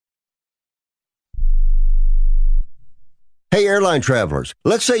Hey, airline travelers,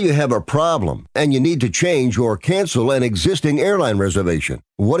 let's say you have a problem and you need to change or cancel an existing airline reservation.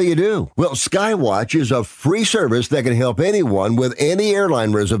 What do? Well, Skywatch is a free service that can help anyone with any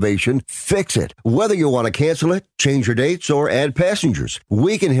airline reservation fix it. Whether you want to cancel it, change your dates, or add passengers,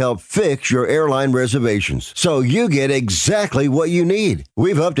 we can help fix your airline reservations so you get exactly what you need.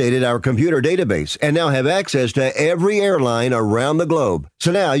 We've updated our computer database and now have access to every airline around the globe.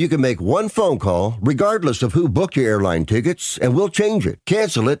 So now you can make one phone call regardless of who booked your airline tickets, and we'll change it,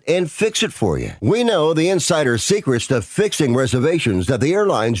 cancel it, and fix it for you. We know the insider secrets to fixing reservations that the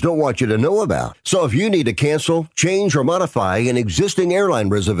airlines don't want you to know about. So if you need to cancel, change, or modify an existing airline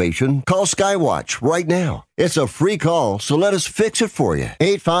reservation, call Skywatch right now. It's a free call, so let us fix it for you.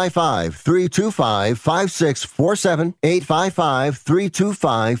 855-325-5647.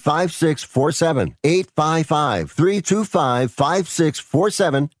 855-325-5647.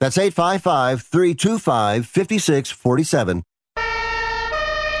 855-325-5647. That's 855-325-5647.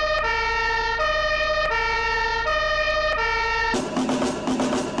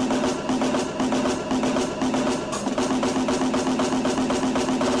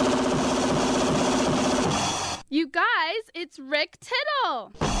 You guys, it's Rick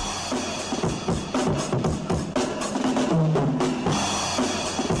Tittle.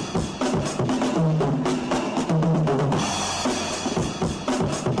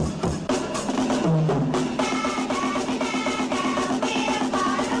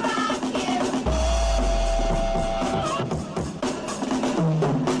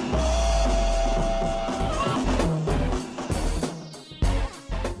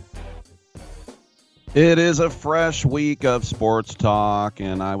 It is a fresh week of sports talk,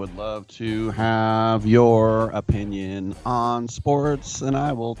 and I would love to have your opinion on sports, and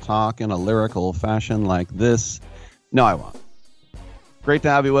I will talk in a lyrical fashion like this. No, I won't. Great to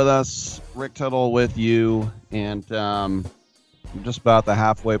have you with us. Rick Tittle with you, and I'm just about the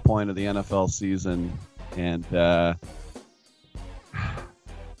halfway point of the NFL season, and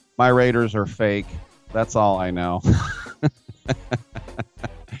my Raiders are fake. That's all I know.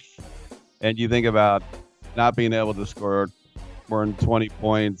 And you think about not being able to score more than 20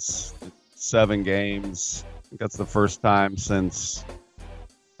 points in 7 games. I think that's the first time since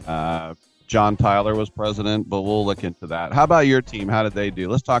John Tyler was president, but we'll look into that. How about your team? How did they do?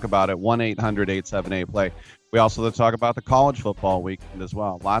 Let's talk about it. 1-800-878-PLAY. We also talk about the college football weekend as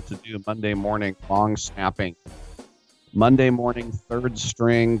well. A lot to do. Monday morning, long snapping. Monday morning, third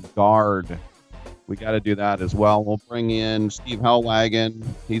string guard. We got to do that as well. We'll bring in Steve Hellwagon.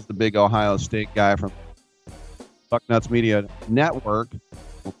 He's the big Ohio State guy from Bucknuts Media Network.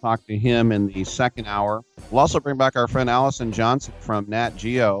 We'll talk to him in the second hour. We'll also bring back our friend Allison Johnson from Nat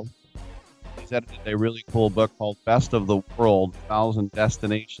Geo. He's edited a really cool book called Best of the World, 1,000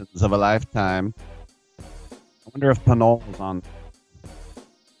 Destinations of a Lifetime. I wonder if Pinole is on. I'm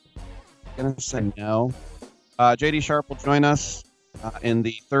going to say no. JD Sharp will join us in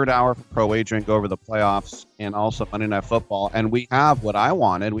the third hour for Pro Wagering, go over the playoffs and also Monday Night Football. And we have what I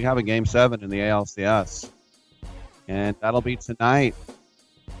wanted. We have a Game 7 in the ALCS. And that'll be tonight.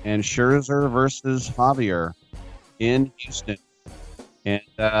 And Scherzer versus Javier in Houston. And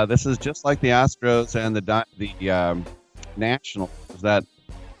this is just like the Astros and the Nationals, that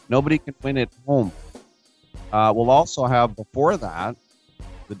nobody can win at home. We'll also have, before that,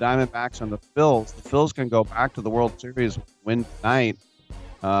 the Diamondbacks and the Phils. The Phils can go back to the World Series, win tonight.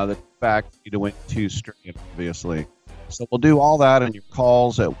 The Diamondbacks need to win 2 straight, obviously. So we'll do all that in your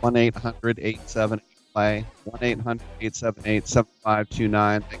calls at 1-800-878-PLAY,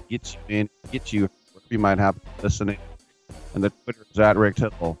 1-800-878-7529. That gets you in, gets you wherever you might happen to listening. And the Twitter is at Rick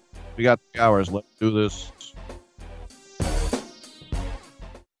Tittle. We got 3 hours. Let's do this.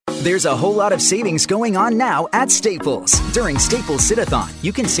 There's a whole lot of savings going on now at Staples. During Staples Sit-a-thon,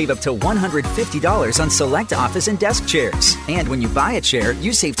 you can save up to $150 on select office and desk chairs. And when you buy a chair,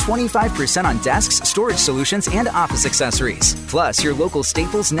 you save 25% on desks, storage solutions, and office accessories. Plus, your local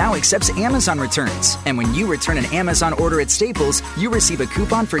Staples now accepts Amazon returns. And when you return an Amazon order at Staples, you receive a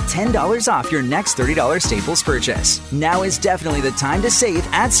coupon for $10 off your next $30 Staples purchase. Now is definitely the time to save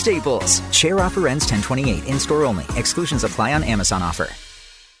at Staples. Chair offer ends 10/28. In-store only. Exclusions apply on Amazon offer.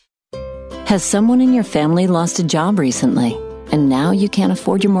 Has someone in your family lost a job recently, and now you can't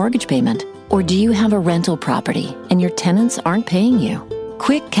afford your mortgage payment? Or do you have a rental property and your tenants aren't paying you?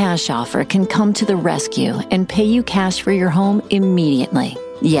 Quick Cash Offer can come to the rescue and pay you cash for your home immediately.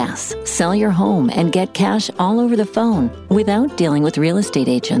 Yes, sell your home and get cash all over the phone without dealing with real estate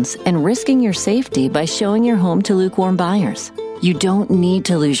agents and risking your safety by showing your home to lukewarm buyers. You don't need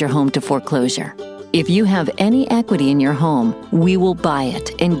to lose your home to foreclosure. If you have any equity in your home, we will buy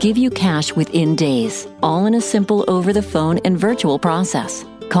it and give you cash within days, all in a simple over-the-phone and virtual process.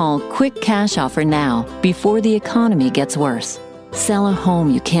 Call Quick Cash Offer now before the economy gets worse. Sell a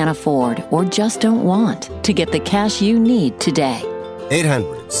home you can't afford or just don't want to get the cash you need today.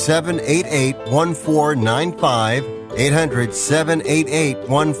 800-788-1495.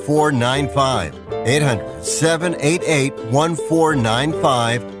 800-788-1495.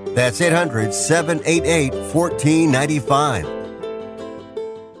 800-788-1495. That's 800-788-1495.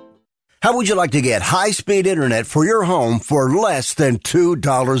 How would you like to get high-speed internet for your home for less than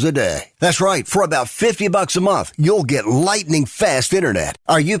 $2 a day? That's right. For about $50 a month, you'll get lightning fast internet.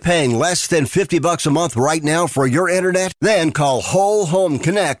 Are you paying less than $50 a month right now for your internet? Then call Whole Home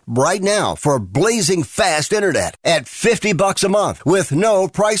Connect right now for blazing fast internet at $50 a month with no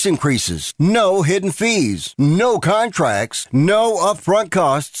price increases, no hidden fees, no contracts, no upfront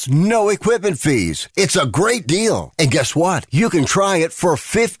costs, no equipment fees. It's a great deal. And guess what? You can try it for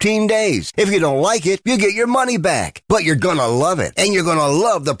 15 days. If you don't like it, you get your money back. But you're gonna love it, and you're gonna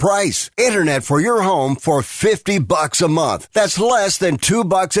love the price. Internet for your home for $50 a month. That's less than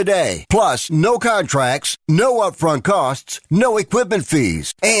 $2 a day. Plus, no contracts, no upfront costs, no equipment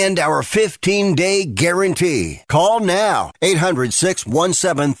fees, and our 15-day guarantee. Call now.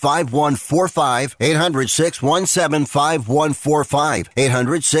 800-617-5145. 800-617-5145.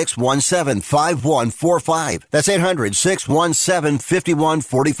 800-617-5145. That's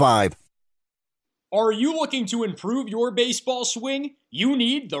 800-617-5145. Are you looking to improve your baseball swing? You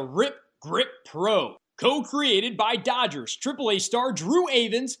need the Rip Grip Pro. Co-created by Dodgers AAA star Drew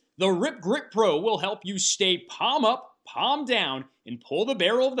Avans, the Rip Grip Pro will help you stay palm up, palm down, and pull the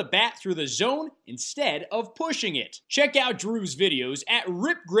barrel of the bat through the zone instead of pushing it. Check out Drew's videos at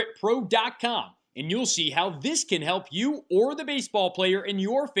ripgrippro.com, and you'll see how this can help you or the baseball player in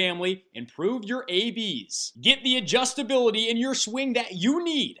your family improve your ABs. Get the adjustability in your swing that you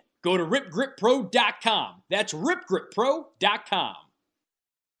need. Go to ripgrippro.com. That's ripgrippro.com.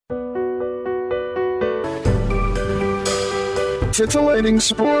 Titillating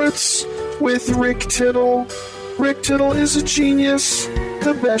Sports with Rick Tittle. Rick Tittle is a genius,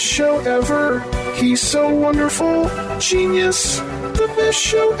 the best show ever. He's so wonderful, genius, the best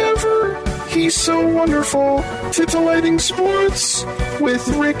show ever. He's so wonderful. Titillating Sports with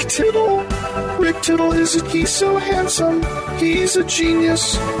Rick Tittle. Rick Tittle he's so handsome. He's a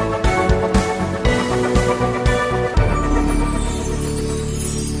genius.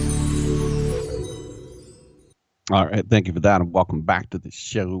 All right, thank you for that, and welcome back to the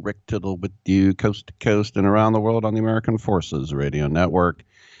show. Rick Tittle with you, coast to coast and around the world on the American Forces Radio Network.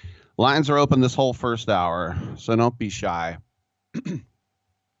 Lines are open this whole first hour, so don't be shy. You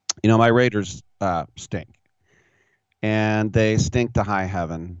know, my Raiders stink, and they stink to high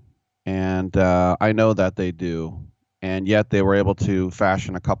heaven, and I know that they do, and yet they were able to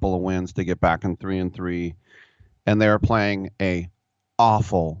fashion a couple of wins to get back in 3-3, and they're playing a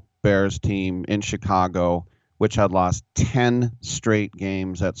awful Bears team in Chicago, which had lost 10 straight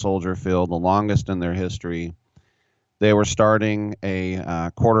games at Soldier Field, the longest in their history. They were starting a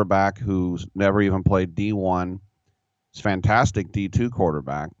quarterback who's never even played D1. It's a fantastic D2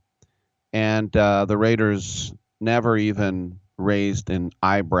 quarterback. And the Raiders never even raised an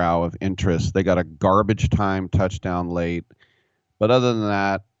eyebrow of interest. They got a garbage time touchdown late. But other than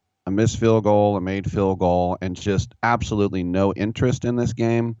that, a missed field goal, a made field goal, and just absolutely no interest in this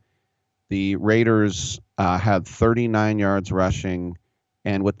game. The Raiders had 39 yards rushing,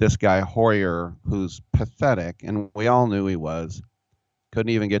 and with this guy Hoyer, who's pathetic, and we all knew he was, couldn't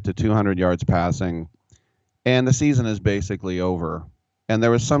even get to 200 yards passing, and the season is basically over. And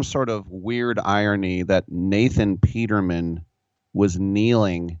there was some sort of weird irony that Nathan Peterman was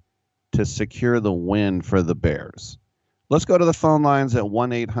kneeling to secure the win for the Bears. Let's go to the phone lines at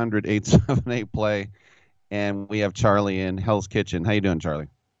 1-800-878-PLAY, and we have Charlie in Hell's Kitchen. How you doing, Charlie?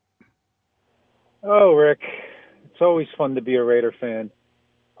 Oh, Rick, it's always fun to be a Raider fan.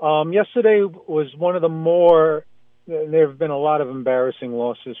 Yesterday was one of the more, there have been a lot of embarrassing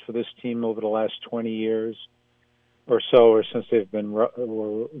losses for this team over the last 20 years or so, or since they've been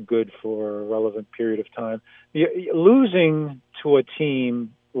were good for a relevant period of time. Losing to a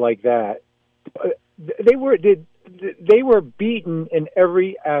team like that, they were beaten in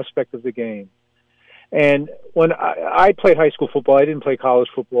every aspect of the game. And when I played high school football, I didn't play college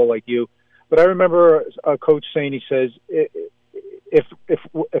football like you. But I remember a coach saying, he says,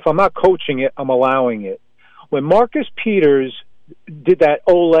 if I'm not coaching it, I'm allowing it. When Marcus Peters did that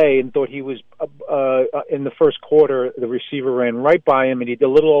ole and thought he was in the first quarter, the receiver ran right by him and he did a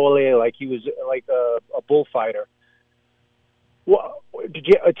little ole like he was like a bullfighter. Well,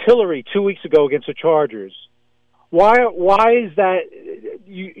 Tillery 2 weeks ago against the Chargers. Why is that?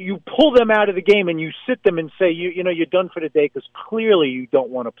 You pull them out of the game and you sit them and say you know you're done for the day because clearly you don't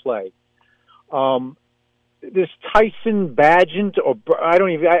want to play. This Tyson Bagent, or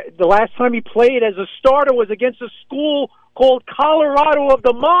the last time he played as a starter was against a school called Colorado of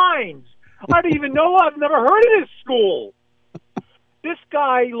the Mines. I don't even know. I've never heard of this school. This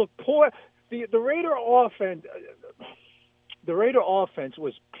guy looked poor. The Raider offense. The Raider offense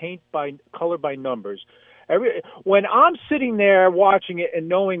was colored by numbers. When I'm sitting there watching it and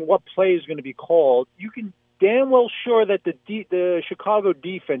knowing what play is going to be called, you can damn well sure that the Chicago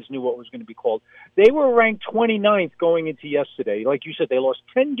defense knew what was going to be called. They were ranked 29th going into yesterday. Like you said, they lost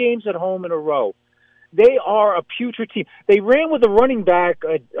 10 games at home in a row. They are a putrid team. They ran with a running back,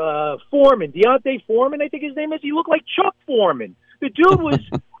 Foreman, Deontay Foreman, I think his name is. He looked like Chuck Foreman. The dude was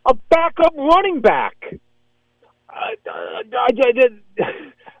a backup running back.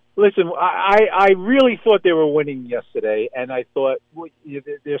 Listen, I really thought they were winning yesterday, and I thought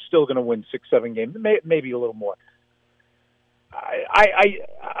they're still going to win 6-7 games, maybe a little more.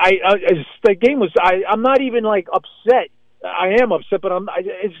 The game was. I'm not even like upset. I am upset, but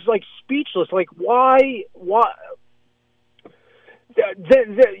it's like speechless. Like why?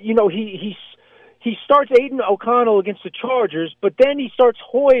 You know, he starts Aiden O'Connell against the Chargers, but then he starts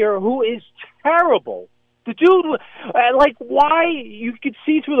Hoyer, who is terrible. The dude, like, why? You could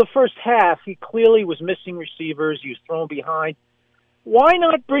see through the first half, he clearly was missing receivers. He was thrown behind. Why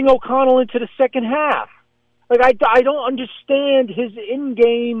not bring O'Connell into the second half? Like, I don't understand his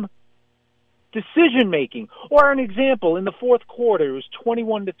in-game decision-making. Or an example, in the fourth quarter, it was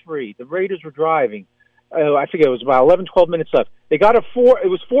 21-3. The Raiders were driving. I forget, it was about 11, 12 minutes left. They got it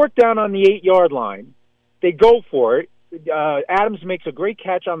was fourth down on the 8-yard line. They go for it. Adams makes a great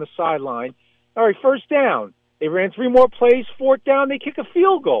catch on the sideline. All right, first down. They ran 3 more plays. Fourth down, they kick a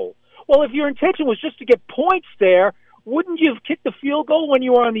field goal. Well, if your intention was just to get points there, wouldn't you have kicked the field goal when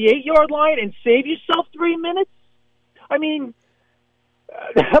you were on the 8-yard line and save yourself 3 minutes? I mean,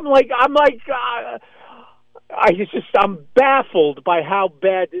 I'm baffled by how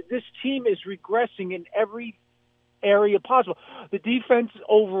bad this team is regressing in every area possible. The defense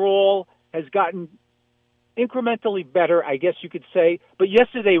overall has gotten incrementally better, I guess you could say, but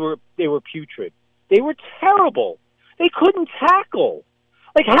yesterday they were putrid. They were terrible. They couldn't tackle.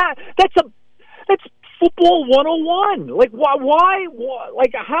 Like that's football 101. Like why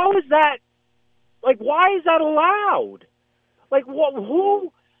like how is that? Like why is that allowed? Like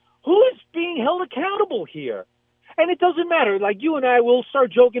who is being held accountable here? And it doesn't matter. Like you and I will start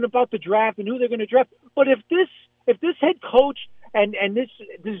joking about the draft and who they're going to draft, but if this head coach and this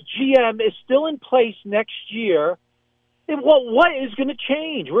GM is still in place next year, then what is going to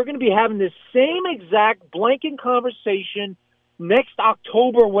change? We're going to be having this same exact blanket conversation next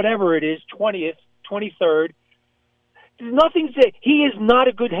October, whatever it is, 20th, 23rd. Nothing's it. He is not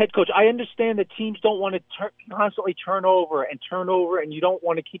a good head coach. I understand that teams don't want to constantly turn over, and you don't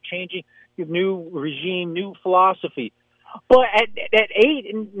want to keep changing your new regime, new philosophy. But at 8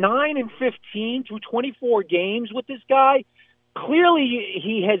 and 9 and 15 through 24 games with this guy, clearly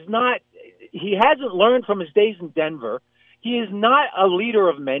he hasn't learned from his days in Denver. He is not a leader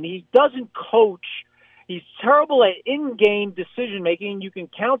of men. He doesn't coach. He's terrible at in-game decision-making. You can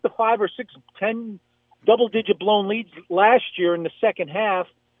count the 5 or 6, 10 double-digit blown leads last year in the second half.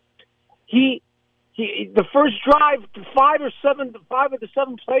 The first drive, 5 of the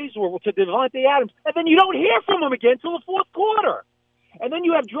 7 plays were to Devontae Adams, and then you don't hear from him again until the fourth quarter. And then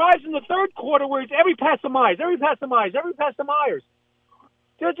you have drives in the third quarter where it's every pass to Myers, every pass to Myers, every pass to Myers.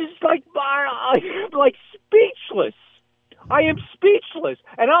 They're just like speechless. I am speechless,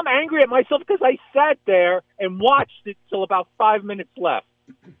 and I'm angry at myself because I sat there and watched it till about 5 minutes left.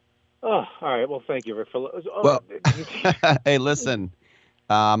 Oh, all right. Well, thank you, Rick. Well, hey, listen.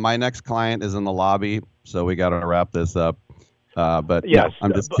 My next client is in the lobby, so we got to wrap this up. But yes, no,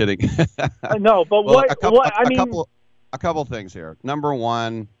 I'm just kidding. No, but well, a couple things here. Number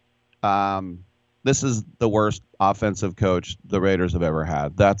one, this is the worst offensive coach the Raiders have ever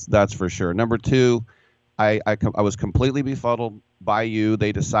had. That's for sure. Number two, I was completely befuddled by you.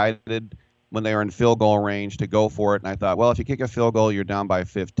 They decided when they were in field goal range to go for it, and I thought, well, if you kick a field goal, you're down by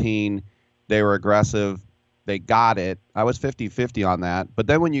 15. They were aggressive. They got it. I was 50-50 on that. But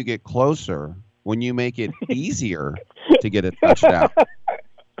then when you get closer, when you make it easier to get a touchdown,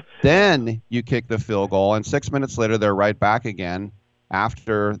 then you kick the field goal, and 6 minutes later they're right back again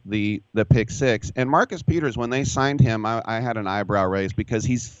after the pick six. And Marcus Peters, when they signed him, I had an eyebrow raised because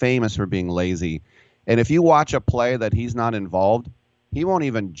he's famous for being lazy. And if you watch a play that he's not involved, he won't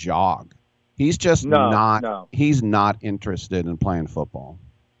even jog. He's just he's not interested in playing football.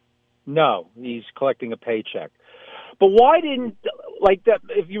 No, he's collecting a paycheck. But why didn't like that?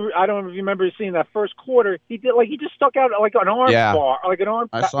 I don't know if you remember seeing that first quarter. He just stuck out like an arm bar, like an arm.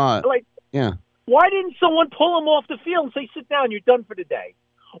 I saw it. Why didn't someone pull him off the field and say, "Sit down, you're done for the day,"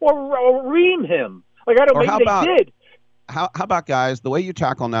 or ream him? Like I don't. Maybe they did. How about, guys, the way you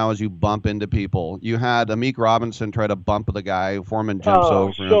tackle now is you bump into people. You had Amik Robinson try to bump the guy. Foreman jumps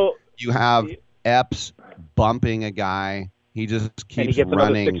over him. You have Epps bumping a guy. He just keeps and he gets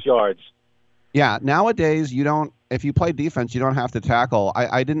running. Another 6 yards. Yeah, nowadays you don't. If you play defense, you don't have to tackle.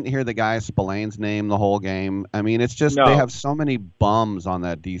 I didn't hear the guy Spillane's name the whole game. I mean, it's just they have so many bums on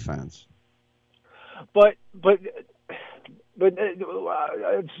that defense. But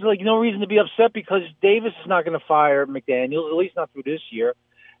it's like no reason to be upset because Davis is not going to fire McDaniel, at least not through this year.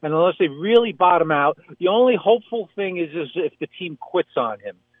 And unless they really bottom out, the only hopeful thing is if the team quits on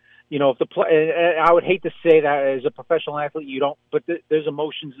him. You know, if the play, and I would hate to say that as a professional athlete, you don't, but there's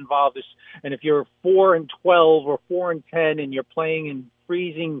emotions involved. And if you're 4-12 or 4-10 and you're playing in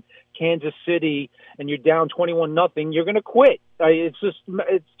freezing Kansas City and you're down 21-0, you're going to quit. It's just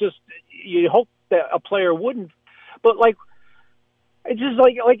you hope that a player wouldn't, but it's just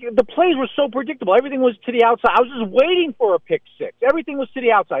like the plays were so predictable. Everything was to the outside. I was just waiting for a pick six. Everything was to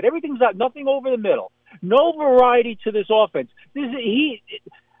the outside. Everything's out. Nothing over the middle. No variety to this offense. He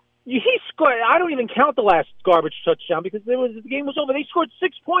scored. I don't even count the last garbage touchdown because the game was over. They scored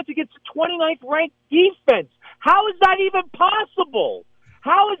 6 points against the 29th ranked defense. How is that even possible?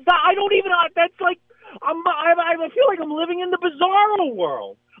 How is that? I don't even. That's like I feel like I'm living in the bizarro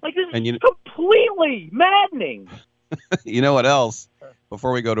world. Like this is completely maddening. You know what else?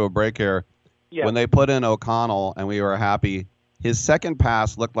 Before we go to a break here, when they put in O'Connell and we were happy, his second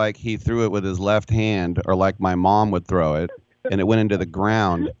pass looked like he threw it with his left hand, or like my mom would throw it, and it went into the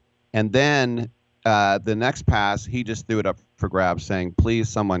ground. And then the next pass, he just threw it up for grabs, saying, "Please,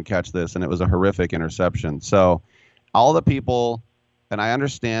 someone catch this," and it was a horrific interception. So all the people, and I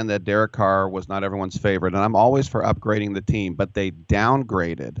understand that Derek Carr was not everyone's favorite, and I'm always for upgrading the team, but they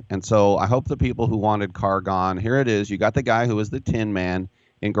downgraded. And so I hope the people who wanted Carr gone, here it is. You got the guy who was the Tin Man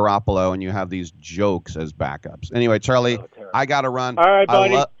in Garoppolo, and you have these jokes as backups. Anyway, Charlie, I got to run. All right,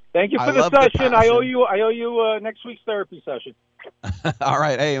 buddy. Thank you for the session. I owe you next week's therapy session. All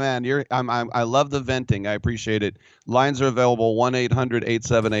right. Hey, man, I love the venting. I appreciate it. Lines are available,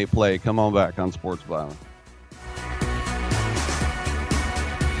 1-800-878-PLAY. Come on back on Sports Violence.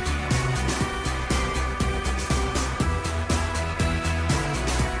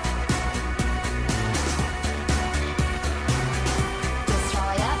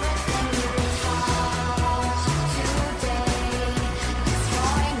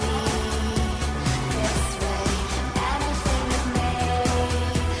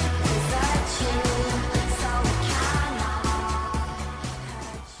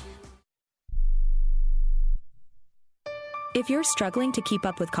 If you're struggling to keep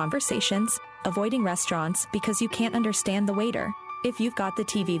up with conversations, avoiding restaurants because you can't understand the waiter, if you've got the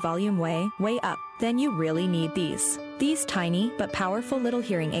TV volume way up, then you really need these. These tiny but powerful little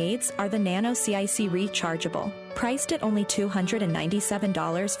hearing aids are the Nano CIC Rechargeable, priced at only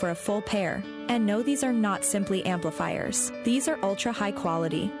 $297 for a full pair. And no, these are not simply amplifiers. These are ultra high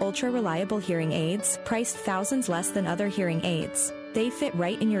quality, ultra reliable hearing aids, priced thousands less than other hearing aids. They fit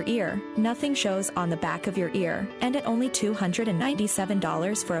right in your ear. Nothing shows on the back of your ear. And at only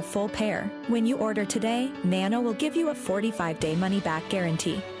 $297 for a full pair. When you order today, Nano will give you a 45-day money-back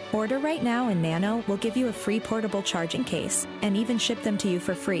guarantee. Order right now and Nano will give you a free portable charging case and even ship them to you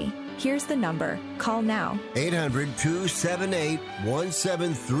for free. Here's the number. Call now.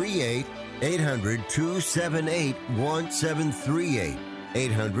 800-278-1738. 800-278-1738.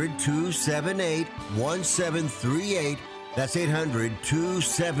 800-278-1738. That's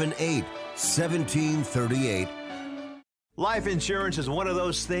 800-278-1738. Life insurance is one of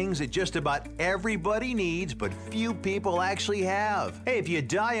those things that just about everybody needs, but few people actually have. Hey, if you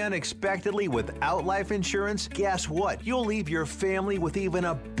die unexpectedly without life insurance, guess what? You'll leave your family with even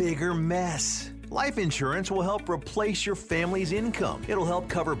a bigger mess. Life insurance will help replace your family's income. It'll help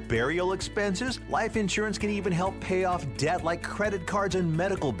cover burial expenses. Life insurance can even help pay off debt like credit cards and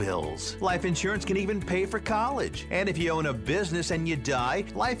medical bills. Life insurance can even pay for college. And if you own a business and you die,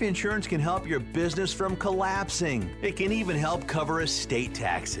 life insurance can help your business from collapsing. It can even help cover estate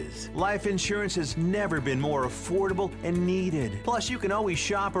taxes. Life insurance has never been more affordable and needed. Plus, you can always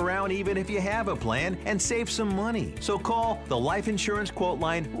shop around even if you have a plan and save some money. So call the Life Insurance Quote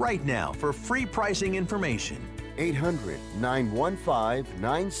Line right now for free pricing information.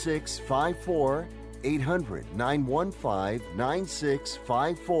 800-915-9654.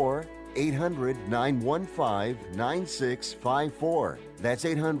 800-915-9654. 800-915-9654. That's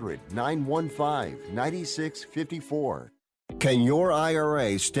 800-915-9654. Can your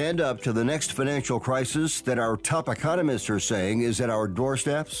IRA stand up to the next financial crisis that our top economists are saying is at our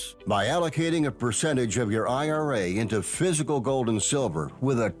doorsteps? By allocating a percentage of your IRA into physical gold and silver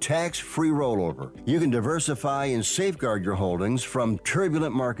with a tax-free rollover, you can diversify and safeguard your holdings from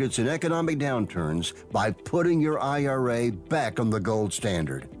turbulent markets and economic downturns by putting your IRA back on the gold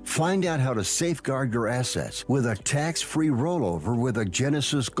standard. Find out how to safeguard your assets with a tax-free rollover with a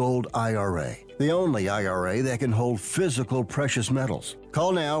Genesis Gold IRA, the only IRA that can hold physical precious metals.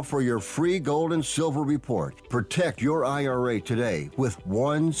 Call now for your free gold and silver report. Protect your IRA today with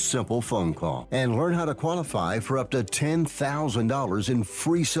one simple phone call and learn how to qualify for up to $10,000 in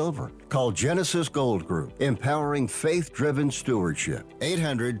free silver. Call Genesis Gold Group, empowering faith-driven stewardship.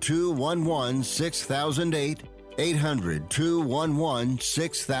 800-211-6008.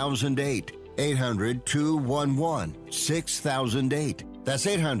 800-211-6008. 800-211-6008. That's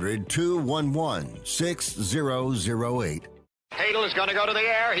 800-211-6008. Tittle is going to go to the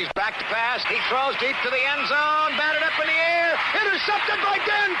air. He's back to pass. He throws deep to the end zone. Batted up in the air. Intercepted by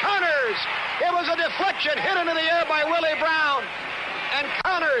Dan Connors. It was a deflection hit into the air by Willie Brown. And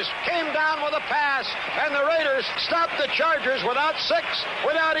Connors came down with a pass. And the Raiders stopped the Chargers without 6,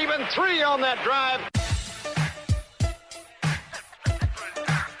 without even 3 on that drive.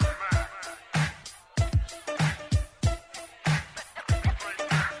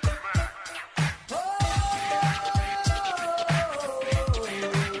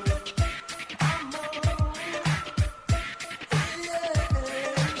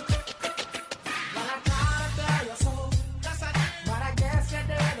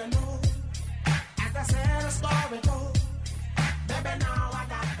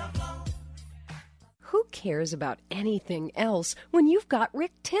 Cares about anything else when you've got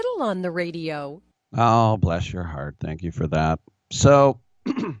Rick Tittle on the radio? Oh, bless your heart. Thank you for that. So,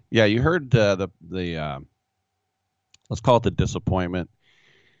 yeah, you heard the let's call it the disappointment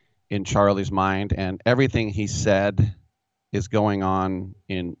in Charlie's mind, and everything he said is going on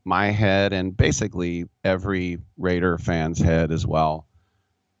in my head and basically every Raider fan's head as well.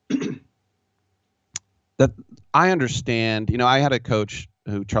 That I understand. You know, I had a coach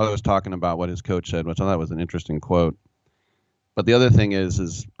who Charlie was talking about what his coach said, which I thought was an interesting quote. But the other thing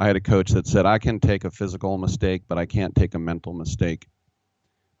is I had a coach that said, I can take a physical mistake, but I can't take a mental mistake.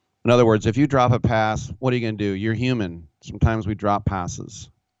 In other words, if you drop a pass, what are you going to do? You're human. Sometimes we drop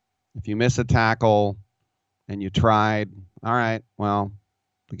passes. If you miss a tackle and you tried, all right, well,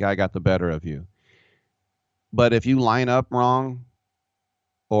 the guy got the better of you. But if you line up wrong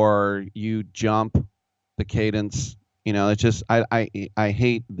or you jump the cadence, you know, it's just I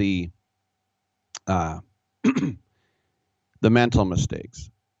hate the the mental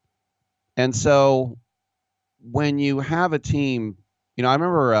mistakes. And so when you have a team, you know, I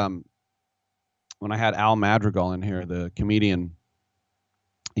remember when I had Al Madrigal in here, the comedian.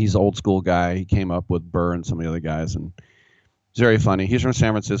 He's an old school guy. He came up with Burr and some of the other guys, and it's very funny. He's from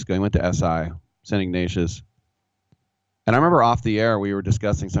San Francisco. He went to SI, St. Ignatius. And I remember off the air we were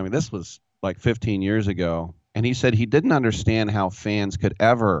discussing something. This was like 15 years ago. And he said he didn't understand how fans could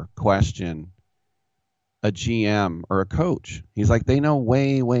ever question a GM or a coach. He's like, they know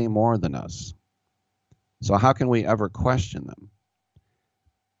way, way more than us. So how can we ever question them?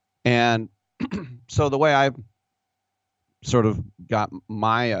 And so the way I sort of got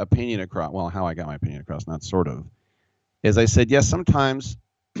my opinion across, well, how I got my opinion across, not sort of, is I said, yes, sometimes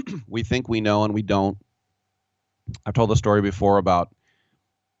we think we know and we don't. I've told the story before about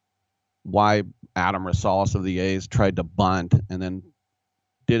why Adam Rosales of the A's tried to bunt and then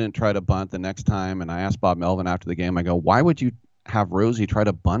didn't try to bunt the next time. And I asked Bob Melvin after the game, I go, why would you have Rosie try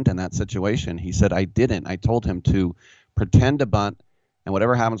to bunt in that situation? He said, I didn't. I told him to pretend to bunt, and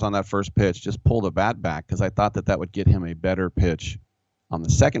whatever happens on that first pitch, just pull the bat back, because I thought that would get him a better pitch on the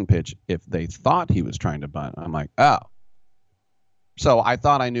second pitch if they thought he was trying to bunt. I'm like, oh. So I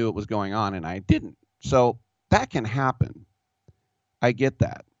thought I knew what was going on, and I didn't. So that can happen. I get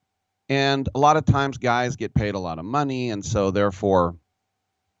that. And a lot of times guys get paid a lot of money, and so therefore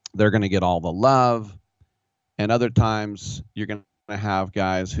they're going to get all the love. And other times you're going to have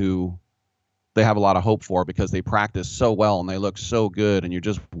guys who they have a lot of hope for because they practice so well and they look so good, and you're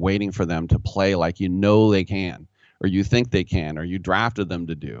just waiting for them to play like you know they can, or you think they can, or you drafted them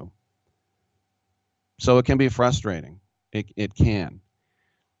to do. So it can be frustrating. It can.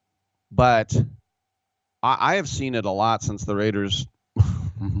 But I have seen it a lot since the Raiders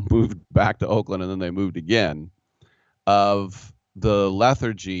moved back to Oakland and then they moved again, of the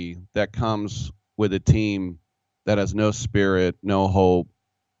lethargy that comes with a team that has no spirit, no hope,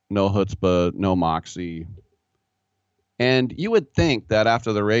 no chutzpah, no moxie. And you would think that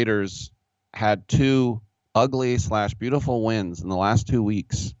after the Raiders had 2 ugly/beautiful wins in the last 2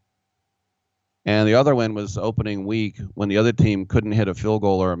 weeks, and the other win was opening week when the other team couldn't hit a field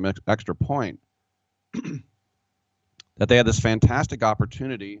goal or an extra point, that they had this fantastic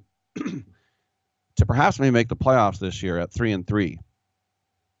opportunity to perhaps maybe make the playoffs this year at 3-3.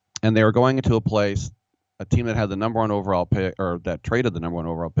 And they were going into a team that had the number 1 overall pick, or that traded the number 1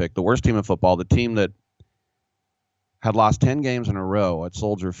 overall pick, the worst team in football, the team that had lost 10 games in a row at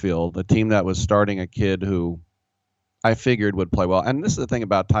Soldier Field, a team that was starting a kid who I figured would play well. And this is the thing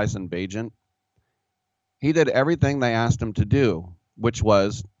about Tyson Bagent. He did everything they asked him to do, which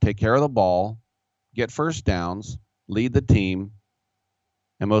was take care of the ball, get first downs, lead the team,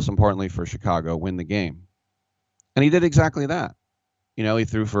 and most importantly for Chicago, win the game. And he did exactly that. He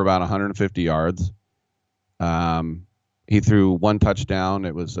threw for about 150 yards. He threw 1 touchdown.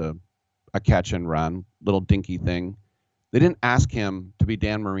 It was a catch and run, little dinky thing. They didn't ask him to be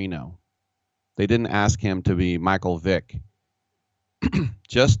Dan Marino. They didn't ask him to be Michael Vick.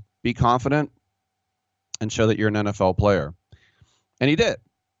 Just be confident and show that you're an NFL player. And he did.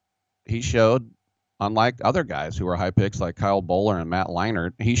 He showed, unlike other guys who were high picks like Kyle Bowler and Matt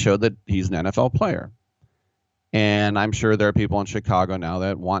Leinart, he showed that he's an NFL player. And I'm sure there are people in Chicago now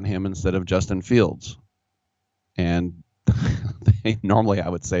that want him instead of Justin Fields. And normally I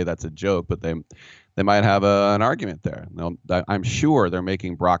would say that's a joke, but they might have an argument there. I'm sure they're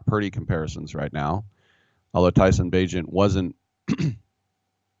making Brock Purdy comparisons right now, although Tyson Bagent wasn't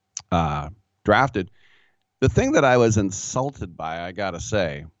drafted. The thing that I was insulted by, I got to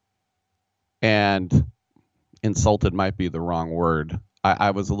say, and insulted might be the wrong word,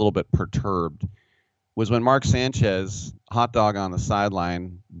 I was a little bit perturbed, was when Mark Sanchez, hot dog on the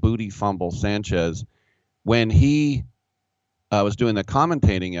sideline, booty fumble Sanchez, when he was doing the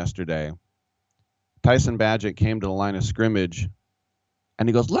commentating yesterday, Tyson Bagent came to the line of scrimmage, and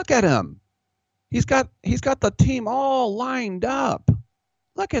he goes, "Look at him. He's got the team all lined up.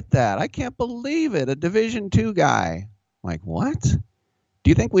 Look at that. I can't believe it. A Division II guy." I'm like, what? Do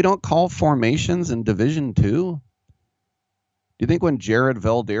you think we don't call formations in Division II? Do you think when Jared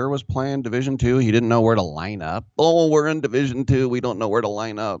Veldheer was playing Division II, he didn't know where to line up? Oh, we're in Division II. We don't know where to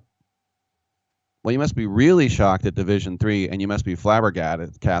line up. Well, you must be really shocked at Division III, and you must be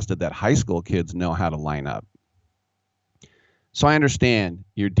flabbergasted that high school kids know how to line up. So I understand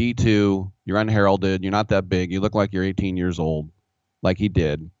you're D2, you're unheralded, you're not that big, you look like you're 18 years old, like he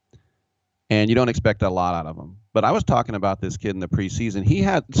did, and you don't expect a lot out of him. But I was talking about this kid in the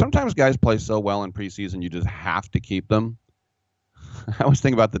preseason. Sometimes guys play so well in preseason, you just have to keep them. I was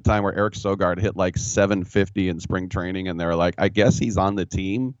thinking about the time where Eric Sogard hit like 750 in spring training, and they're like, I guess he's on the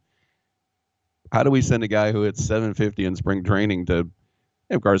team. How do we send a guy who hits 750 in spring training to,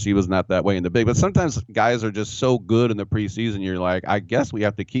 of course, he was not that way in the big, but sometimes guys are just so good in the preseason, you're like, I guess we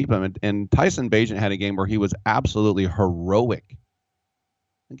have to keep him. And Tyson Bagent had a game where he was absolutely heroic. I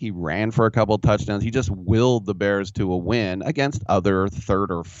think he ran for a couple of touchdowns. He just willed the Bears to a win against other 3rd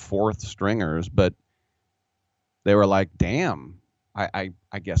or 4th stringers, but they were like, damn, I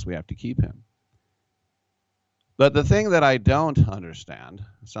guess we have to keep him. But the thing that I don't understand,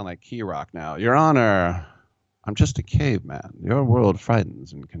 I sound like Key Rock now. Your Honor, I'm just a caveman. Your world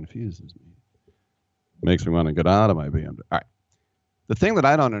frightens and confuses me. Makes me want to get out of my BMW. All right. The thing that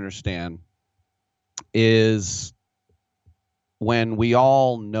I don't understand is when we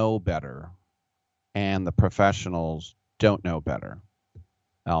all know better and the professionals don't know better.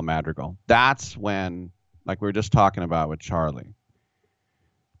 Al Madrigal. That's when, like we were just talking about with Charlie,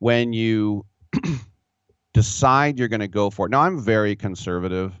 when you decide you're going to go for it. Now, I'm very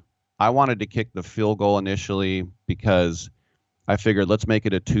conservative. I wanted to kick the field goal initially because I figured let's make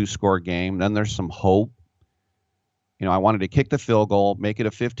it a 2-score game. Then there's some hope. I wanted to kick the field goal, make it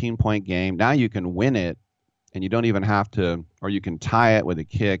a 15-point game. Now you can win it, and you don't even have to, or you can tie it with a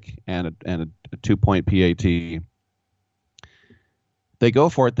kick and a 2-point PAT. They go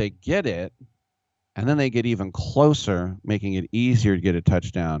for it, they get it, and then they get even closer, making it easier to get a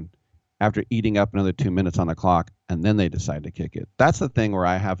touchdown after eating up another 2 minutes on the clock, and then they decide to kick it. That's the thing where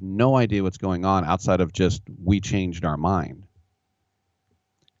I have no idea what's going on outside of just we changed our mind.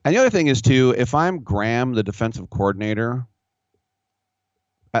 And the other thing is, too, if I'm Graham, the defensive coordinator,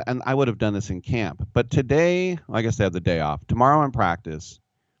 and I would have done this in camp, but today, I guess they have the day off. Tomorrow in practice,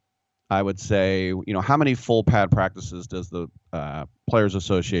 I would say, how many full pad practices does the Players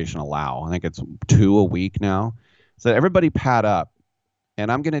Association allow? I think it's 2 a week now. So everybody pad up. And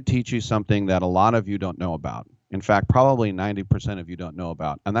I'm going to teach you something that a lot of you don't know about. In fact, probably 90% of you don't know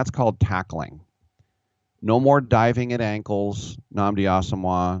about. And that's called tackling. No more diving at ankles, Nnamdi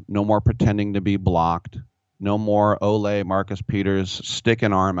Asomugha. No more pretending to be blocked. No more Ole, Marcus Peters, stick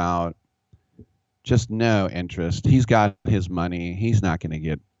an arm out. Just no interest. He's got his money. He's not going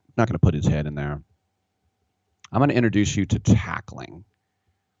to put his head in there. I'm going to introduce you to tackling.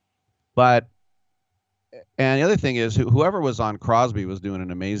 And the other thing is, whoever was on Crosby was doing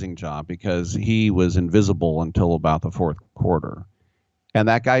an amazing job because he was invisible until about the fourth quarter. And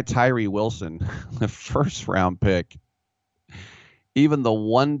that guy, Tyree Wilson, the first round pick, even the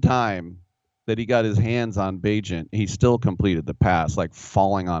one time that he got his hands on Bajent, he still completed the pass, like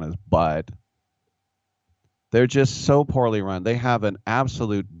falling on his butt. They're just so poorly run. They have an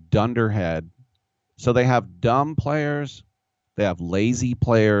absolute dunderhead. So they have dumb players. They have lazy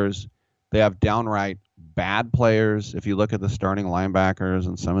players. They have downright bad players. If you look at the starting linebackers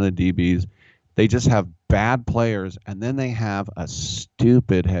and some of the DBs, they just have bad players. And then they have a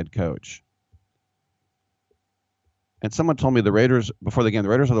stupid head coach. And someone told me the Raiders, before the game, the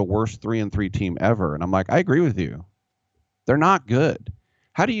Raiders are the worst 3-3 team ever. And I'm like, I agree with you. They're not good.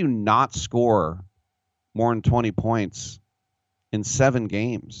 How do you not score more than 20 points in 7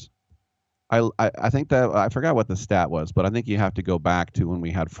 games? I think that, I forgot what the stat was, but I think you have to go back to when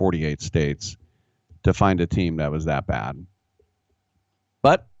we had 48 states to find a team that was that bad.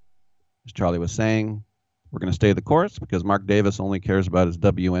 But, as Charlie was saying, we're going to stay the course because Mark Davis only cares about his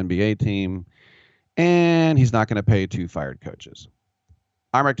WNBA team, and he's not going to pay 2 fired coaches.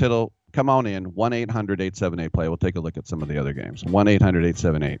 I'm Rick Tittle. Come on in, 1-800-878-PLAY. We'll take a look at some of the other games.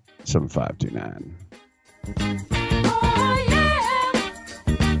 1-800-878-7529.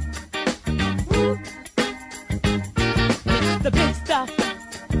 The big stuff.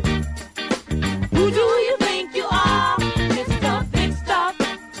 Who do you think you are? Mr. Big Stuff.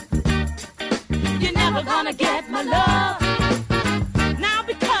 You're never gonna get my love. Now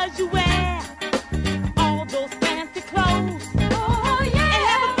because you wear all those fancy clothes. Oh yeah. And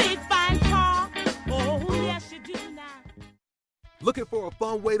have a big fine car. Oh yes you do now. Looking for a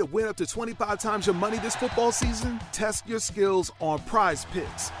fun way to win up to 25 times your money this football season? Test your skills on Prize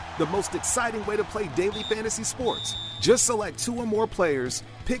Picks, the most exciting way to play daily fantasy sports. Just select 2 or more players,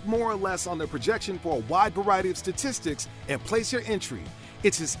 pick more or less on their projection for a wide variety of statistics, and place your entry.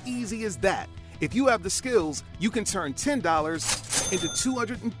 It's as easy as that. If you have the skills, you can turn $10 into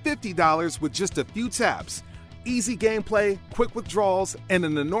 $250 with just a few taps. Easy gameplay, quick withdrawals, and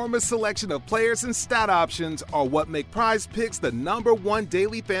an enormous selection of players and stat options are what make Prize Picks the #1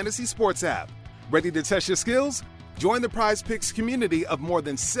 daily fantasy sports app. Ready to test your skills? Join the Prize Picks community of more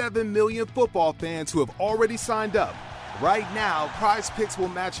than 7 million football fans who have already signed up. Right now, Prize Picks will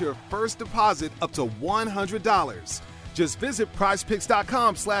match your first deposit up to $100. Just visit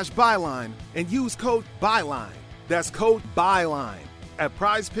prizepicks.com/byline and use code BYLINE. That's code BYLINE at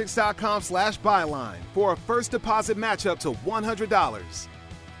prizepicks.com/byline for a first deposit match up to $100.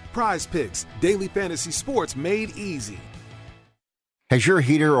 Prize Picks, daily fantasy sports made easy. Has your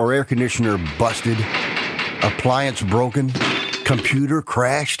heater or air conditioner busted? Appliance broken? Computer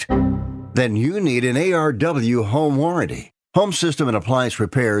crashed? Then you need an ARW home warranty. Home system and appliance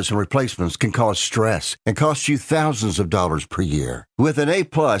repairs and replacements can cause stress and cost you thousands of dollars per year. With an A+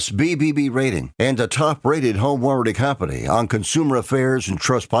 BBB rating and a top-rated home warranty company on Consumer Affairs and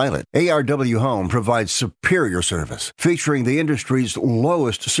Trustpilot, ARW Home provides superior service, featuring the industry's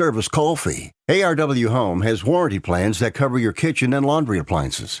lowest service call fee. ARW Home has warranty plans that cover your kitchen and laundry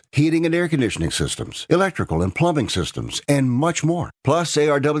appliances, heating and air conditioning systems, electrical and plumbing systems, and much more. Plus,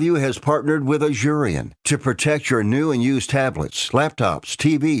 ARW has partnered with Azurian to protect your new and used tablets, laptops,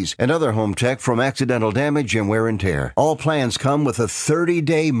 TVs, and other home tech from accidental damage and wear and tear. All plans come with a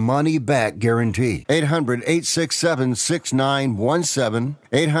 30-day money-back guarantee. 800-867-6917.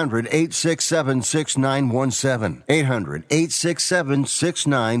 800-867-6917.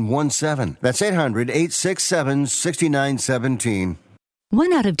 800-867-6917. That's 800-867-6917.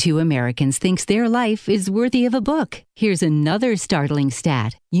 1 out of 2 Americans thinks their life is worthy of a book. Here's another startling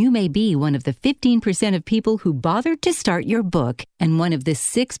stat. You may be one of the 15% of people who bothered to start your book and one of the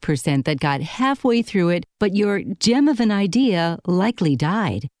 6% that got halfway through it, but your gem of an idea likely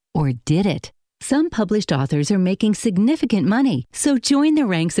died. Or did it? Some published authors are making significant money, so join the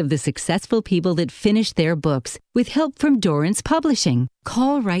ranks of the successful people that finished their books with help from Dorrance Publishing.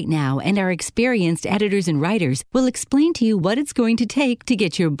 Call right now and our experienced editors and writers will explain to you what it's going to take to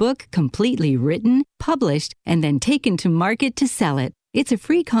get your book completely written, published, and then taken to market to sell it. It's a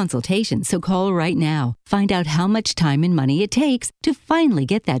free consultation, so call right now. Find out how much time and money it takes to finally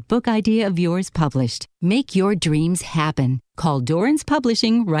get that book idea of yours published. Make your dreams happen. Call Dorrance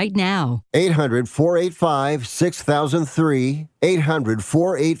Publishing right now. 800-485-6003.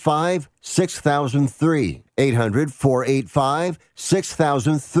 800-485-6003.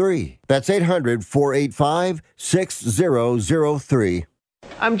 800-485-6003. That's 800-485-6003.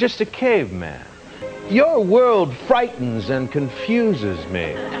 I'm just a caveman. Your world frightens and confuses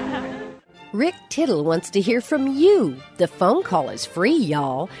me. Rick Tittle wants to hear from you. The phone call is free,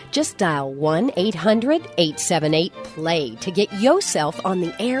 y'all. Just dial 1-800-878-PLAY to get yourself on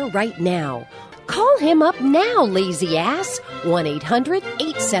the air right now. Call him up now, lazy ass.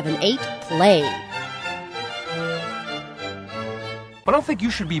 1-800-878-PLAY. I don't think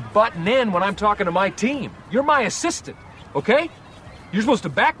you should be butting in when I'm talking to my team. You're my assistant, okay? You're supposed to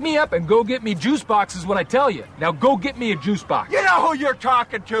back me up and go get me juice boxes when I tell you. Now go get me a juice box. You know who you're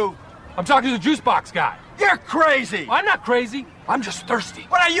talking to? I'm talking to the juice box guy. You're crazy. I'm not crazy. I'm just thirsty.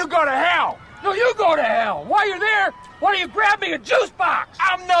 Well, now you go to hell. No, you go to hell. While you're there, why don't you grab me a juice box?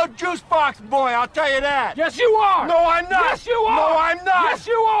 I'm no juice box boy, I'll tell you that. Yes, you are. No, I'm not. Yes, you are. No, I'm not. Yes,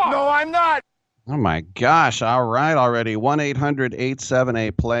 you are. No, I'm not. Oh, my gosh. All right, already.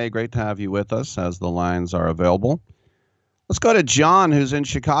 1-800-878-PLAY. Great to have you with us as the lines are available. Let's go to John, who's in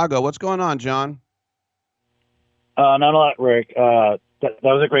Chicago. What's going on, John? Not a lot, Rick. That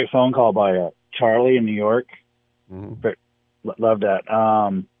was a great phone call by Charlie in New York. Mm-hmm. Love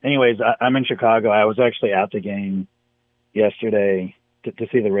that. Anyways, I'm in Chicago. I was actually at the game yesterday to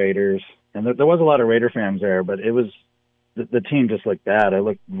see the Raiders. And there was a lot of Raider fans there, but it was the team just looked bad. I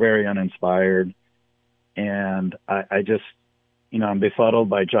looked very uninspired. And I just, I'm befuddled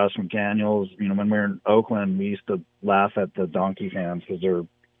by Josh McDaniels. When we were in Oakland, we used to laugh at the Donkey fans because their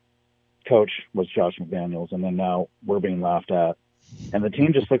coach was Josh McDaniels, and then now we're being laughed at. And the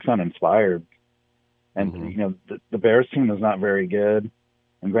team just looks uninspired. And, the Bears team is not very good.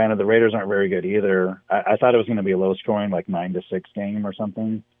 And granted, the Raiders aren't very good either. I thought it was going to be a low-scoring, like 9-6 game or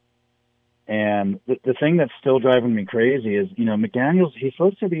something. And the thing that's still driving me crazy is, McDaniels, he's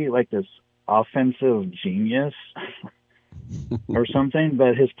supposed to be like this offensive genius or something,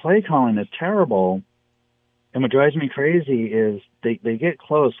 but his play calling is terrible. And what drives me crazy is they get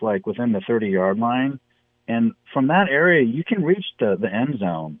close, like within the 30-yard line, and from that area you can reach the end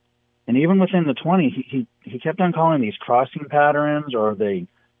zone. And even within the 20, he kept on calling these crossing patterns, or they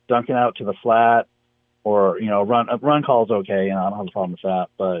dunking out to the flat, or run call's okay, and I don't have a problem with that.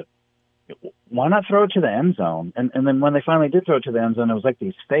 But why not throw it to the end zone? And then when they finally did throw it to the end zone, it was like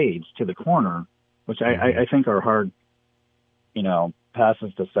these fades to the corner, which I think are hard,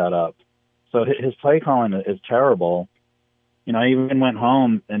 passes to set up. So his play calling is terrible. I even went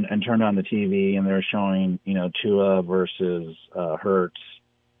home and turned on the TV, and they're showing, Tua versus Hurts,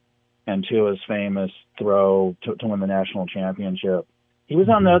 and Tua's famous throw to win the national championship. He was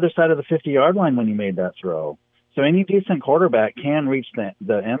on the other side of the 50-yard line when he made that throw. So any decent quarterback can reach the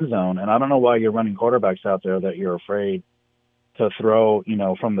end zone, and I don't know why you're running quarterbacks out there that you're afraid to throw,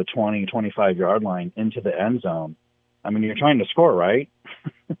 from the 20, 25-yard line into the end zone. I mean, you're trying to score, right?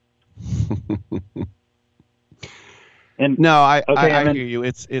 And no, I hear you.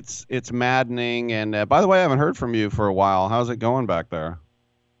 It's maddening. And by the way, I haven't heard from you for a while. How's it going back there?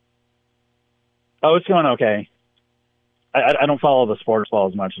 Oh, it's going okay. I don't follow the sports ball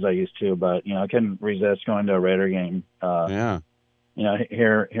as much as I used to, but I couldn't resist going to a Raider game. Here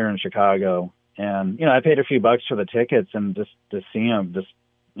in Chicago, and I paid a few bucks for the tickets, and just to see them, just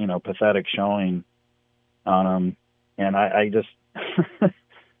pathetic showing on them, and I just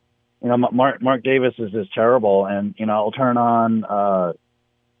Mark Davis is just terrible, and I'll turn on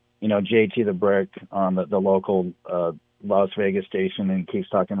JT the Brick on the local Las Vegas station, and he keeps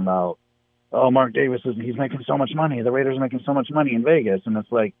talking about, oh, Mark Davis he's making so much money. The Raiders are making so much money in Vegas. And it's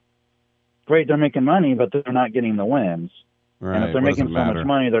like, great, they're making money, but they're not getting the wins. Right. And if they're making so much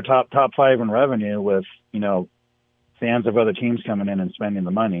money, they're top five in revenue with, fans of other teams coming in and spending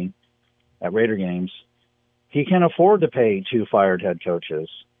the money at Raider games. He can afford to pay 2 fired head coaches.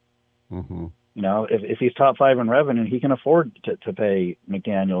 Mm-hmm. If he's top 5 in revenue, he can afford to pay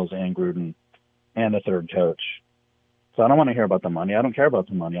McDaniels and Gruden and a third coach. So I don't want to hear about the money. I don't care about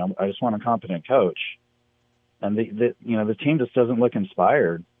the money. I just want a competent coach. And the team just doesn't look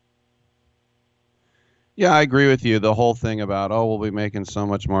inspired. Yeah, I agree with you. The whole thing about, we'll be making so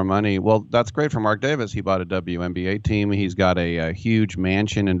much more money. Well, that's great for Mark Davis. He bought a WNBA team. He's got a huge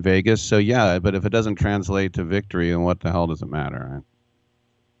mansion in Vegas. So, yeah, but if it doesn't translate to victory, then what the hell does it matter, right?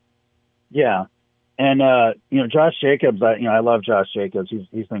 Yeah. And, Josh Jacobs, I love Josh Jacobs.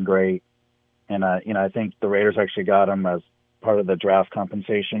 He's been great. And, I think the Raiders actually got him as part of the draft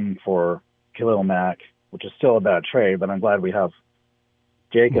compensation for Khalil Mack, which is still a bad trade, but I'm glad we have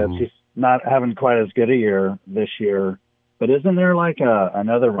Jacobs. He's not having quite as good a year this year, but isn't there like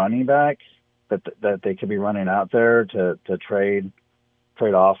another running back that they could be running out there to trade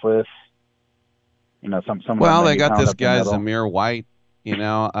off with? You know, someone. Well, they got this guy Zamir White,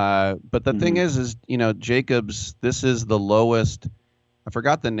 but the thing is, Jacobs, this is the lowest. I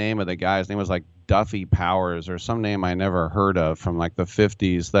forgot the name of the guy. His name was like Duffy Powers or some name I never heard of from like the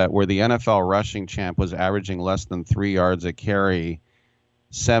 50s, that where the NFL rushing champ was averaging less than 3 yards a carry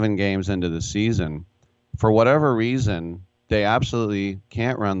 7 games into the season. For whatever reason, they absolutely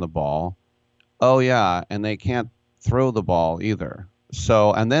can't run the ball. Oh, yeah, and they can't throw the ball either.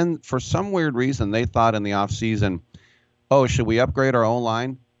 So, and then for some weird reason, they thought in the offseason, oh, should we upgrade our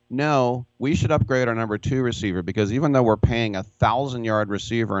O-line? No, we should upgrade our number 2 receiver, because even though we're paying a 1,000-yard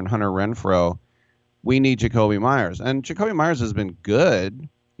receiver in Hunter Renfrow, we need Jacoby Myers. And Jacoby Myers has been good.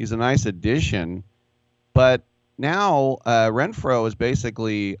 He's a nice addition. But now Renfrow is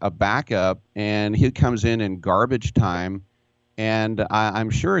basically a backup, and he comes in garbage time. And I'm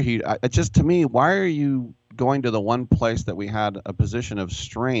sure just to me, why are you going to the one place that we had a position of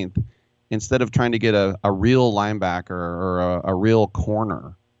strength instead of trying to get a real linebacker or a real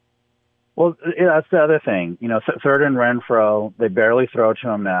corner? Well, yeah, that's the other thing. Third and Renfrow, they barely throw to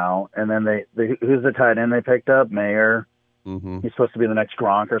him now. And then they who's the tight end they picked up? Mayer. He's supposed to be the next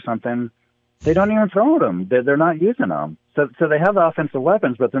Gronk or something. They don't even throw at him. They're not using them. So they have the offensive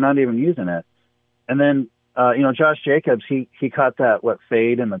weapons, but they're not even using it. And then, Josh Jacobs, he caught that,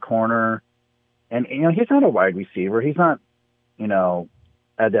 fade in the corner. And, he's not a wide receiver. He's not,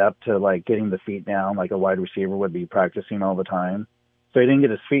 adept to, getting the feet down like a wide receiver would be practicing all the time. So he didn't get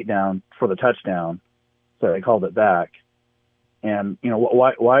his feet down for the touchdown. So they called it back. And,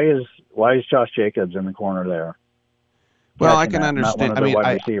 why is Josh Jacobs in the corner there? Well, I can understand.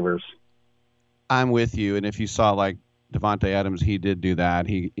 Wide receivers. I'm with you. And if you saw Devontae Adams, he did do that.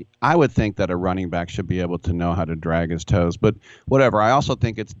 I would think that a running back should be able to know how to drag his toes, but whatever. I also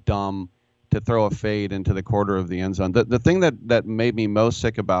think it's dumb to throw a fade into the quarter of the end zone. The thing that made me most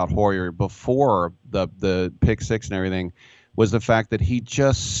sick about Hoyer before the pick six and everything was the fact that he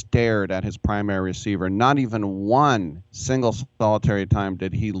just stared at his primary receiver. Not even one single solitary time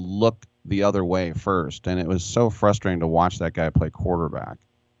did he look the other way first, and it was so frustrating to watch that guy play quarterback.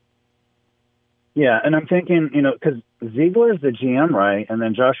 Yeah, and I'm thinking, because Ziegler's the GM, right? And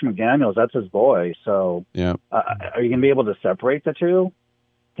then Josh McDaniels, that's his boy. So, yeah, are you going to be able to separate the two?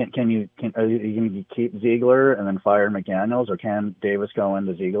 Are you going to keep Ziegler and then fire McDaniels, or can Davis go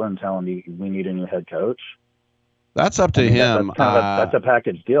into Ziegler and tell him we need a new head coach? That's up to him. That's a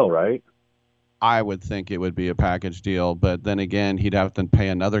package deal, right? I would think it would be a package deal, but then again, he'd have to pay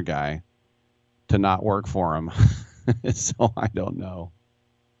another guy to not work for him. So I don't know.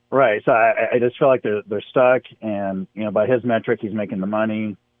 Right. So I just feel like they're stuck, and by his metric, he's making the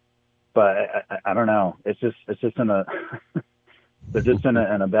money, but I don't know. It's just in a they're just in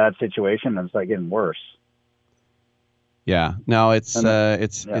a bad situation, and it's getting worse. Yeah. No,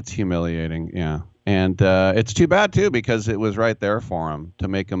 it's humiliating. Yeah. And it's too bad too, because it was right there for him to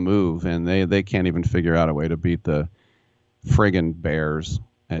make a move, and they can't even figure out a way to beat the friggin' Bears.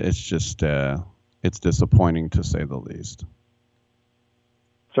 It's just it's disappointing to say the least.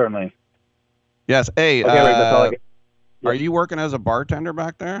 Certainly. Yes. Hey, okay, Rick, that's all I get. Are you working as a bartender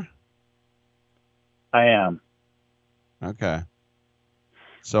back there? I am. Okay.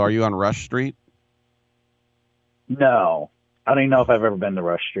 So are you on Rush Street? No. I don't even know if I've ever been to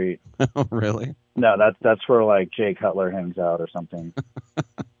Rush Street. Really? No, that's where Jay Cutler hangs out or something.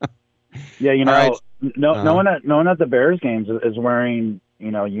 Yeah, right. No one at the Bears games is wearing,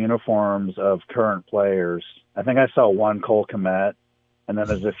 uniforms of current players. I think I saw one Cole Kmet, and then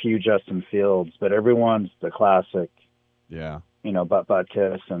there's a few Justin Fields, but everyone's the classic. Yeah.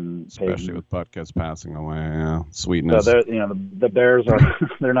 Butkus and especially Peyton. with Butkus passing away. Yeah, sweetness. So the Bears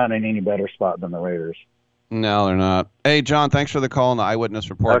they're not in any better spot than the Raiders. No, they're not. Hey, John, thanks for the call on the Eyewitness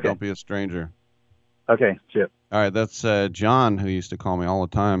Report. Okay. Don't be a stranger. Okay, Chip. All right, that's John, who used to call me all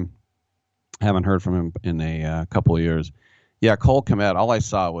the time. Haven't heard from him in a couple of years. Yeah, Cole Kmet, all I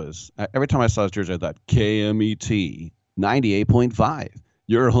saw was, every time I saw his jersey, I thought, KMET 98.5.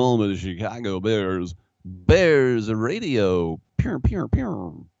 Your home of the Chicago Bears. Bears Radio. Pew, pew,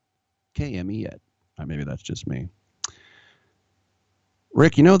 pew. KMET. Maybe that's just me.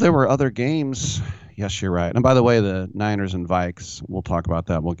 Rick, there were other games. Yes, you're right. And by the way, the Niners and Vikes, we'll talk about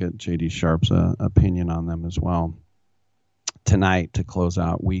that. We'll get J.D. Sharp's opinion on them as well tonight to close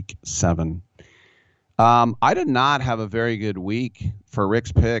out Week 7. I did not have a very good week for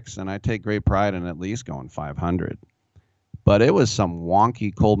Rick's picks, and I take great pride in at least going 500. But it was some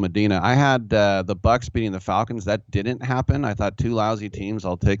wonky cold Medina. I had the Bucks beating the Falcons. That didn't happen. I thought two lousy teams.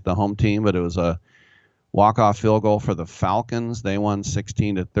 I'll take the home team, but it was a walk-off field goal for the Falcons. They won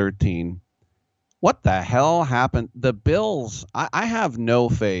 16-13. What the hell happened? The Bills, I have no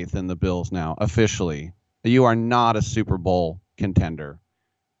faith in the Bills now, officially. You are not a Super Bowl contender.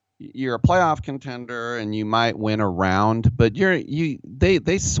 You're a playoff contender, and you might win a round, but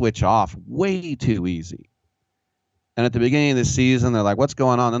they switch off way too easy. And at the beginning of the season, they're like, what's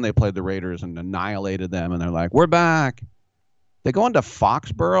going on? Then they played the Raiders and annihilated them, and they're like, we're back. They go into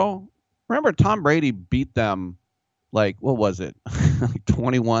Foxborough. Remember, Tom Brady beat them, like, what was it? like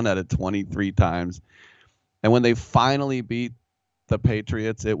 21 out of 23 times. And when they finally beat the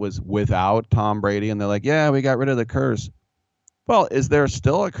Patriots, it was without Tom Brady. And they're like, yeah, we got rid of the curse. Well, is there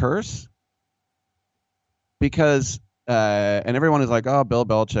still a curse? Because, and everyone is like, oh, Bill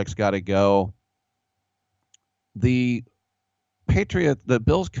Belichick's got to go. The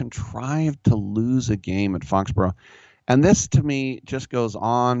Bills contrived to lose a game at Foxborough. And this, to me, just goes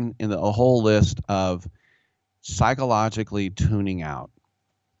on in a whole list of psychologically tuning out.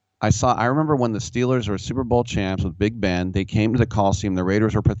 I remember when the Steelers were Super Bowl champs with Big Ben, they came to the Coliseum, the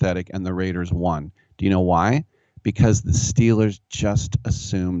Raiders were pathetic, and the Raiders won. Do you know why? Because the Steelers just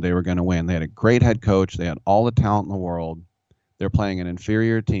assumed they were going to win. They had a great head coach. They had all the talent in the world. They're playing an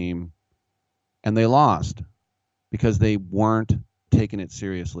inferior team, and they lost because they weren't taking it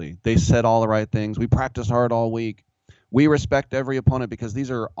seriously. They said all the right things. We practiced hard all week. We respect every opponent because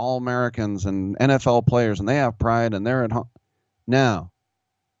these are all Americans and NFL players, and they have pride, and they're at home. Now,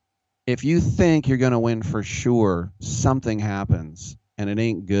 if you think you're going to win for sure, something happens, and it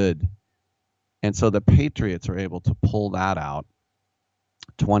ain't good. And so the Patriots are able to pull that out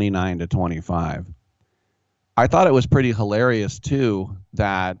 29-25. I thought it was pretty hilarious, too,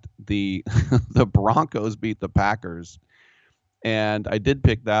 that the the Broncos beat the Packers. And I did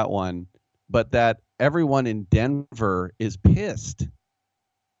pick that one, but that everyone in Denver is pissed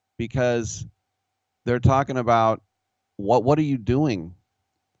because they're talking about what are you doing?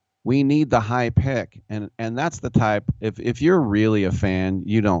 We need the high pick. And that's the type, if you're really a fan,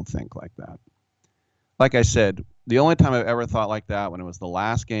 you don't think like that. Like I said, the only time I've ever thought like that when it was the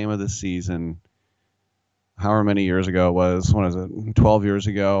last game of the season, however many years ago it was, 12 years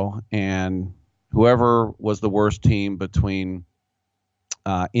ago, and whoever was the worst team between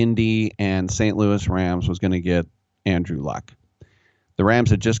Indy and St. Louis Rams was going to get Andrew Luck. The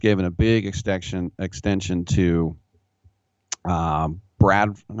Rams had just given a big extension to Sam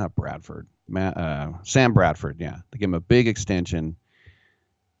Bradford. Yeah, they gave him a big extension.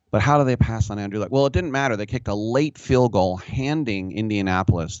 But how do they pass on Andrew Luck? Well, it didn't matter. They kicked a late field goal, handing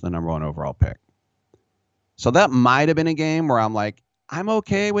Indianapolis the number 1 overall pick. So that might have been a game where I'm like, I'm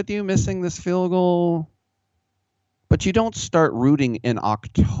okay with you missing this field goal. But you don't start rooting in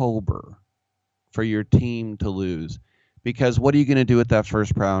October for your team to lose. Because what are you going to do with that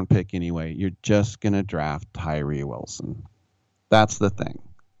first round pick anyway? You're just going to draft Tyree Wilson. That's the thing.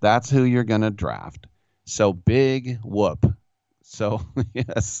 That's who you're going to draft. So big whoop. So,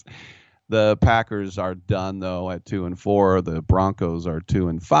 yes, the Packers are done, though, at 2-4. The Broncos are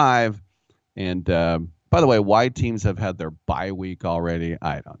 2-5. And, by the way, why teams have had their bye week already,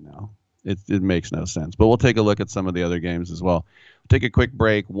 I don't know. It makes no sense. But we'll take a look at some of the other games as well. Take a quick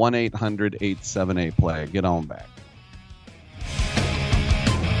break. 1-800-878-PLAY. Get on back.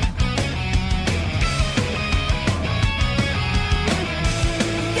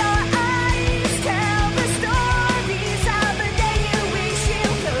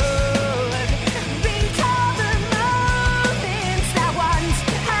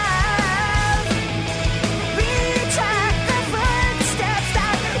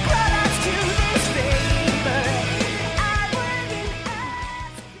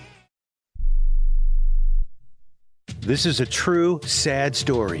 This is a true, sad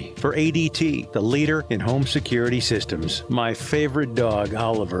story for ADT, the leader in home security systems. My favorite dog,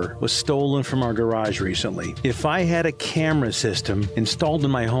 Oliver, was stolen from our garage recently. If I had a camera system installed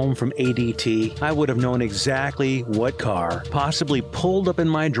in my home from ADT, I would have known exactly what car possibly pulled up in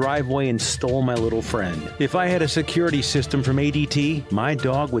my driveway and stole my little friend. If I had a security system from ADT, my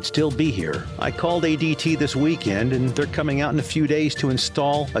dog would still be here. I called ADT this weekend, and they're coming out in a few days to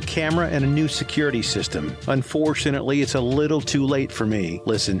install a camera and a new security system. Unfortunately, Unfortunately, it's a little too late for me.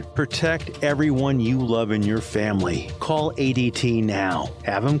 Listen, protect everyone you love in your family. Call ADT now.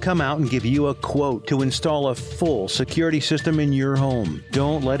 Have them come out and give you a quote to install a full security system in your home.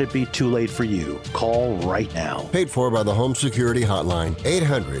 Don't let it be too late for you. Call right now. Paid for by the Home Security Hotline.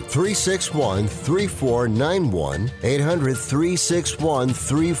 800-361-3491.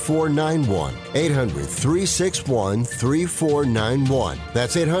 800-361-3491. 800-361-3491.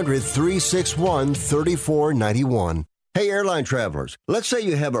 That's 800-361-3491. Hey, airline travelers, let's say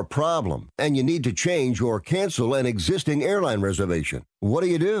you have a problem and you need to change or cancel an existing airline reservation. What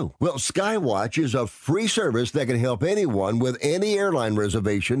do? Well, Skywatch is a free service that can help anyone with any airline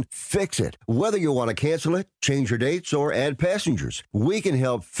reservation fix it. Whether you want to cancel it, change your dates, or add passengers, we can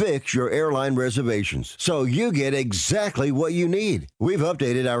help fix your airline reservations so you get exactly what you need. We've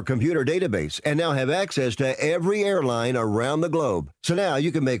updated our computer database and now have access to every airline around the globe. So now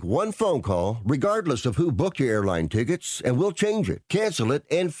you can make one phone call regardless of who booked your airline tickets, and we'll change it, cancel it,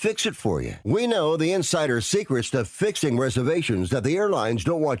 and fix it for you. We know the insider secrets to fixing reservations that the airlines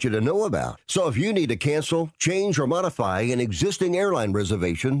don't want you to know about. So if you need to cancel, change, or modify an existing airline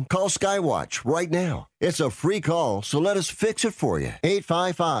reservation, call Skywatch right now. It's a free call, so let us fix it for you.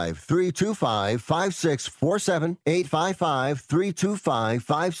 855-325-5647.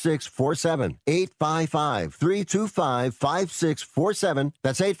 855-325-5647. 855-325-5647.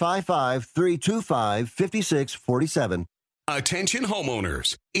 That's 855-325-5647. Attention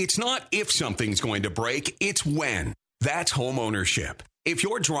homeowners. It's not if something's going to break, it's when. That's home ownership. If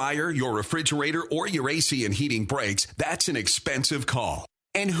your dryer, your refrigerator, or your AC and heating breaks, that's an expensive call.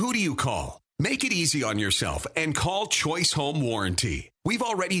 And who do you call? Make it easy on yourself and call Choice Home Warranty. We've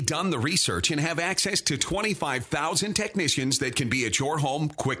already done the research and have access to 25,000 technicians that can be at your home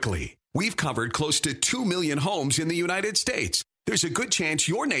quickly. We've covered close to 2 million homes in the United States. There's a good chance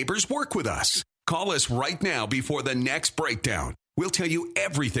your neighbors work with us. Call us right now before the next breakdown. We'll tell you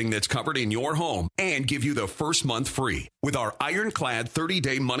everything that's covered in your home and give you the first month free with our ironclad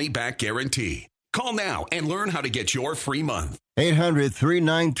 30-day money-back guarantee. Call now and learn how to get your free month.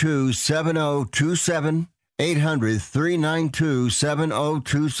 800-392-7027.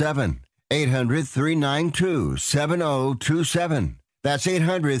 800-392-7027. 800-392-7027. That's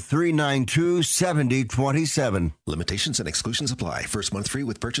 800-392-7027. Limitations and exclusions apply. First month free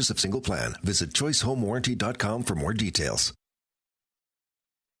with purchase of single plan. Visit choicehomewarranty.com for more details.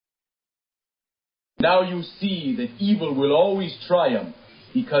 Now you see that evil will always triumph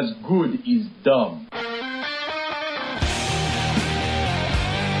because good is dumb.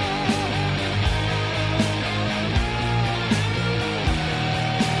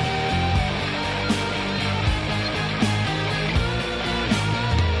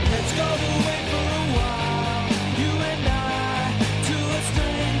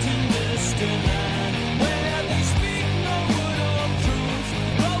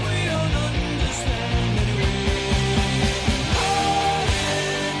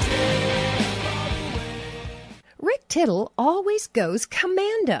 Tittle always goes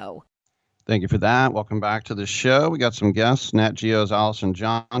commando. Thank you for that. Welcome back to the show. We got some guests. Nat Geo's Allison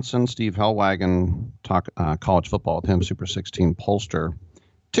Johnson, Steve Hellwagon, talk college football with him, Super 16 pollster.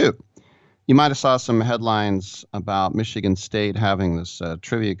 2, you might have saw some headlines about Michigan State having this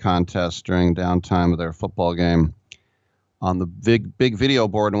trivia contest during downtime of their football game on the big video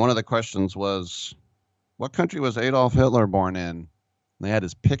board. And one of the questions was, what country was Adolf Hitler born in? And they had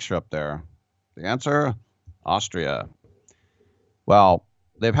his picture up there. The answer, Austria. Well,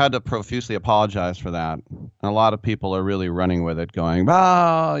 they've had to profusely apologize for that. And a lot of people are really running with it, going,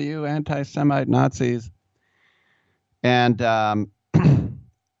 "Oh, you anti-Semite Nazis." And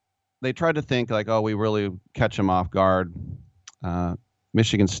they tried to think like, oh, we really catch them off guard.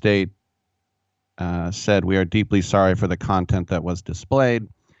 Michigan State said, "We are deeply sorry for the content that was displayed.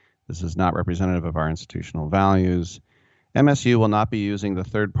 This is not representative of our institutional values. MSU will not be using the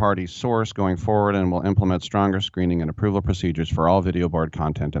third-party source going forward and will implement stronger screening and approval procedures for all video board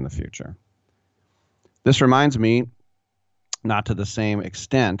content in the future." This reminds me, not to the same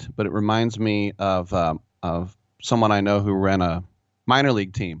extent, but it reminds me of someone I know who ran a minor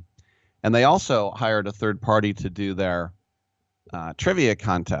league team. And they also hired a third party to do their trivia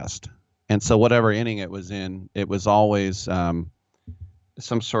contest. And so whatever inning it was in, it was always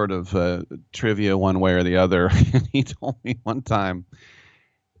some sort of trivia one way or the other. And he told me one time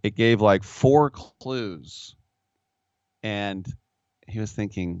it gave like 4 clues. And he was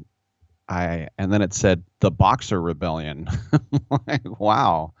thinking, and then it said the Boxer Rebellion. Like,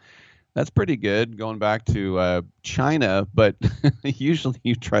 wow, that's pretty good going back to China. But usually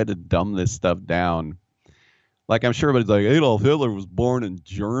you try to dumb this stuff down. Like, I'm sure everybody's like, Adolf Hitler was born in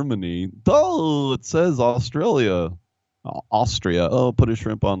Germany. Oh, it says Australia. Austria. Oh, put a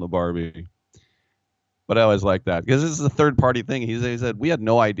shrimp on the Barbie. But I always like that because this is a third-party thing. He said we had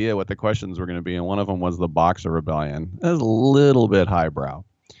no idea what the questions were going to be, and one of them was the Boxer Rebellion. That was a little bit highbrow.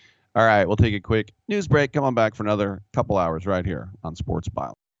 All right, we'll take a quick news break. Come on back for another couple hours right here on Sports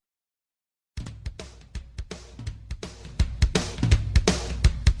Byline.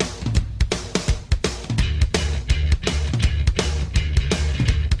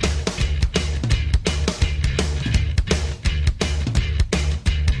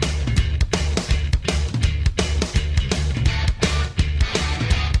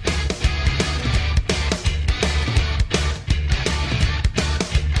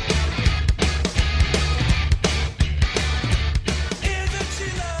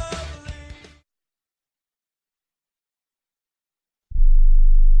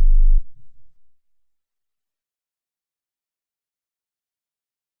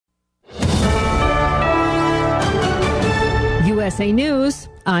 USA News,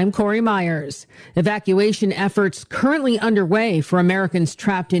 I'm Corey Myers. Evacuation efforts currently underway for Americans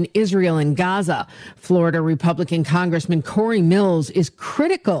trapped in Israel and Gaza. Florida Republican Congressman Corey Mills is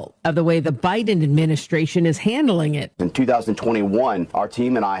critical of the way the Biden administration is handling it. In 2021, our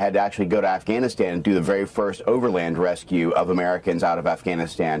team and I had to actually go to Afghanistan and do the very first overland rescue of Americans out of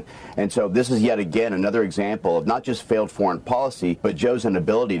Afghanistan. And so this is yet again another example of not just failed foreign policy, but Joe's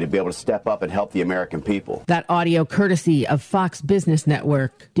inability to be able to step up and help the American people. That audio courtesy of Fox Business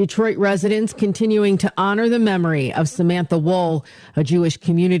Network. Detroit residents continuing to honor the memory of Samantha Woll, a Jewish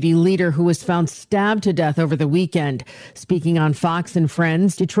community leader who was found stabbed to death over the weekend. Speaking on Fox and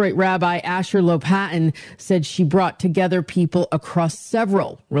Friends, Detroit Rabbi Asher Lopatin said she brought together people across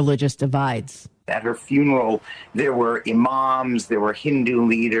several religious divides. At her funeral, there were imams, there were Hindu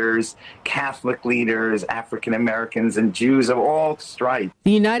leaders, Catholic leaders, African Americans, and Jews of all stripes.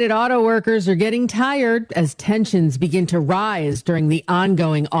 The United Auto Workers are getting tired as tensions begin to rise during the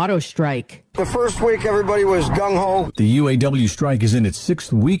ongoing auto strike. The first week, everybody was gung-ho. The UAW strike is in its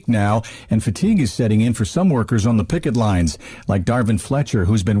 6th week now, and fatigue is setting in for some workers on the picket lines, like Darvin Fletcher,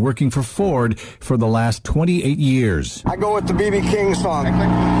 who's been working for Ford for the last 28 years. I go with the B.B. King song.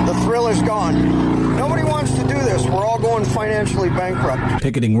 The thrill is gone. Nobody wants to do this. We're all going financially bankrupt.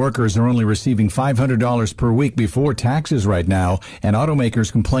 Picketing workers are only receiving $500 per week before taxes right now, and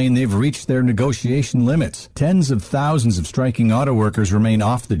automakers complain they've reached their negotiation limits. Tens of thousands of striking auto workers remain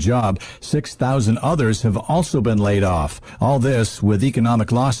off the job. 6,000 others have also been laid off. All this with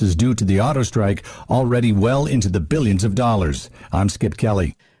economic losses due to the auto strike already well into the billions of dollars. I'm Skip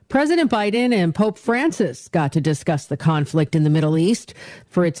Kelly. President Biden and Pope Francis got to discuss the conflict in the Middle East.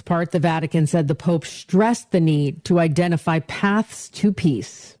 For its part, the Vatican said the Pope stressed the need to identify paths to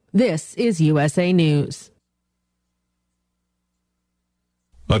peace. This is USA News.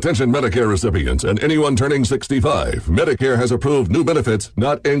 Attention Medicare recipients and anyone turning 65. Medicare has approved new benefits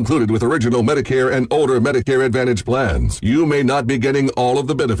not included with original Medicare and older Medicare Advantage plans. You may not be getting all of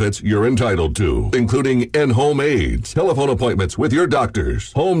the benefits you're entitled to, including in-home aids, telephone appointments with your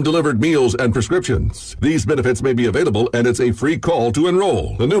doctors, home-delivered meals and prescriptions. These benefits may be available and it's a free call to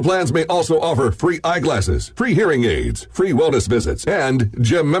enroll. The new plans may also offer free eyeglasses, free hearing aids, free wellness visits, and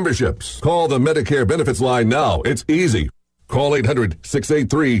gym memberships. Call the Medicare benefits line now. It's easy. Call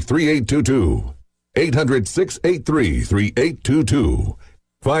 800-683-3822. 800-683-3822.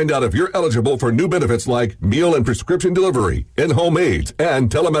 Find out if you're eligible for new benefits like meal and prescription delivery, in-home aids, and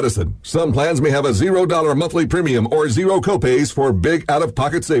telemedicine. Some plans may have a $0 monthly premium or zero copays for big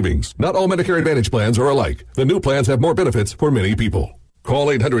out-of-pocket savings. Not all Medicare Advantage plans are alike. The new plans have more benefits for many people. Call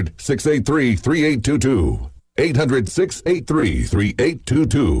 800-683-3822.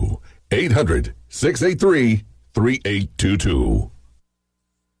 800-683-3822. 800-683-3822. 3822.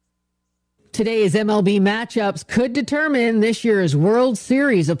 Today's MLB matchups could determine this year's World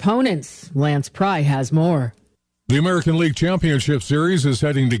Series opponents. Lance Pry has more. The American League Championship Series is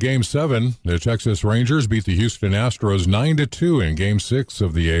heading to Game 7. The Texas Rangers beat the Houston Astros 9-2 in Game 6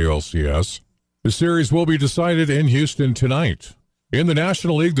 of the ALCS. The series will be decided in Houston tonight. In the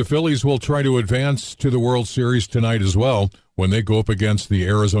National League, the Phillies will try to advance to the World Series tonight as well when they go up against the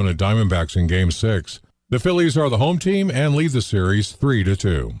Arizona Diamondbacks in Game 6. The Phillies are the home team and lead the series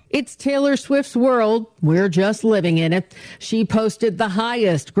 3-2. It's Taylor Swift's world. We're just living in it. She posted the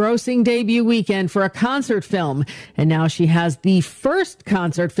highest grossing debut weekend for a concert film, and now she has the first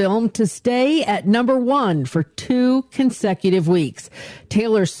concert film to stay at number 1 for 2 consecutive weeks.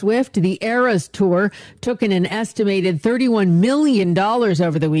 Taylor Swift, the Eras Tour, took in an estimated $31 million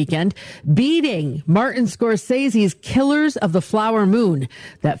over the weekend, beating Martin Scorsese's Killers of the Flower Moon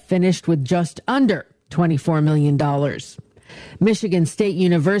that finished with just under $24 million. Michigan State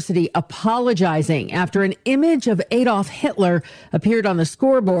University apologizing after an image of Adolf Hitler appeared on the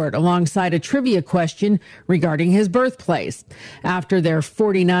scoreboard alongside a trivia question regarding his birthplace. After their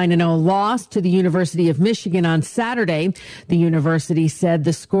 49-0 loss to the University of Michigan on Saturday, the university said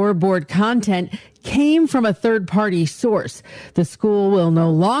the scoreboard content came from a third-party source. The school will no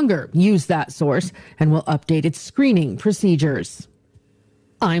longer use that source and will update its screening procedures.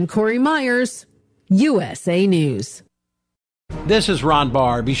 I'm Corey Myers, USA News. This is Ron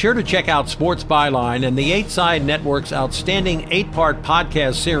Barr. Be sure to check out Sports Byline and the 8 Side Network's outstanding 8-part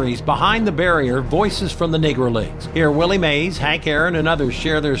podcast series, Behind the Barrier, Voices from the Negro Leagues. Hear Willie Mays, Hank Aaron, and others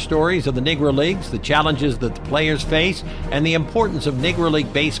share their stories of the Negro Leagues, the challenges that the players face, and the importance of Negro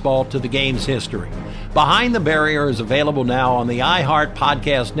League baseball to the game's history. Behind the Barrier is available now on the iHeart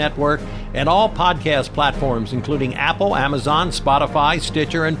Podcast Network and all podcast platforms, including Apple, Amazon, Spotify,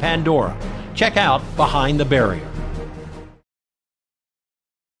 Stitcher, and Pandora. Check out Behind the Barrier.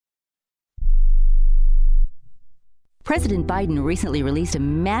 President Biden recently released a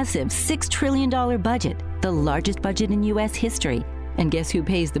massive $6 trillion budget, the largest budget in U.S. history. And guess who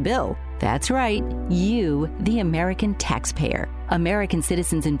pays the bill? That's right, you, the American taxpayer. American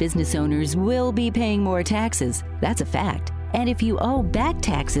citizens and business owners will be paying more taxes. That's a fact. And if you owe back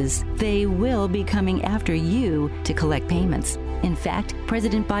taxes, they will be coming after you to collect payments. In fact,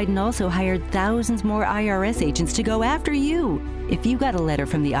 President Biden also hired thousands more IRS agents to go after you. If you got a letter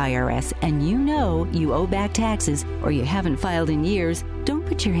from the IRS and you know you owe back taxes or you haven't filed in years, don't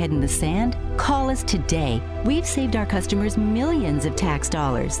put your head in the sand. Call us today. We've saved our customers millions of tax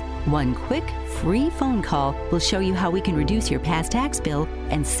dollars. One quick, free phone call will show you how we can reduce your past tax bill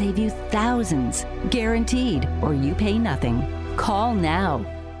and save you thousands. Guaranteed, or you pay nothing. Call now.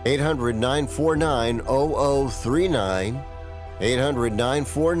 800-949-0039.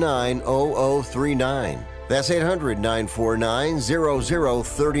 800-949-0039. That's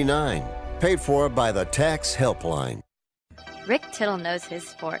 800-949-0039. Paid for by the Tax Helpline. Rick Tittle knows his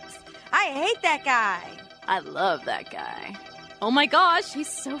sports. I hate that guy. I love that guy. Oh my gosh, he's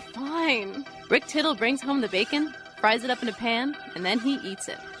so fine. Rick Tittle brings home the bacon, fries it up in a pan, and then he eats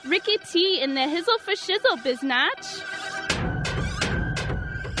it. Ricky T in the hizzle for shizzle, biznatch.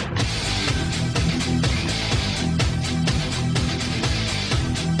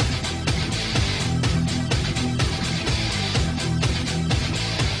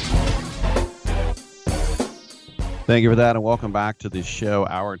 Thank you for that, and welcome back to the show.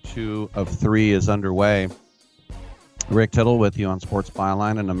 Hour 2 of 3 is underway. Rick Tittle with you on Sports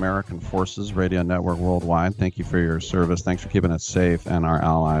Byline and American Forces Radio Network Worldwide. Thank you for your service. Thanks for keeping us safe and our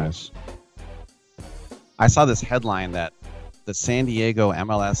allies. I saw this headline that the San Diego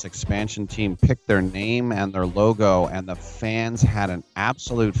MLS expansion team picked their name and their logo, and the fans had an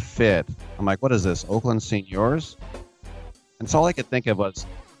absolute fit. I'm like, what is this, Oakland Seniors? And so all I could think of was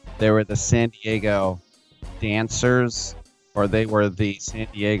they were the San Diego Dancers, or they were the San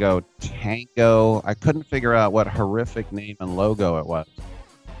Diego Tango. I couldn't figure out what horrific name and logo it was.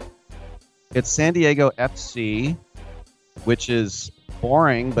 It's San Diego FC, which is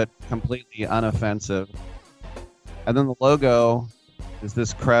boring but completely unoffensive. And then the logo is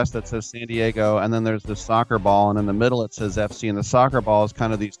this crest that says San Diego, and then there's this soccer ball, and in the middle it says FC, and the soccer ball is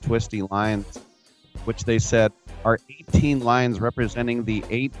kind of these twisty lines, which they said are 18 lines representing the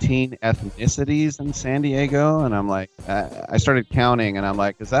 18 ethnicities in San Diego. And I'm like, I started counting, and I'm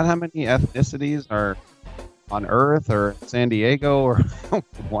like, is that how many ethnicities are on Earth or San Diego, or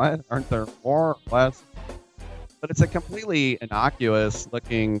what? Aren't there more or less? But it's a completely innocuous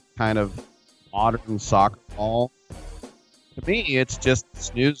looking kind of modern soccer ball. To me, it's just a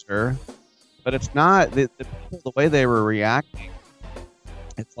snoozer, but it's not. The people, the way they were reacting,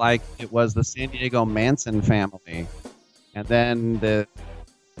 it's like it was the San Diego Manson family, and then the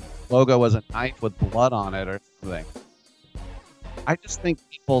logo was a knife with blood on it or something. I just think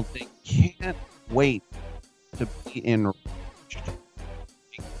people, they can't wait to be enraged.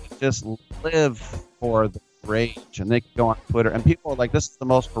 They just live for the rage, and they can go on Twitter, and people are like, this is the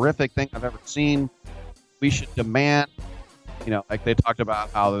most horrific thing I've ever seen. We should demand, like they talked about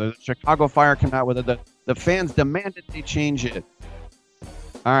how the Chicago Fire came out with it. The fans demanded they change it.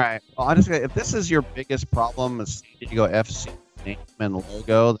 All right. Well, if this is your biggest problem, is San Diego FC name and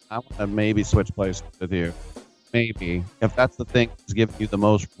logo, then I want to maybe switch places with you. Maybe. If that's the thing that's giving you the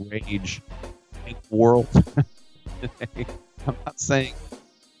most rage in the world today. I'm not saying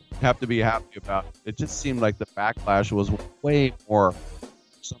you have to be happy about it. It just seemed like the backlash was way more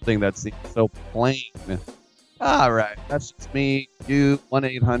something that seemed so plain. All right. That's just me. You,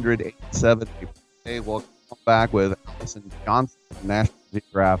 1-800-870. Hey, we'll come back with Allison Johnson from National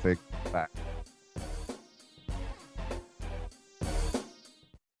Geographic. Back.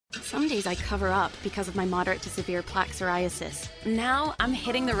 Some days I cover up because of my moderate to severe plaque psoriasis. Now I'm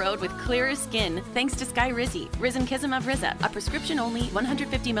hitting the road with clearer skin thanks to Skyrizi, Risankizumab Riza, a prescription-only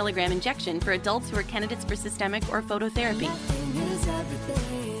 150 milligram injection for adults who are candidates for systemic or phototherapy.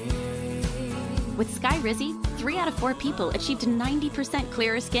 With Skyrizi, 3 out of 4 people achieved 90%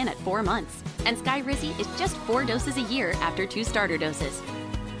 clearer skin at 4 months. And Skyrizi is just 4 doses a year after 2 starter doses.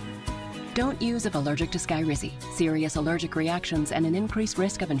 Don't use if allergic to Skyrizi. Serious allergic reactions and an increased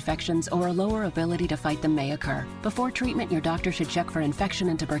risk of infections or a lower ability to fight them may occur. Before treatment, your doctor should check for infection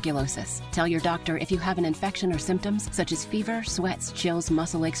and tuberculosis. Tell your doctor if you have an infection or symptoms such as fever, sweats, chills,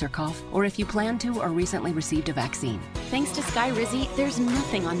 muscle aches, or cough, or if you plan to or recently received a vaccine. Thanks to Skyrizi, there's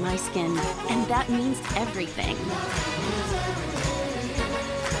nothing on my skin, and that means everything.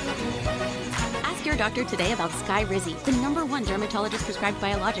 Your doctor today about Skyrizi, the #1 dermatologist prescribed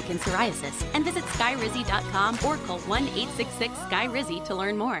biologic in psoriasis, and visit skyrizi.com or call 1-866-SKYRIZI to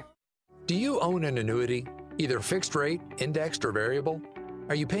learn more. Do you own an annuity, either fixed rate, indexed, or variable?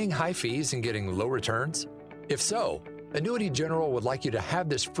 Are you paying high fees and getting low returns? If so, Annuity General would like you to have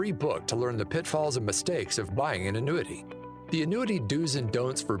this free book to learn the pitfalls and mistakes of buying an annuity. The Annuity Do's and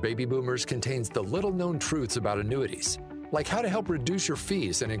Don'ts for Baby Boomers contains the little-known truths about annuities, like how to help reduce your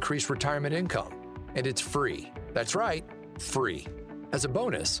fees and increase retirement income. And it's free. That's right, free. As a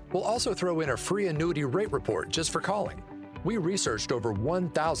bonus, we'll also throw in a free annuity rate report just for calling. We researched over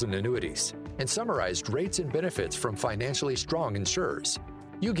 1,000 annuities and summarized rates and benefits from financially strong insurers.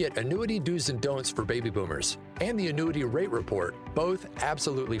 You get Annuity Do's and Don'ts for Baby Boomers and the Annuity Rate Report, both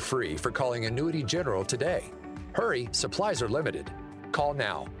absolutely free for calling Annuity General today. Hurry, supplies are limited. Call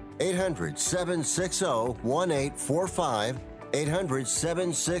now. 800-760-1845.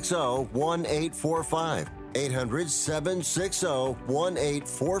 800-760-1845.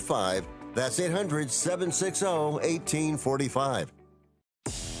 800-760-1845. That's 800-760-1845.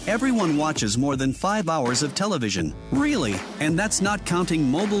 Everyone watches more than 5 hours of television. Really? And that's not counting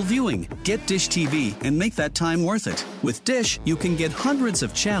mobile viewing. Get Dish TV and make that time worth it. With Dish, you can get hundreds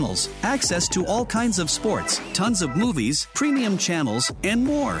of channels, access to all kinds of sports, tons of movies, premium channels, and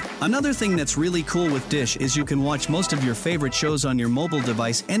more. Another thing that's really cool with Dish is you can watch most of your favorite shows on your mobile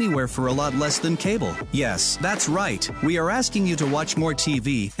device anywhere for a lot less than cable. Yes, that's right. We are asking you to watch more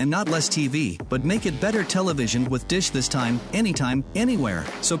TV and not less TV, but make it better television with Dish this time, anytime, anywhere.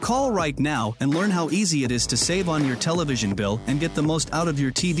 So call right now and learn how easy it is to save on your television bill and get the most out of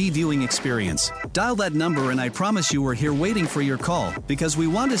your TV viewing experience. Dial that number and I promise you we're here waiting for your call because we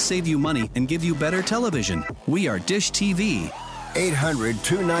want to save you money and give you better television. We are Dish TV.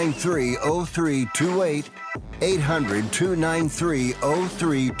 800-293-0328.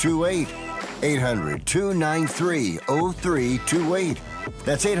 800-293-0328. 800-293-0328.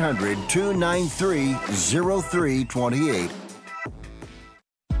 That's 800-293-0328.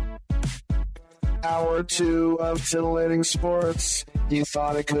 Hour 2 of Titillating Sports. You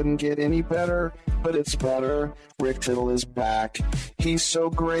thought it couldn't get any better, but it's better. Rick Tittle is back. He's so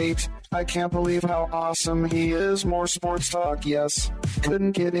great. I can't believe how awesome he is. More sports talk, yes.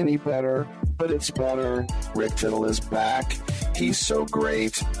 Couldn't get any better, but it's better. Rick Tittle is back. He's so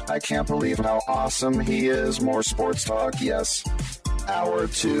great. I can't believe how awesome he is. More sports talk, yes. Hour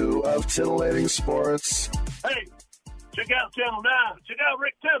 2 of Titillating Sports. Hey, check out Channel 9. Check out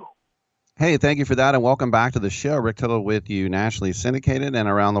Rick Tittle. Hey, thank you for that, and welcome back to the show. Rick Tittle with you, nationally syndicated and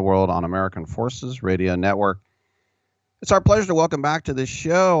around the world on American Forces Radio Network. It's our pleasure to welcome back to the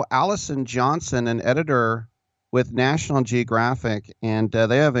show Allison Johnson, an editor with National Geographic, and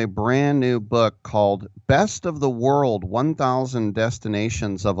they have a brand new book called Best of the World, 1,000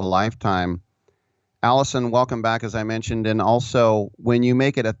 Destinations of a Lifetime. Allison, welcome back, as I mentioned, and also when you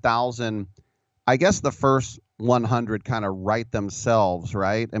make it 1,000, I guess the first 100 kind of write themselves,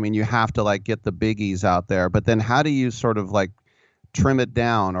 right? I mean, you have to like get the biggies out there, but then how do you sort of like trim it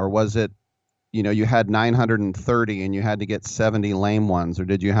down? Or was it, you know, you had 930 and you had to get 70 lame ones, or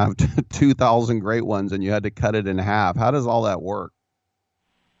did you have 2,000 great ones and you had to cut it in half? How does all that work?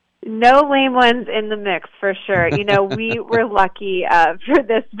 No lame ones in the mix, for sure. You know, we were lucky for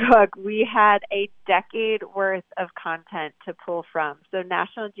this book. We had a decade worth of content to pull from. So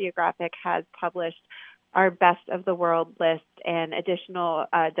National Geographic has published our best of the world list and additional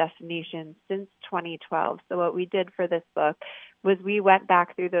destinations since 2012. So what we did for this book was we went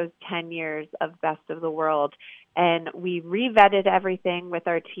back through those 10 years of best of the world, and we re-vetted everything with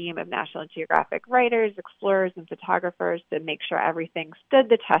our team of National Geographic writers, explorers, and photographers to make sure everything stood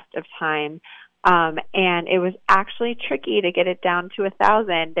the test of time. And it was actually tricky to get it down to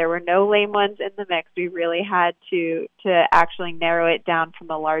 1,000. There were no lame ones in the mix. We really had to actually narrow it down from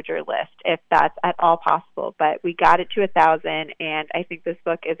a larger list, if that's at all possible. But we got it to 1,000, and I think this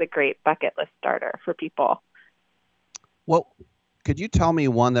book is a great bucket list starter for people. Well, could you tell me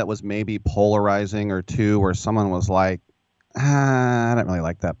one that was maybe polarizing, or two where someone was like, I don't really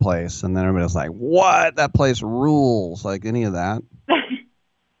like that place, and then everybody was like, what? That place rules. Like any of that?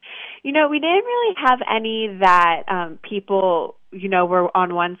 We didn't really have any that people, were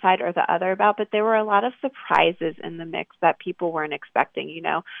on one side or the other about, but there were a lot of surprises in the mix that people weren't expecting.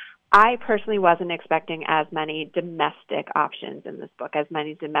 I personally wasn't expecting as many domestic options in this book, as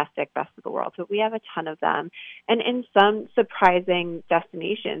many domestic best of the world, but we have a ton of them. And in some surprising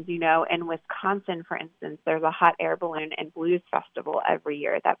destinations, in Wisconsin, for instance, there's a hot air balloon and blues festival every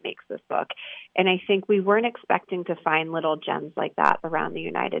year that makes this book. And I think we weren't expecting to find little gems like that around the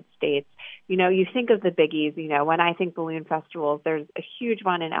United States. You think of the biggies, when I think balloon festivals, there's a huge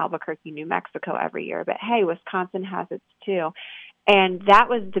one in Albuquerque, New Mexico every year, but hey, Wisconsin has its too. And that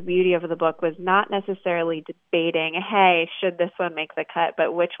was the beauty of the book, was not necessarily debating, hey, should this one make the cut,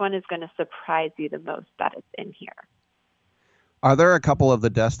 but which one is going to surprise you the most that it's in here. Are there a couple of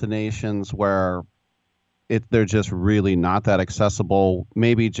the destinations where they're just really not that accessible,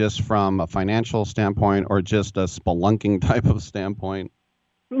 maybe just from a financial standpoint or just a spelunking type of standpoint?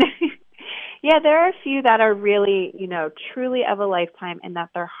 Yeah, there are a few that are really, truly of a lifetime, and that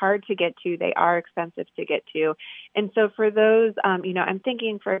they're hard to get to. They are expensive to get to. And so for those, I'm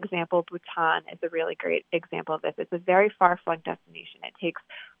thinking, for example, Bhutan is a really great example of this. It's a very far-flung destination. It takes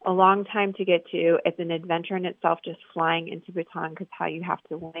a long time to get to. It's an adventure in itself just flying into Bhutan, because how you have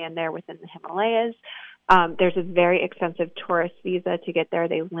to land there within the Himalayas. There's a very expensive tourist visa to get there.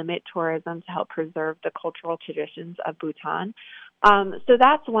 They limit tourism to help preserve the cultural traditions of Bhutan. So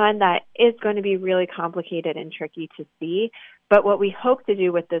that's one that is going to be really complicated and tricky to see. But what we hope to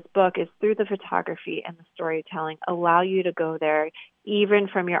do with this book is, through the photography and the storytelling, allow you to go there even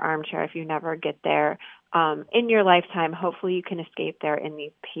from your armchair if you never get there. In your lifetime, hopefully you can escape there in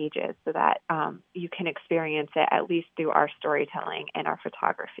these pages so that you can experience it at least through our storytelling and our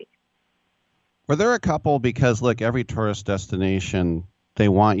photography. Were there a couple, because look, every tourist destination, they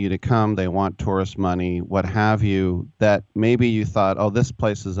want you to come, they want tourist money, what have you, that maybe you thought, oh, this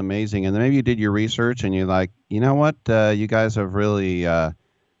place is amazing, and then maybe you did your research and you're like, you know what, you guys have really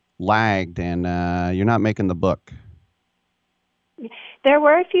lagged, and you're not making the book? There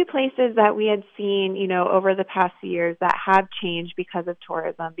were a few places that we had seen, over the past few years that have changed because of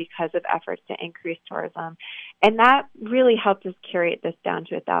tourism, because of efforts to increase tourism. And that really helped us curate this down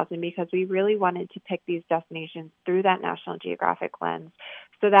to 1,000, because we really wanted to pick these destinations through that National Geographic lens.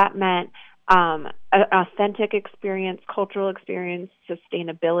 So that meant an authentic experience, cultural experience,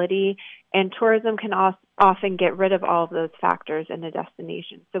 sustainability, and tourism can often get rid of all of those factors in a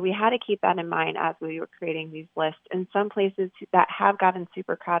destination. So we had to keep that in mind as we were creating these lists. And some places that have gotten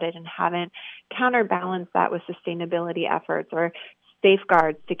super crowded and haven't counterbalanced that with sustainability efforts or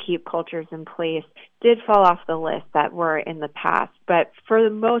safeguards to keep cultures in place did fall off the list that were in the past. But for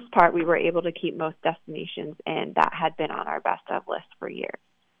the most part, we were able to keep most destinations in that had been on our best of list for years.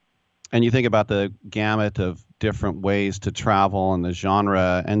 And you think about the gamut of different ways to travel and the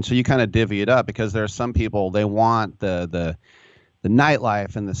genre, and so you kind of divvy it up, because there are some people, they want the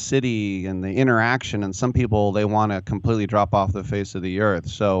nightlife and the city and the interaction, and some people, they want to completely drop off the face of the earth.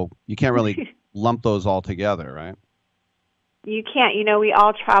 So you can't really lump those all together, right? You can't. We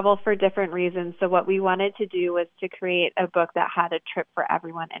all travel for different reasons. So what we wanted to do was to create a book that had a trip for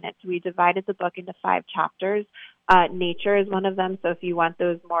everyone in it. So we divided the book into 5 chapters. Nature is one of them. So if you want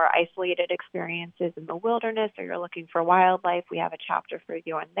those more isolated experiences in the wilderness, or you're looking for wildlife, we have a chapter for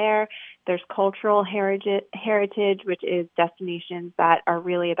you on there. There's cultural heritage, which is destinations that are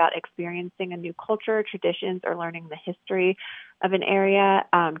really about experiencing a new culture, traditions, or learning the history of an area.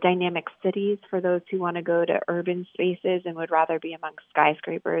 Dynamic cities, for those who want to go to urban spaces and would rather be among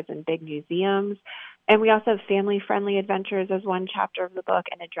skyscrapers and big museums. And we also have family-friendly adventures as one chapter of the book,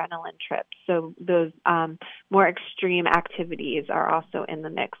 and adrenaline trips. So those more extreme activities are also in the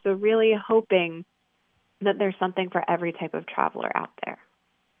mix. So really hoping that there's something for every type of traveler out there.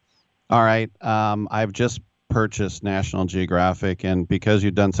 All right. I've just purchased National Geographic, and because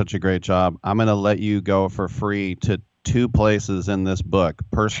you've done such a great job, I'm going to let you go for free to 2 places in this book.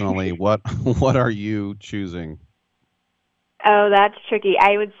 Personally, what are you choosing? Oh, that's tricky.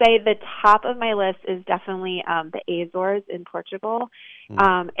 I would say the top of my list is definitely the Azores in Portugal.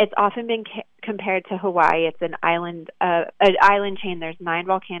 It's often been compared to Hawaii. It's an island chain. There's 9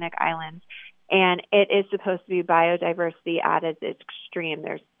 volcanic islands, And it is supposed to be biodiversity at its extreme.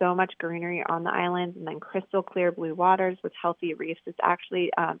 There's so much greenery on the islands, and then crystal clear blue waters with healthy reefs. It's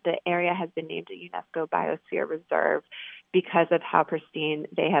actually, the area has been named a UNESCO Biosphere Reserve because of how pristine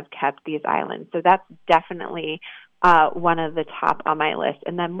they have kept these islands. So that's definitely one of the top on my list.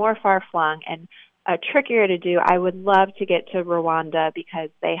 And then more far-flung and trickier to do, I would love to get to Rwanda because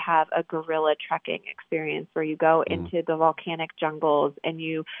they have a gorilla trekking experience where you go into the volcanic jungles and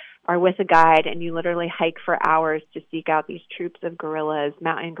you are with a guide and you literally hike for hours to seek out these troops of gorillas,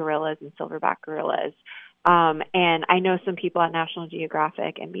 mountain gorillas and silverback gorillas. And I know some people at National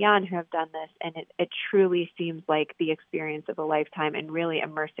Geographic and beyond who have done this, and it truly seems like the experience of a lifetime and really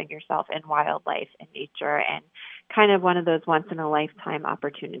immersing yourself in wildlife and nature and kind of one of those once-in-a-lifetime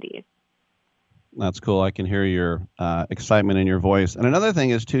opportunities. That's cool. I can hear your excitement in your voice. And another thing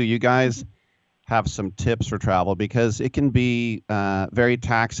is, too, you guys have some tips for travel because it can be very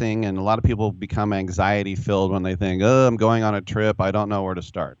taxing, and a lot of people become anxiety-filled when they think, oh, I'm going on a trip. I don't know where to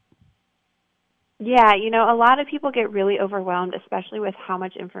start. Yeah, a lot of people get really overwhelmed, especially with how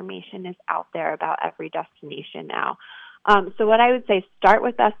much information is out there about every destination now. So what I would say, start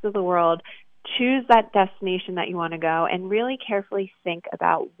with Best of the World. Choose that destination that you want to go and really carefully think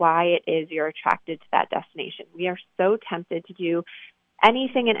about why it is you're attracted to that destination. We are so tempted to do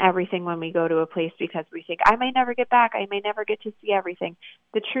anything and everything when we go to a place because we think, I may never get back, I may never get to see everything.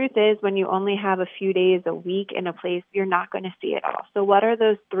 The truth is, when you only have a few days, a week in a place, you're not going to see it all. So what are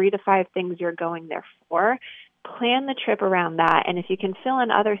those 3 to 5 things you're going there for? Plan the trip around that, and if you can fill in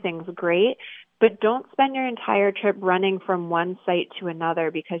other things, great. But don't spend your entire trip running from one site to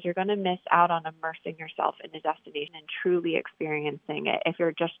another because you're going to miss out on immersing yourself in a destination and truly experiencing it if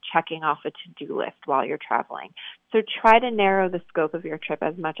you're just checking off a to-do list while you're traveling. So try to narrow the scope of your trip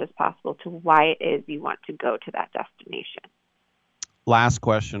as much as possible to why it is you want to go to that destination. Last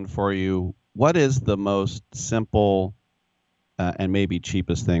question for you. What is the most simple and maybe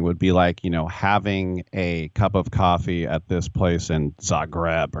cheapest thing would be like, having a cup of coffee at this place in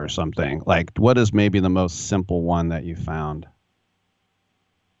Zagreb or something? Like, what is maybe the most simple one that you found?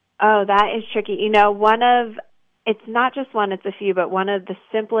 Oh, that is tricky. It's not just one, it's a few, but one of the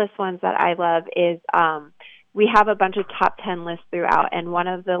simplest ones that I love is we have a bunch of top 10 lists throughout, and one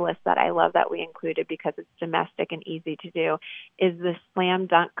of the lists that I love that we included because it's domestic and easy to do is the slam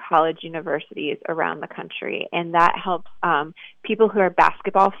dunk college universities around the country. And that helps people who are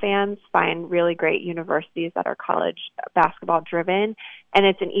basketball fans find really great universities that are college basketball driven. And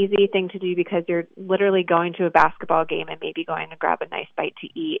it's an easy thing to do because you're literally going to a basketball game and maybe going to grab a nice bite to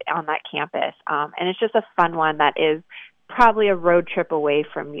eat on that campus. And it's just a fun one that is probably a road trip away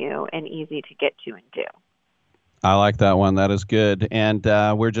from you and easy to get to and do. I like that one. That is good. And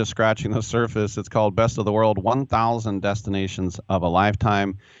we're just scratching the surface. It's called Best of the World, 1,000 Destinations of a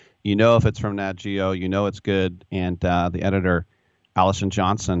Lifetime. If it's from Nat Geo, it's good. And the editor, Allison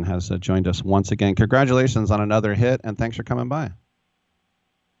Johnson, has joined us once again. Congratulations on another hit, and thanks for coming by.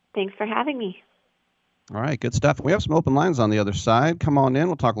 Thanks for having me. All right, good stuff. We have some open lines on the other side. Come on in.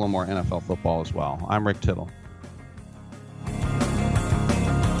 We'll talk a little more NFL football as well. I'm Rick Tittle.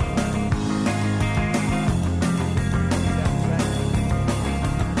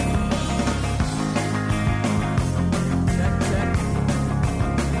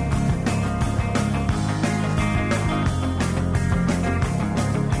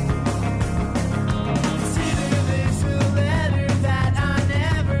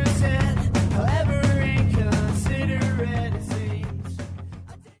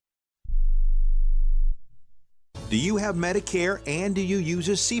 Do you have Medicare and do you use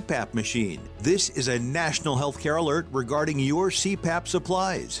a CPAP machine? This is a national healthcare alert regarding your CPAP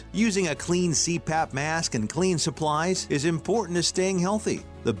supplies. Using a clean CPAP mask and clean supplies is important to staying healthy.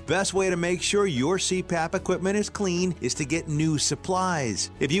 The best way to make sure your CPAP equipment is clean is to get new supplies.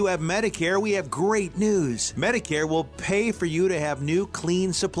 If you have Medicare, we have great news. Medicare will pay for you to have new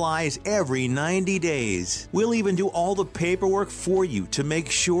clean supplies every 90 days. We'll even do all the paperwork for you to make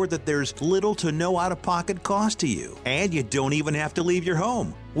sure that there's little to no out-of-pocket cost to you. And you don't even have to leave your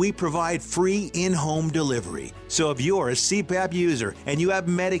home. We provide free in-home delivery. So if you're a CPAP user and you have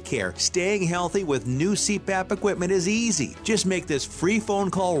Medicare, staying healthy with new CPAP equipment is easy. Just make this free phone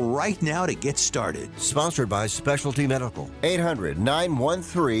call right now to get started. Sponsored by Specialty Medical.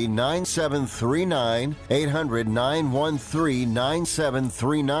 800-913-9739.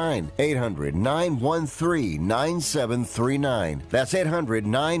 800-913-9739. 800-913-9739. That's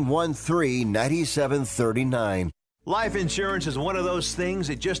 800-913-9739. Life insurance is one of those things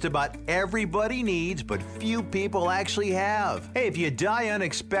that just about everybody needs, but few people actually have. Hey, if you die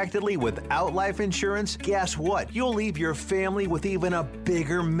unexpectedly without life insurance, guess what? You'll leave your family with even a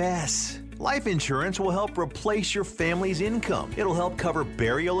bigger mess. Life insurance will help replace your family's income. It'll help cover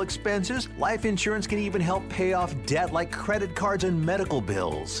burial expenses. Life insurance can even help pay off debt like credit cards and medical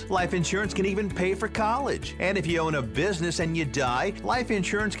bills. Life insurance can even pay for college. And if you own a business and you die, life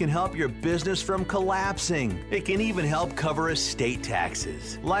insurance can help your business from collapsing. It can even help cover estate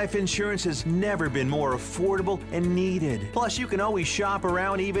taxes. Life insurance has never been more affordable and needed. Plus, you can always shop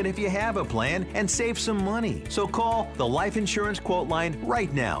around even if you have a plan and save some money. So call the Life Insurance Quote Line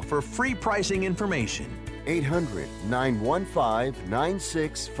right now for free pricing information.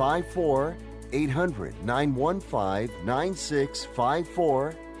 800-915-9654.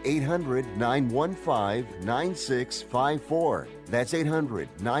 800-915-9654. 800-915-9654. That's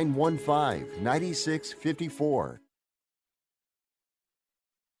 800-915-9654.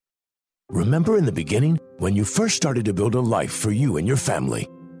 Remember in the beginning, when you first started to build a life for you and your family,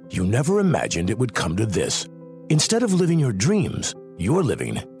 you never imagined it would come to this. Instead of living your dreams, you're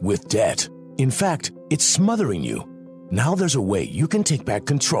living with debt. In fact, it's smothering you. Now there's a way you can take back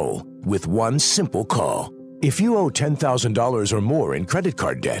control with one simple call. If you owe $10,000 or more in credit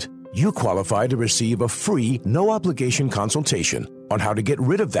card debt, you qualify to receive a free, no-obligation consultation on how to get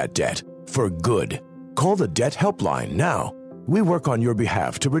rid of that debt for good. Call the Debt Helpline now. We work on your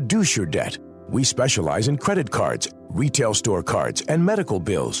behalf to reduce your debt. We specialize in credit cards, retail store cards, and medical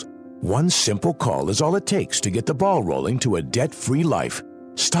bills. One simple call is all it takes to get the ball rolling to a debt-free life.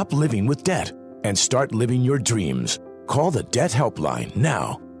 Stop living with debt and start living your dreams. Call the Debt Helpline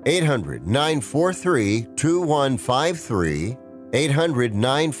now. 800-943-2153.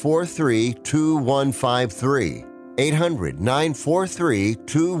 800-943-2153.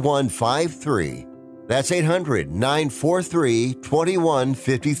 800-943-2153. That's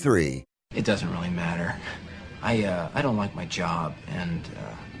 800-943-2153. It doesn't really matter. I don't like my job, and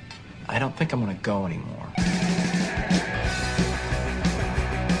I don't think I'm going to go anymore.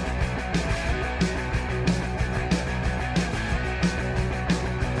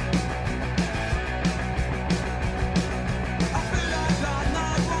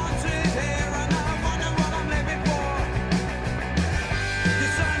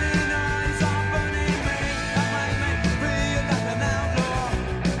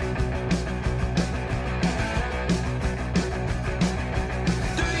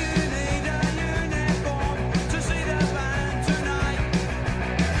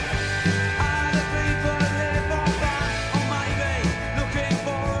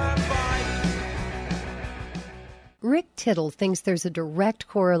 Rick Tittle thinks there's a direct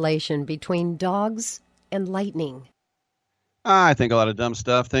correlation between dogs and lightning. I think a lot of dumb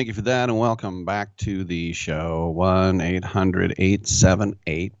stuff. Thank you for that, and welcome back to the show.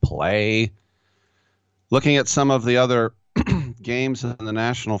 1-800-878-PLAY. Looking at some of the other games in the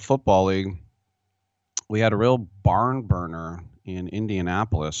National Football League, we had a real barn burner in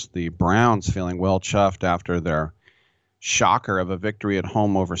Indianapolis. The Browns feeling well chuffed after their shocker of a victory at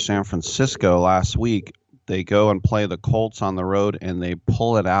home over San Francisco last week. They go and play the Colts on the road, and they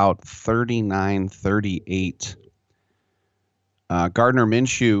pull it out 39-38. Gardner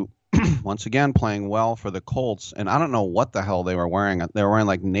Minshew, once again, playing well for the Colts. And I don't know what the hell they were wearing. They were wearing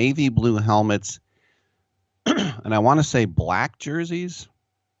like navy blue helmets and I want to say black jerseys.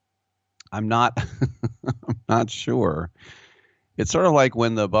 I'm not I'm not sure. It's sort of like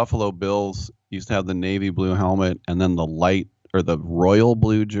when the Buffalo Bills used to have the navy blue helmet and then the light or the royal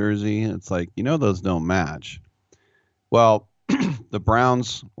blue jersey. It's like, those don't match. Well, the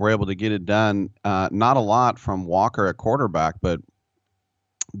Browns were able to get it done. Not a lot from Walker at quarterback, but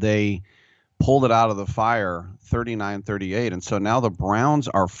they pulled it out of the fire 39-38. And so now the Browns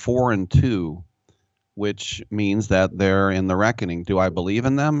are 4-2, which means that they're in the reckoning. Do I believe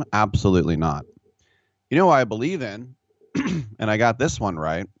in them? Absolutely not. You know who I believe in, and I got this one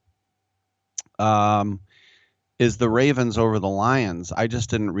right, is the Ravens over the Lions. I just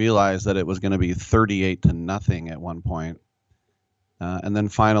didn't realize that it was going to be 38-0 at one point. And then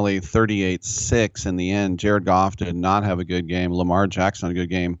finally 38-6 in the end. Jared Goff did not have a good game. Lamar Jackson had a good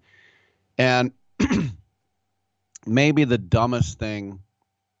game. And maybe the dumbest thing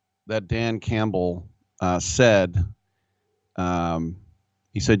that Dan Campbell said,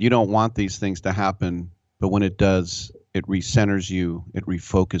 he said, you don't want these things to happen, but when it does, it recenters you, it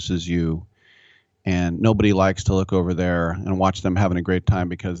refocuses you. And nobody likes to look over there and watch them having a great time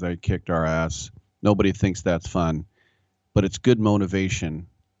because they kicked our ass. Nobody thinks that's fun, but it's good motivation.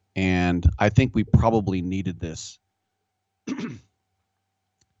 And I think we probably needed this.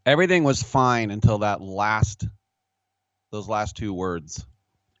 Everything was fine until those last two words.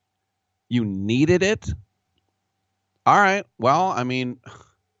 You needed it? All right. Well, I mean,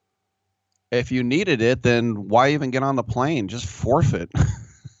 if you needed it, then why even get on the plane? Just forfeit.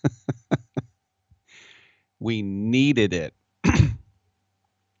 We needed it.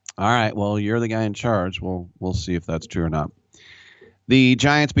 All right, well, you're the guy in charge. We'll see if that's true or not. The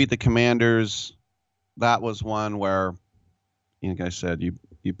Giants beat the Commanders. That was one where, like I said,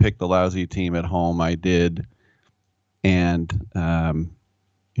 you picked the lousy team at home. I did. And,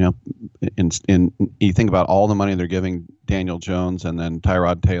 you think about all the money they're giving Daniel Jones, and then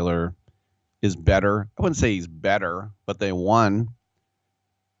Tyrod Taylor is better. I wouldn't say he's better, but they won.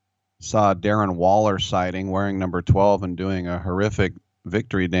 Saw Darren Waller sighting wearing number 12 and doing a horrific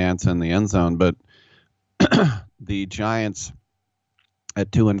victory dance in the end zone. But the Giants at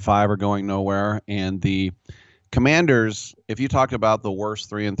 2-5 are going nowhere. And the Commanders, if you talked about the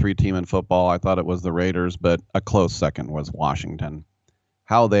worst 3-3 team in football, I thought it was the Raiders, but a close second was Washington.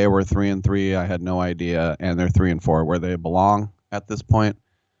 How they were 3-3, I had no idea, and they're 3-4 where they belong at this point.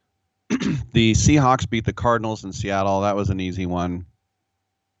 The Seahawks beat the Cardinals in Seattle. That was an easy one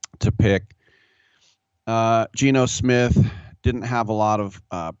to pick. Geno Smith didn't have a lot of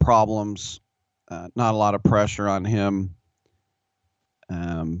problems, not a lot of pressure on him.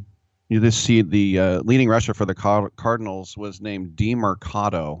 You just see the leading rusher for the Cardinals was named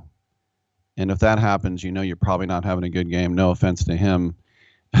DeMercado. And if that happens, you're probably not having a good game. No offense to him.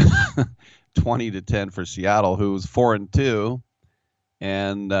 20-10 for Seattle, who's 4-2.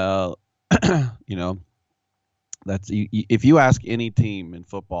 And, that's if you ask any team in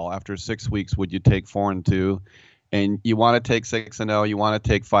football after 6 weeks, would you take 4-2? And you want to take 6-0, you want to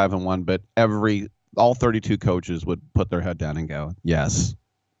take 5-1, but all 32 coaches would put their head down and go, yes,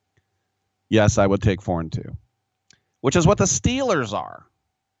 I would take 4-2, which is what the Steelers are.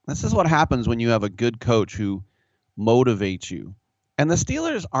 This is what happens when you have a good coach who motivates you. And the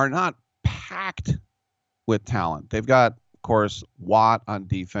Steelers are not packed with talent. They've got, of course, Watt on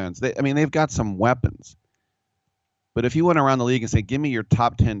defense. They've got some weapons. But if you went around the league and say, give me your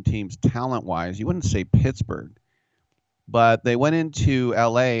top 10 teams talent-wise, you wouldn't say Pittsburgh. But they went into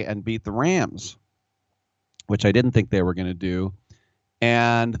L.A. and beat the Rams, which I didn't think they were going to do.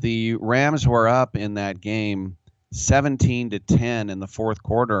 And the Rams were up in that game 17-10 in the fourth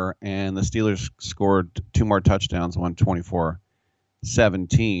quarter, and the Steelers scored 2 more touchdowns, won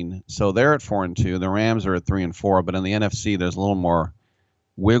 24-17. So they're at 4-2. The Rams are at 3-4, but in the NFC, there's a little more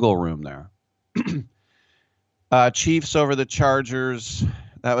wiggle room there. Chiefs over the Chargers.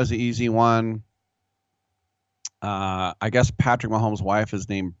 That was an easy one. I guess Patrick Mahomes' wife is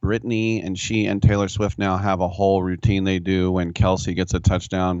named Brittany, and she and Taylor Swift now have a whole routine they do when Kelsey gets a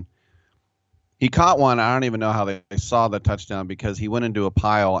touchdown. He caught one. I don't even know how they saw the touchdown because he went into a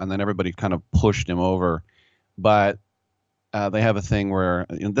pile and then everybody kind of pushed him over. But they have a thing where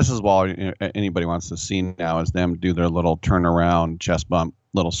this is all anybody wants to see now is them do their little turnaround chest bump,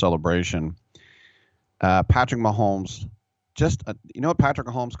 little celebration. Patrick Mahomes, you know what Patrick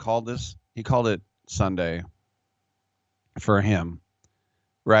Mahomes called this? He called it Sunday for him,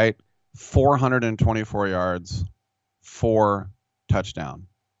 right? 424 yards, 4 touchdown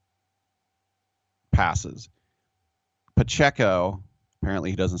passes. Pacheco,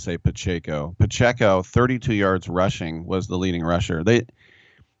 apparently he doesn't say Pacheco. Pacheco, 32 yards rushing, was the leading rusher. There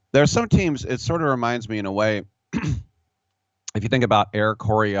are some teams, it sort of reminds me in a way, if you think about Eric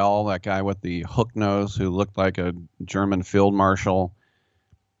Coryell, that guy with the hook nose who looked like a German field marshal,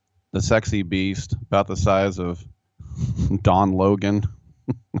 the sexy beast, about the size of Don Logan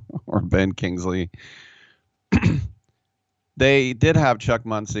or Ben Kingsley. They did have Chuck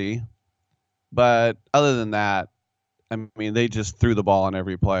Muncie, but other than that, they just threw the ball on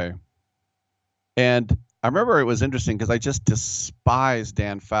every play. And I remember it was interesting because I just despised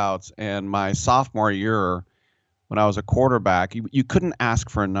Dan Fouts. And my sophomore year, when I was a quarterback, you couldn't ask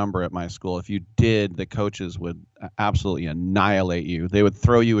for a number at my school. If you did, the coaches would absolutely annihilate you. They would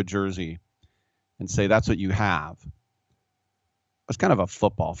throw you a jersey and say, that's what you have. It was kind of a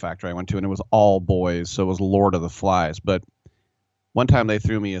football factory I went to, and it was all boys, so it was Lord of the Flies. But one time they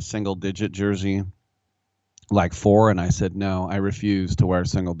threw me a single-digit jersey, like 4, and I said, no, I refuse to wear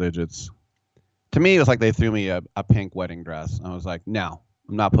single digits. To me, it was like they threw me a pink wedding dress. I was like, no,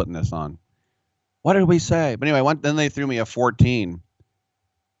 I'm not putting this on. What did we say? But anyway, then they threw me a 14.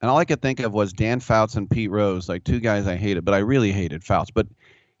 And all I could think of was Dan Fouts and Pete Rose, like 2 guys I hated, but I really hated Fouts. But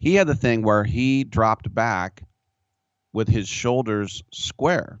he had the thing where he dropped back with his shoulders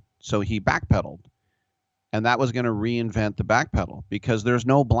square. So he backpedaled. And that was going to reinvent the backpedal because there's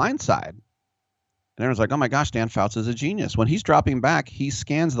no blind side. And everyone's like, oh my gosh, Dan Fouts is a genius. When he's dropping back, he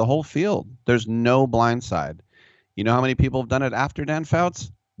scans the whole field. There's no blind side. You know how many people have done it after Dan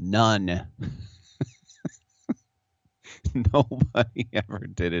Fouts? None. Nobody ever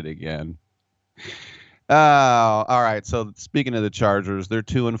did it again. All right. So speaking of the Chargers, they're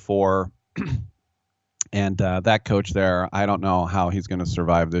 2-4. And that coach there, I don't know how he's going to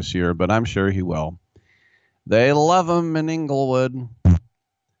survive this year, but I'm sure he will. They love him in Inglewood.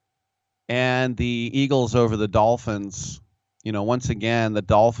 And the Eagles over the Dolphins, once again, the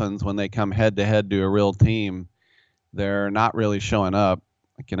Dolphins, when they come head-to-head to a real team, they're not really showing up.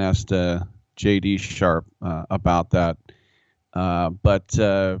 I can ask J.D. Sharp about that. But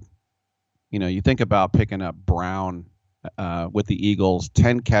you think about picking up Brown with the Eagles,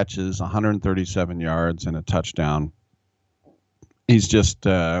 10 catches, 137 yards, and a touchdown. He's just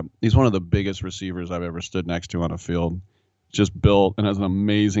he's one of the biggest receivers I've ever stood next to on a field. Just built and has an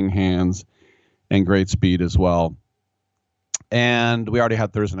amazing hands and great speed as well. And we already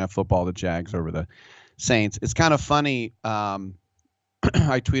had Thursday Night Football, the Jags over the Saints. It's kind of funny.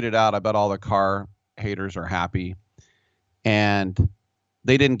 I tweeted out, I bet all the Carr haters are happy. And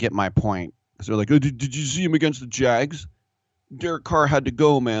they didn't get my point. Because they're like, oh, did you see him against the Jags? Derek Carr had to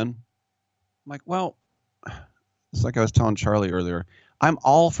go, man. I'm like, well, it's like I was telling Charlie earlier. I'm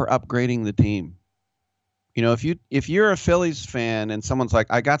all for upgrading the team. If you're a Phillies fan and someone's like,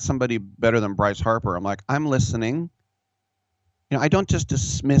 I got somebody better than Bryce Harper, I'm like, I'm listening. I don't just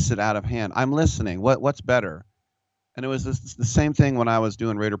dismiss it out of hand. I'm listening. What's better? And it was the same thing when I was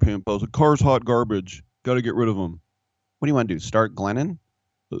doing Raider Premium Post. Carr's hot garbage. Got to get rid of him. What do you want to do? Start Glennon?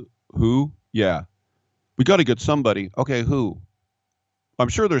 Who? Yeah. We got to get somebody. Okay, who? I'm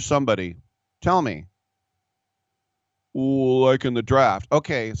sure there's somebody. Tell me. Like in the draft.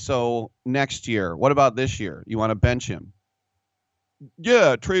 Okay, so next year. What about this year? You want to bench him?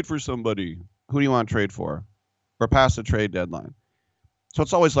 Yeah, trade for somebody. Who do you want to trade for? Or past the trade deadline? So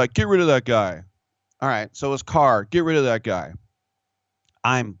it's always like, get rid of that guy. All right, so is Carr. Get rid of that guy.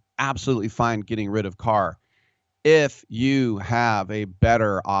 I'm absolutely fine getting rid of Carr if you have a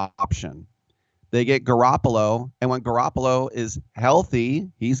better option. They get Garoppolo, and when Garoppolo is healthy,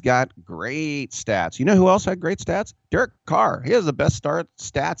 he's got great stats. You know who else had great stats? Derek Carr. He has the best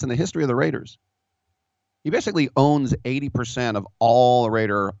stats in the history of the Raiders. He basically owns 80% of all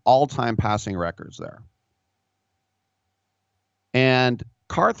Raider all-time passing records there. And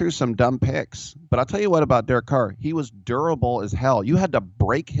Carr threw some dumb picks, but I'll tell you what about Derek Carr. He was durable as hell. You had to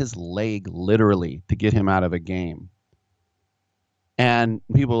break his leg literally to get him out of a game. And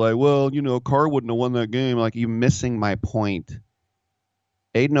people are like, well, Carr wouldn't have won that game. Like, you're missing my point.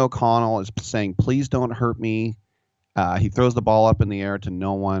 Aiden O'Connell is saying, please don't hurt me. He throws the ball up in the air to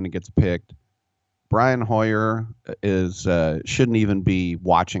no one and gets picked. Brian Hoyer shouldn't even be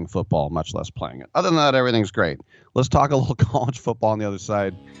watching football, much less playing it. Other than that, everything's great. Let's talk a little college football on the other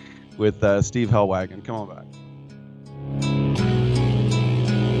side with Steve Hellwagon. Come on back.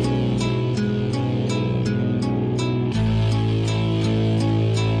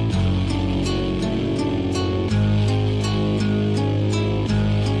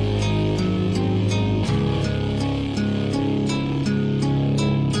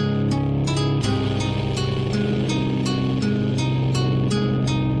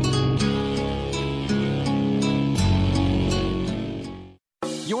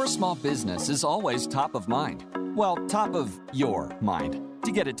 Your small business is always top of mind. Well, top of your mind.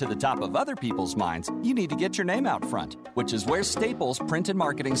 To get it to the top of other people's minds, you need to get your name out front, which is where Staples Print and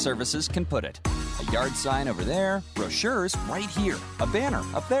Marketing Services can put it. A yard sign over there, brochures right here, a banner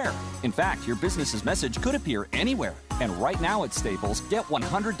up there. In fact, your business's message could appear anywhere. And right now at Staples, get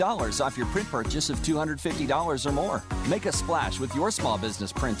 $100 off your print purchase of $250 or more. Make a splash with your small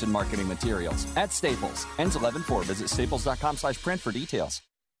business print and marketing materials at Staples. Ends 11/4. Visit staples.com/print for details.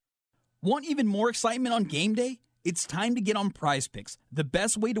 Want even more excitement on game day? It's time to get on Prize Picks, the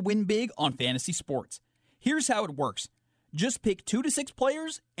best way to win big on fantasy sports. Here's how it works. Just pick 2 to 6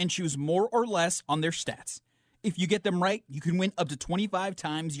 players and choose more or less on their stats. If you get them right, you can win up to 25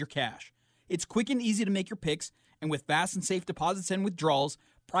 times your cash. It's quick and easy to make your picks, and with fast and safe deposits and withdrawals,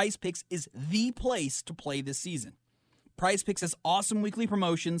 Prize Picks is the place to play this season. Prize Picks has awesome weekly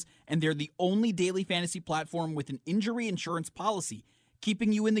promotions, and they're the only daily fantasy platform with an injury insurance policy,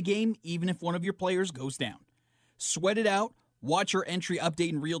 keeping you in the game even if one of your players goes down. Sweat it out, watch your entry update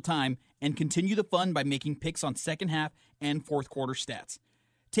in real time, and continue the fun by making picks on second half and fourth quarter stats.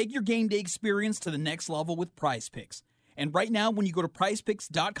 Take your game day experience to the next level with Prize Picks. And right now, when you go to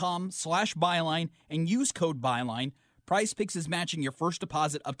prizepicks.com/byline and use code byline, Prize Picks is matching your first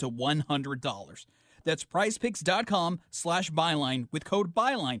deposit up to $100. That's prizepicks.com/byline with code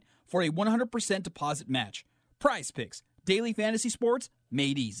byline for a 100% deposit match. Prize Picks. Daily fantasy sports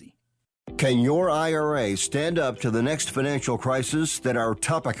made easy. Can your IRA stand up to the next financial crisis that our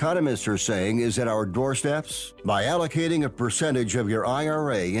top economists are saying is at our doorsteps? By allocating a percentage of your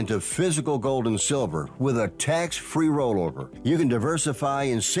IRA into physical gold and silver with a tax-free rollover, you can diversify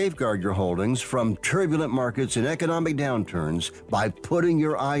and safeguard your holdings from turbulent markets and economic downturns by putting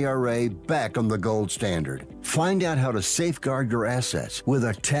your IRA back on the gold standard. Find out how to safeguard your assets with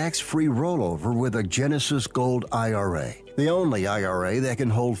a tax-free rollover with a Genesis Gold IRA, the only IRA that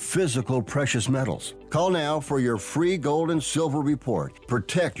can hold physical precious metals. Call now for your free gold and silver report.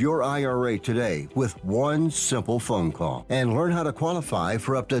 Protect your IRA today with one simple phone call and learn how to qualify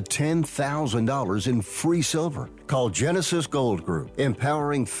for up to $10,000 in free silver. Call Genesis Gold Group,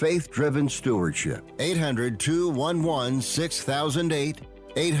 empowering faith-driven stewardship. 800-211-6008.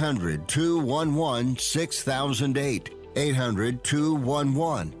 800-211-6008.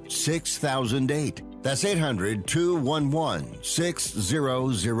 800-211-6008. That's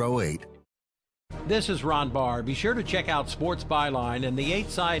 800-211-6008. This is Ron Barr. Be sure to check out Sports Byline and the 8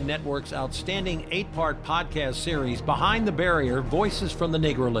 Side Network's outstanding 8-part podcast series, Behind the Barrier, Voices from the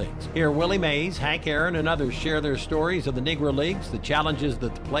Negro Leagues. Hear Willie Mays, Hank Aaron, and others share their stories of the Negro Leagues, the challenges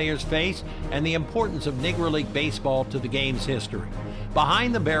that the players face, and the importance of Negro League baseball to the game's history.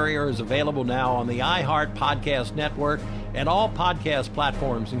 Behind the Barrier is available now on the iHeart Podcast Network and all podcast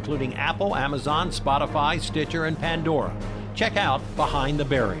platforms, including Apple, Amazon, Spotify, Stitcher, and Pandora. Check out Behind the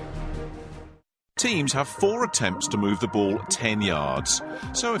Barrier. Teams have 4 attempts to move the ball 10 yards.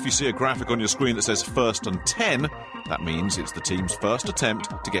 So if you see a graphic on your screen that says 1st and 10, that means it's the team's first attempt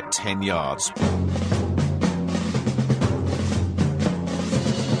to get 10 yards.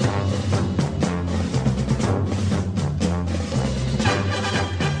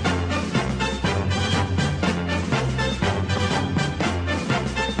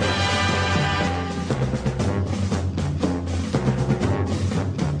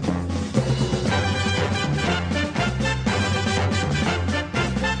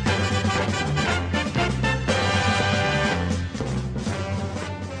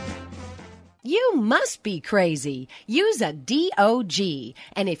 Must be crazy. Use a DOG.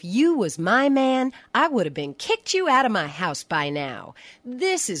 And if you was my man, I would have been kicked you out of my house by now.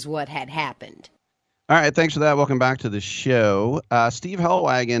 This is what had happened. All right, thanks for that. Welcome back to the show. Steve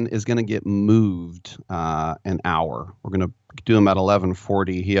Hellwagon is going to get moved an hour. We're going to do him at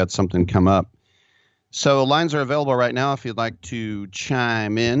 11:40. He had something come up. So lines are available right now if you'd like to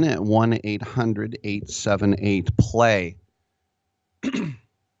chime in at 1-800-878-PLAY.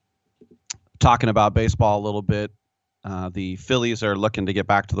 Talking about baseball a little bit. The Phillies are looking to get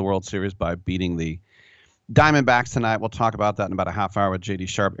back to the World Series by beating the Diamondbacks tonight. We'll talk about that in about a half hour with J.D.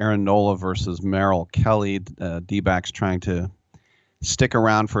 Sharp. Aaron Nola versus Merrill Kelly. D-backs trying to stick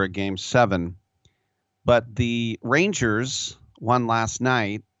around for a Game 7. But the Rangers won last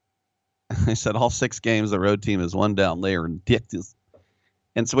night. I said all 6 games the road team has won down there. Ridiculous.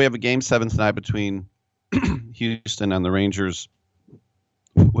 And so we have a Game 7 tonight between Houston and the Rangers,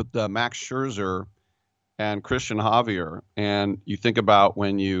 with Max Scherzer and Christian Javier. And you think about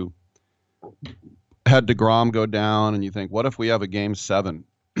when you had DeGrom go down and you think, what if we have a Game 7?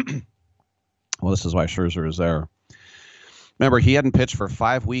 Well, this is why Scherzer is there. Remember, he hadn't pitched for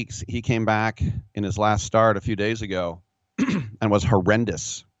 5 weeks. He came back in his last start a few days ago and was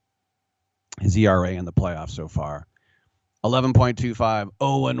horrendous. His ERA in the playoffs so far, 11.25,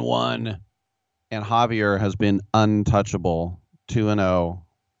 0-1. And Javier has been untouchable. 2-0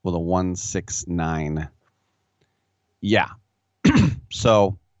 with a 1.69. Yeah.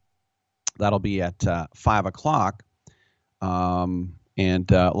 So that'll be at 5 o'clock.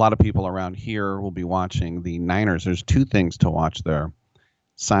 And a lot of people around here will be watching the Niners. There's 2 things to watch there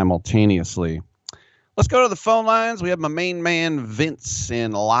simultaneously. Let's go to the phone lines. We have my main man, Vince,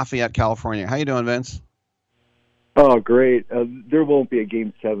 in Lafayette, California. How you doing, Vince? Oh, great. There won't be a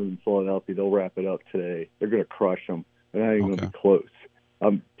Game 7 in Philadelphia. They'll wrap it up today. They're going to crush them. They're not even going to be close.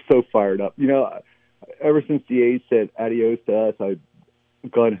 I'm so fired up. You know, ever since the A's said adios to us, I've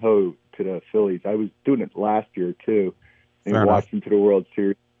gun-ho to the Phillies. I was doing it last year, too, and watching to the World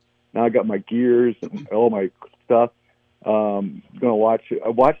Series. Now I got my gears and all my stuff. Going to watch it. I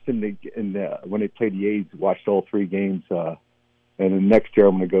watched them when they played the A's, watched all 3 games. And then next year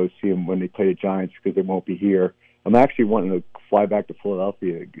I'm going to go see them when they play the Giants because they won't be here. I'm actually wanting to fly back to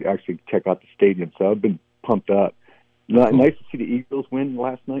Philadelphia to actually check out the stadium. So I've been pumped up. Nice to see the Eagles win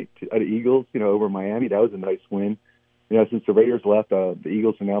last night. The Eagles, over Miami, that was a nice win. Since the Raiders left, the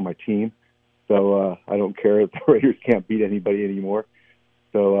Eagles are now my team. So I don't care if the Raiders can't beat anybody anymore.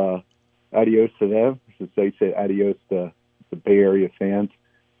 So adios to them, since they say adios to the Bay Area fans.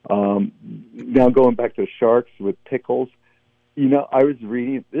 Now going back to the Sharks with Pickles. I was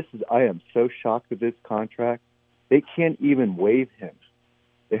reading I am so shocked with this contract. They can't even waive him.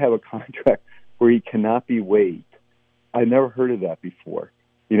 They have a contract where he cannot be waived. I never heard of that before.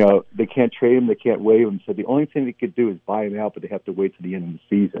 They can't trade him, they can't waive him. So the only thing they could do is buy him out, but they have to wait to the end of the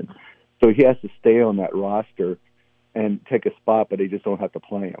season. So he has to stay on that roster and take a spot, but they just don't have to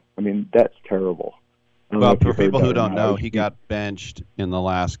play him. I mean, that's terrible. Well, for people who don't know, he got benched in the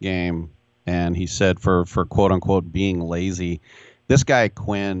last game, and he said for quote-unquote being lazy. This guy,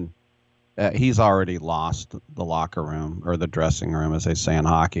 Quinn, he's already lost the locker room, or the dressing room, as they say in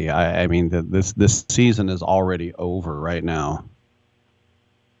hockey. I mean, this season is already over right now.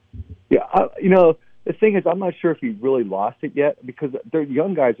 Yeah, the thing is, I'm not sure if he really lost it yet, because their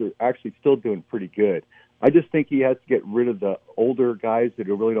young guys are actually still doing pretty good. I just think he has to get rid of the older guys that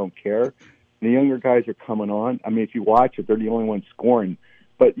really don't care. And the younger guys are coming on. I mean, if you watch it, they're the only ones scoring.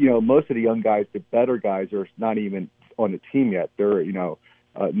 But, most of the young guys, the better guys, are not even on the team yet. They're,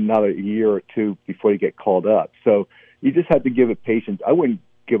 another year or two before they get called up. So you just have to give it patience. I wouldn't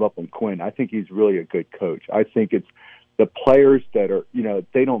give up on Quinn. I think he's really a good coach. I think it's the players that are,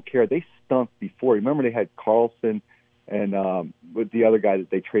 they don't care. They stunk before. Remember, they had Carlson and with the other guy that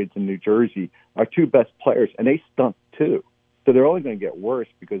they traded to New Jersey, our two best players, and they stunk too. So they're only going to get worse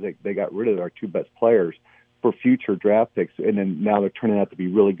because they got rid of our two best players for future draft picks, and then now they're turning out to be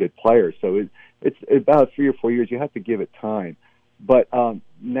really good players. So it's about 3 or 4 years. You have to give it time. But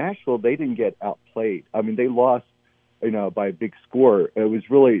Nashville, they didn't get outplayed. I mean, they lost, by a big score. It was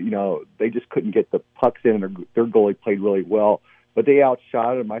really, they just couldn't get the pucks in. Their goalie played really well, but they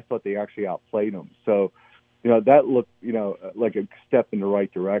outshot them. I thought they actually outplayed them. So, that looked, like a step in the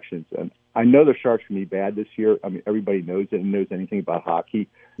right directions. And I know the Sharks can be bad this year. I mean, everybody knows it and knows anything about hockey,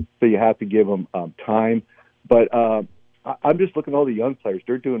 so you have to give them time. But I'm just looking at all the young players;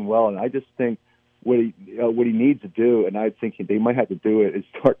 they're doing well, and I just think what he needs to do, and I think they might have to do it, is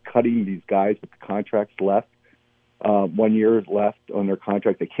start cutting these guys with the contracts left. 1 year left on their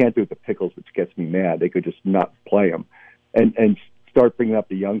contract. They can't do it with the Pickles, which gets me mad. They could just not play them, and start bringing up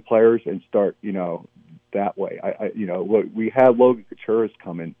the young players and start that way. We have Logan Couture's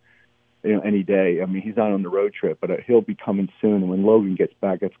coming. Any day. I mean, he's not on the road trip, but he'll be coming soon. And when Logan gets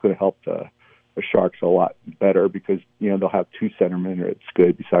back, that's going to help the Sharks a lot better because, they'll have two centermen that's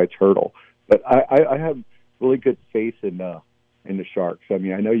good besides Hurdle. But I have really good faith in the Sharks. I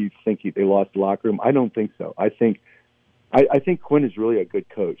mean, I know you think they lost the locker room. I don't think so. I think Quinn is really a good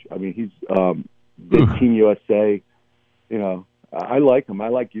coach. I mean, he's big Team USA. I like him. I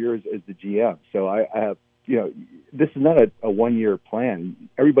like yours as the GM. So I have, this is not a 1 year plan.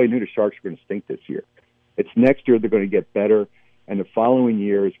 Everybody knew the Sharks were going to stink this year. It's next year they're going to get better, and the following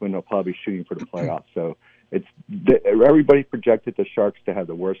year is when they'll probably be shooting for the playoffs. So everybody projected the Sharks to have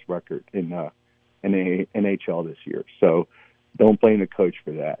the worst record in the NHL this year. So don't blame the coach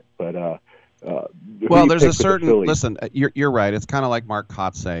for that. But well, there's a certain listen. You're right. It's kind of like Mark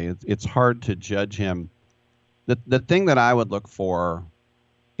Kotze. It's hard to judge him. The thing that I would look for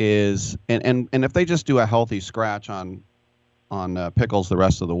is, and if they just do a healthy scratch on Pickles the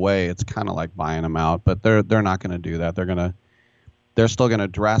rest of the way, it's kind of like buying him out. But they're not going to do that. They're still going to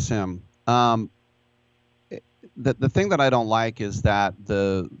dress him. The thing that I don't like is that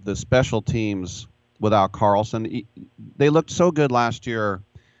the special teams without Carlson, they looked so good last year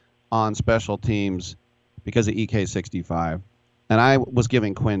on special teams because of EK65. And I was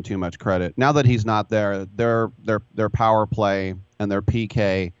giving Quinn too much credit. Now that he's not there, their power play and their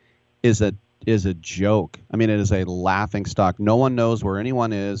PK is a joke. I mean, it is a laughing stock. No one knows where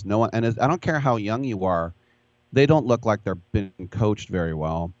anyone is. No one, and I don't care how young you are. They don't look like they're being coached very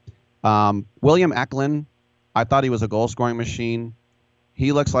well. William Eklund, I thought he was a goal-scoring machine.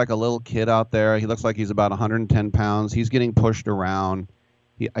 He looks like a little kid out there. He looks like he's about 110 pounds. He's getting pushed around.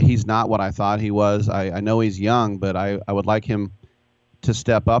 He's not what I thought he was. I know he's young, but I would like him to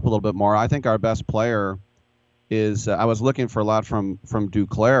step up a little bit more. I think our best player is I was looking for a lot from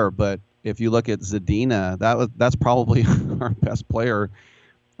Duclair, but if you look at Zadina, that's probably our best player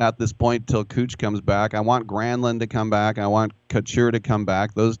at this point till Cooch comes back. I want Granlund to come back. I want Couture to come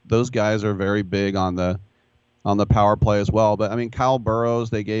back. Those guys are very big on the power play as well. But I mean, Kyle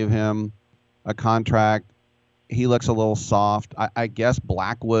Burrows, they gave him a contract. He looks a little soft. I guess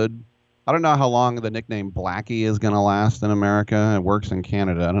Blackwood. I don't know how long the nickname Blackie is going to last in America. It works in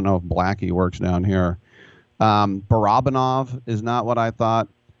Canada. I don't know if Blackie works down here. Barabanov is not what I thought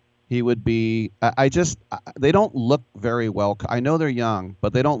he would be. They don't look very well. I know they're young,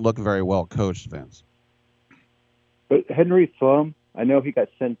 but they don't look very well coached, Vince. But Henry Thum, I know he got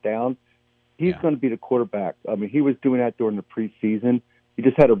sent down. He's going to be the quarterback. I mean, he was doing that during the preseason. He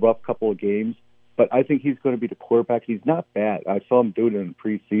just had a rough couple of games. but I think he's going to be the quarterback. He's not bad. I saw him do it in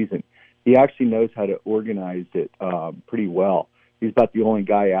the preseason. He actually knows how to organize it pretty well. He's about the only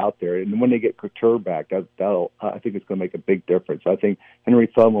guy out there. And when they get Couture back, I think it's going to make a big difference. I think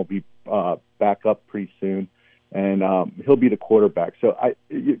Henry Thumb will be back up pretty soon, and he'll be the quarterback. So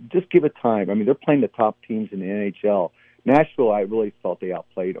just give it time. I mean, they're playing the top teams in the NHL. Nashville, I really felt they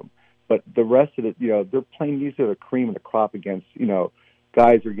outplayed them. But the rest of it, they're playing, these are the cream of the crop against,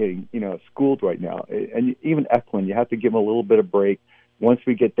 guys are getting, schooled right now. And even Oakland, you have to give them a little bit of break. Once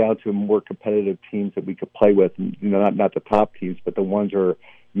we get down to more competitive teams that we could play with, and, not the top teams, but the ones that are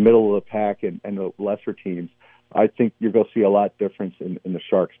middle of the pack and the lesser teams, I think you're going to see a lot difference in the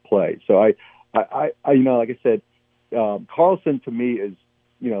Sharks play. So like I said, Carlson to me is,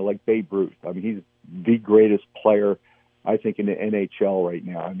 like Babe Ruth. I mean, he's the greatest player, I think, in the NHL right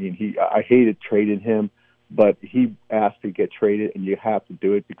now. I mean, I hated trading him, but he asked to get traded, and you have to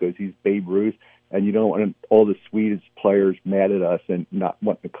do it because he's Babe Ruth. And you don't want all the Swedish players mad at us and not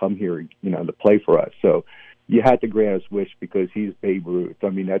wanting to come here, to play for us. So you had to grant his wish because he's Babe Ruth. I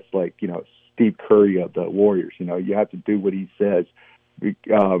mean, that's like, Steve Curry of the Warriors. You have to do what he says,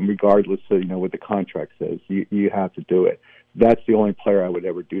 regardless of, what the contract says. You have to do it. That's the only player I would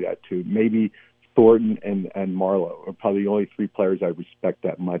ever do that to. Maybe Thornton and Marlowe are probably the only three players I respect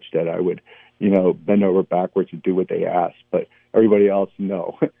that much that I would, bend over backwards and do what they ask. But everybody else,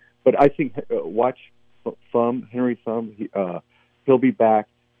 no. But I think watch Henry Thumb. He'll be back,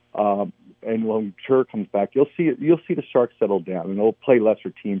 and when Couture comes back, you'll see the Sharks settle down, and they'll play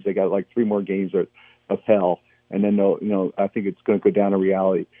lesser teams. They got like 3 more games of hell, and then they'll. I think it's going to go down to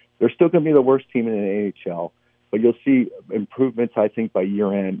reality. They're still going to be the worst team in the AHL, but you'll see improvements. I think by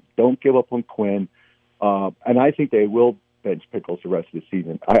year end. Don't give up on Quinn, and I think they will bench Pickles the rest of the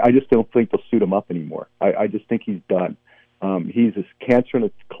season. I just don't think they'll suit him up anymore. I just think he's done. He's a cancer in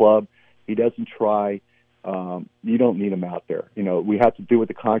the club. He doesn't try. You don't need him out there. We have to do what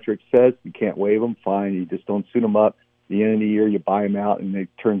the contract says. You can't waive him. Fine. You just don't suit him up. At the end of the year, you buy him out, and it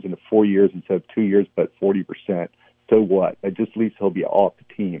turns into 4 years instead of 2 years, but 40%. So what? At least he'll be off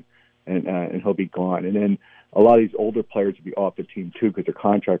the team, and he'll be gone. And then a lot of these older players will be off the team, too, because their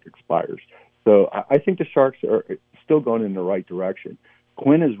contract expires. So I think the Sharks are still going in the right direction.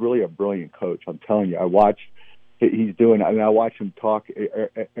 Quinn is really a brilliant coach. I'm telling you. I watched he's doing. I mean, I watched him talk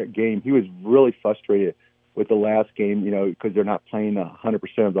a game. He was really frustrated with the last game, because they're not playing 100%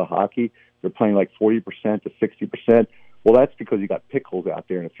 of the hockey. They're playing like 40% to 60%. Well, that's because you got Pickles out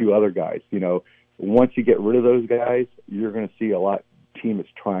there and a few other guys. Once you get rid of those guys, you're going to see team is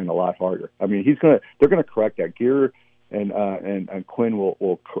trying a lot harder. I mean, they're going to correct that. Gear and Quinn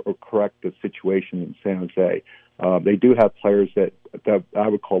will correct the situation in San Jose. They do have players that I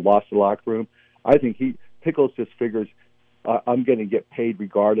would call lost the locker room. I think Pickles just figures I'm going to get paid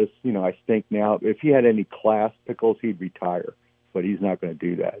regardless. I think now if he had any class, Pickles, he'd retire, but he's not going to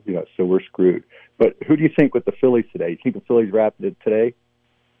do that. So we're screwed. But who do you think with the Phillies today? You think the Phillies wrapped it today?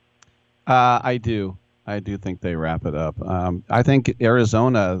 I do think they wrap it up. I think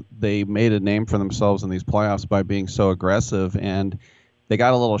Arizona, they made a name for themselves in these playoffs by being so aggressive, and they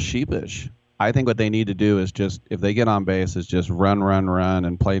got a little sheepish. I think what they need to do is just, if they get on base, is just run,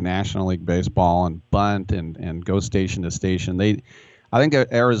 and play National League baseball and bunt and go station to station. I think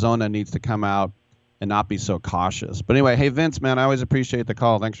Arizona needs to come out and not be so cautious. But anyway, hey, Vince, man, I always appreciate the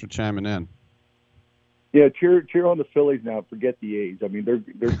call. Thanks for chiming in. Yeah, cheer on the Phillies now. Forget the A's. I mean,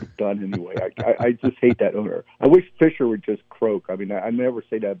 they're done anyway. I just hate that owner. I wish Fisher would just croak. I mean, I never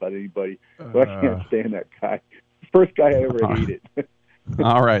say that about anybody, but I can't stand that guy. First guy I ever hated.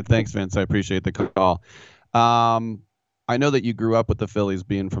 All right. Thanks, Vince. I appreciate the call. I know that you grew up with the Phillies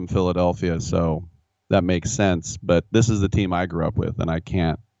being from Philadelphia, so that makes sense. But this is the team I grew up with, and I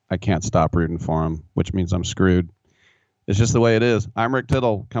can't stop rooting for them, which means I'm screwed. It's just the way it is. I'm Rick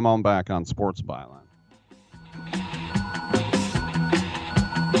Tittle. Come on back on Sports Byline.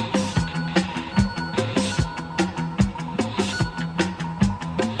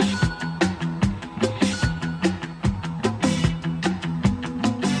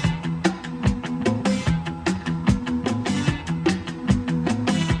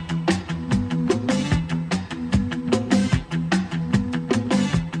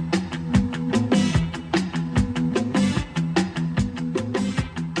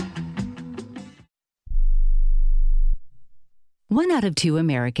 One out of 2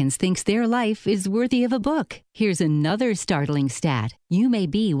 Americans thinks their life is worthy of a book. Here's another startling stat. You may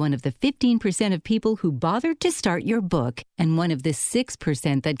be one of the 15% of people who bothered to start your book, and one of the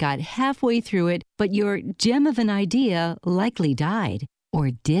 6% that got halfway through it, but your gem of an idea likely died.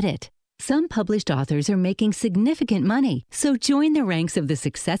 Or did it? Some published authors are making significant money, so join the ranks of the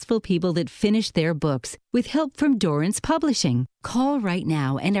successful people that finish their books with help from Dorrance Publishing. Call right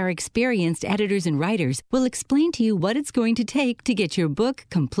now and our experienced editors and writers will explain to you what it's going to take to get your book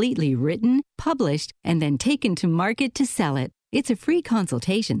completely written, published, and then taken to market to sell it. It's a free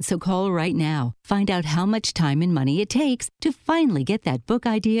consultation, so call right now. Find out how much time and money it takes to finally get that book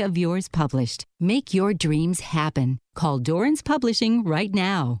idea of yours published. Make your dreams happen. Call Dorrance Publishing right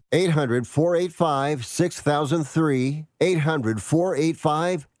now. 800-485-6003.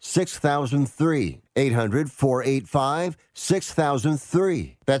 800-485-6003.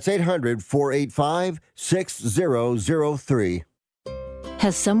 800-485-6003. That's 800-485-6003.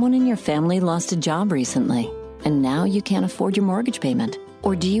 Has someone in your family lost a job recently? And now you can't afford your mortgage payment?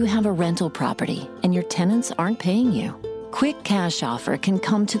 Or do you have a rental property and your tenants aren't paying you? Quick Cash Offer can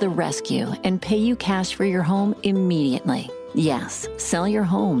come to the rescue and pay you cash for your home immediately. Yes, sell your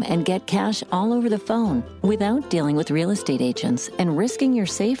home and get cash all over the phone without dealing with real estate agents and risking your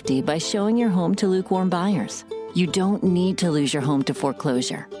safety by showing your home to lukewarm buyers. You don't need to lose your home to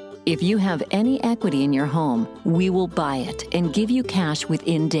foreclosure. If you have any equity in your home, we will buy it and give you cash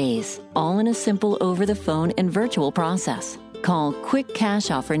within days, all in a simple over-the-phone and virtual process. Call Quick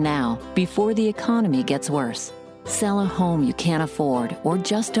Cash Offer now before the economy gets worse. Sell a home you can't afford or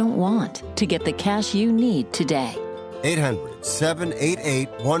just don't want to get the cash you need today.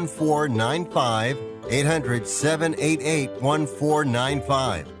 800-788-1495.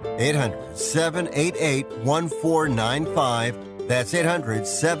 800-788-1495. 800-788-1495. That's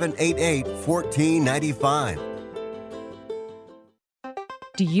 800-788-1495.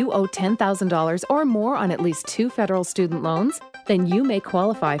 Do you owe $10,000 or more on at least 2 federal student loans? Then you may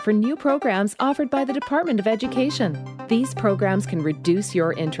qualify for new programs offered by the Department of Education. These programs can reduce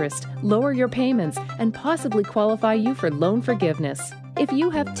your interest, lower your payments, and possibly qualify you for loan forgiveness. If you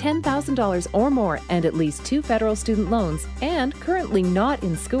have $10,000 or more and at least 2 federal student loans and currently not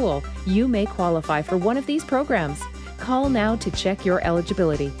in school, you may qualify for one of these programs. Call now to check your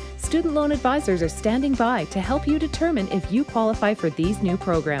eligibility. Student loan advisors are standing by to help you determine if you qualify for these new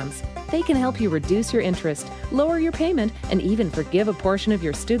programs. They can help you reduce your interest, lower your payment, and even forgive a portion of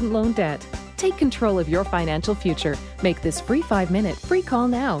your student loan debt. Take control of your financial future. Make this free 5-minute free call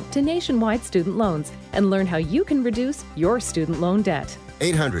now to Nationwide Student Loans and learn how you can reduce your student loan debt.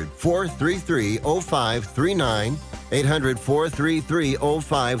 800-433-0539.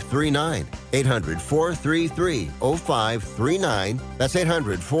 800-433-0539. 800-433-0539. That's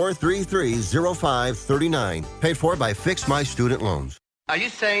 800-433-0539. Paid for by Fix My Student Loans. Are you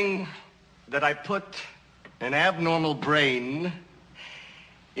saying that I put an abnormal brain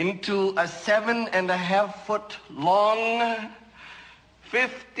into a 7.5-foot long,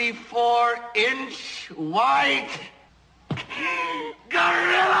 54-inch wide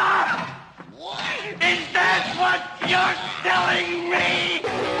gorilla? Is that what you're telling me?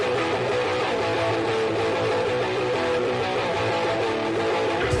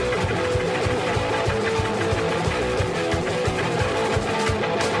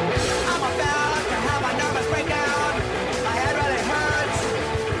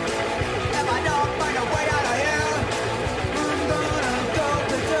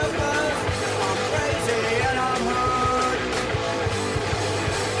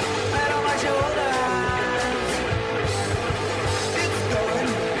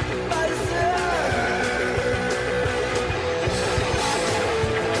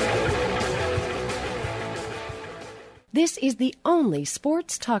 This is the only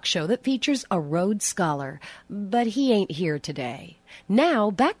sports talk show that features a Rhodes Scholar, but he ain't here today. Now,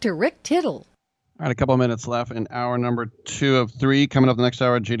 back to Rick Tittle. All right, a couple of minutes left in hour number 2 of 3. Coming up the next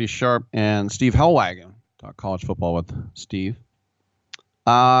hour, JD Sharp and Steve Hellwagon. Talk college football with Steve.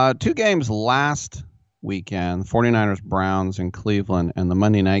 2 games last weekend, 49ers, Browns in Cleveland, and the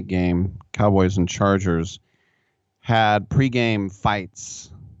Monday night game, Cowboys and Chargers, had pregame fights,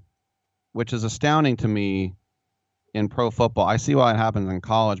 which is astounding to me in pro football. I see why it happens in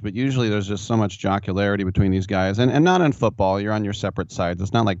college, but usually there's just so much jocularity between these guys. And not in football. You're on your separate sides.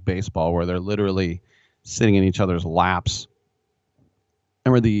 It's not like baseball where they're literally sitting in each other's laps.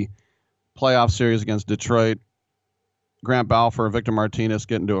 Remember the playoff series against Detroit? Grant Balfour and Victor Martinez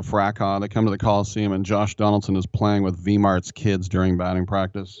get into a fracas. They come to the Coliseum, and Josh Donaldson is playing with V-Mart's kids during batting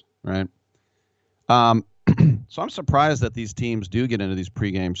practice, right? So I'm surprised that these teams do get into these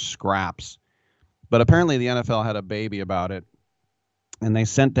pregame scraps. But apparently the NFL had a baby about it, and they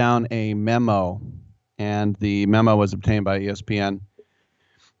sent down a memo, and the memo was obtained by ESPN.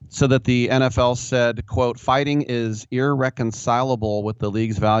 So that the NFL said, quote, fighting is irreconcilable with the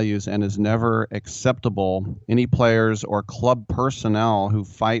league's values and is never acceptable. Any players or club personnel who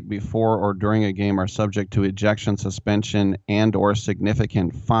fight before or during a game are subject to ejection, suspension, and or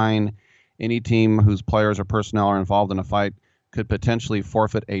significant fine. Any team whose players or personnel are involved in a fight could potentially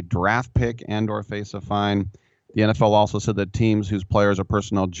forfeit a draft pick and or face a fine. The NFL also said that teams whose players or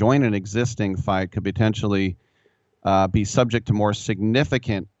personnel join an existing fight could potentially be subject to more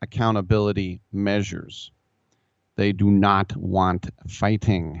significant accountability measures. They do not want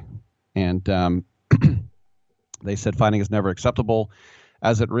fighting. And they said fighting is never acceptable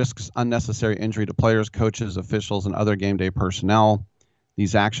as it risks unnecessary injury to players, coaches, officials, and other game day personnel.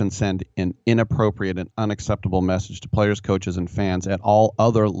 These actions send an inappropriate and unacceptable message to players, coaches, and fans at all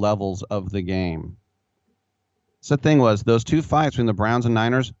other levels of the game. So the thing was, those two fights between the Browns and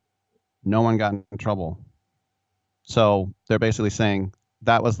Niners, no one got in trouble. So they're basically saying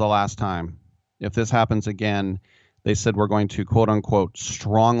that was the last time. If this happens again, they said we're going to, quote unquote,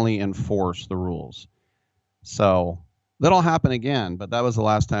 strongly enforce the rules. So that'll happen again, but that was the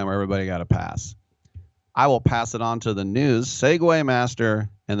last time where everybody got a pass. I will pass it on to the news, Segue Master,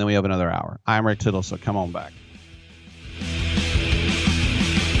 and then we have another hour. I'm Rick Tittle, so come on back.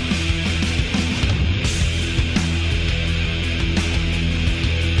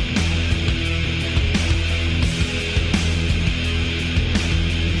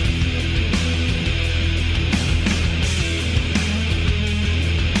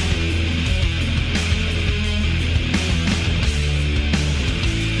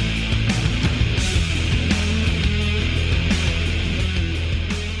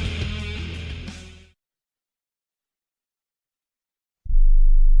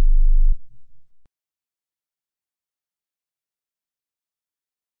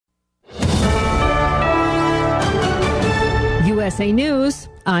 USA News,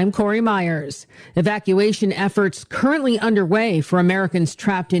 I'm Corey Myers. Evacuation efforts currently underway for Americans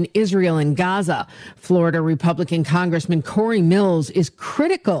trapped in Israel and Gaza. Florida Republican Congressman Corey Mills is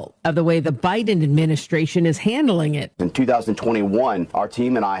critical of the way the Biden administration is handling it. In 2021, our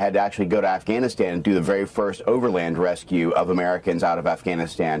team and I had to actually go to Afghanistan and do the very first overland rescue of Americans out of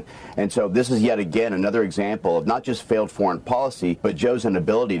Afghanistan. And so this is yet again another example of not just failed foreign policy, but Joe's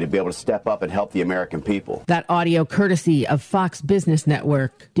inability to be able to step up and help the American people. That audio courtesy of Fox Business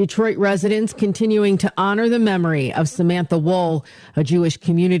Network. Detroit residents continuing to honor the memory of Samantha Woll, a Jewish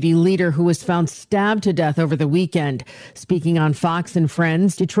community leader who was found stabbed to death over the weekend. Speaking on Fox and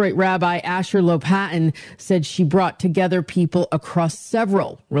Friends, Detroit Rabbi Asher Lopatin said she brought together people across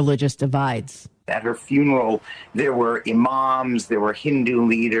several religious divides. At her funeral, there were imams, there were Hindu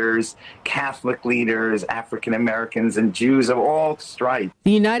leaders, Catholic leaders, African Americans, and Jews of all stripes.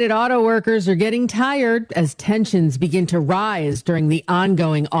 The United Auto Workers are getting tired as tensions begin to rise during the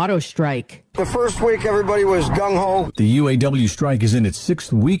ongoing auto strike. The first week, everybody was gung-ho. The UAW strike is in its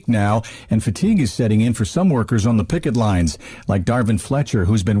sixth week now, and fatigue is setting in for some workers on the picket lines, like Darvin Fletcher,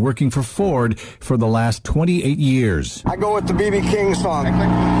 who's been working for Ford for the last 28 years. I go with the B.B. King song.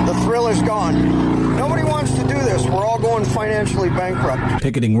 The thrill is gone. Nobody wants to do this. We're all going financially bankrupt.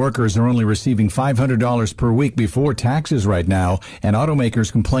 Picketing workers are only receiving $500 per week before taxes right now, and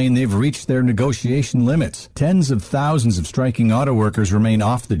automakers complain they've reached their negotiation limits. Tens of thousands of striking auto workers remain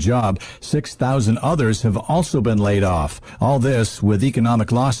off the job. 6,000 others have also been laid off. All this with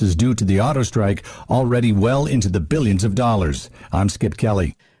economic losses due to the auto strike already well into the billions of dollars. I'm Skip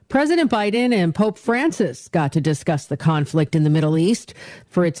Kelly. President Biden and Pope Francis got to discuss the conflict in the Middle East.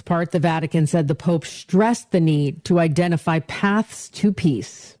 For its part, the Vatican said the Pope stressed the need to identify paths to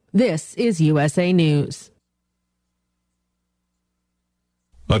peace. This is USA News.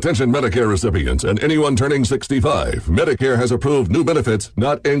 Attention Medicare recipients and anyone turning 65. Medicare has approved new benefits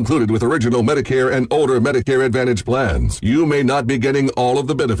not included with original Medicare and older Medicare Advantage plans. You may not be getting all of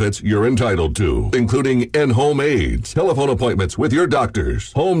the benefits you're entitled to, including in-home aids, telephone appointments with your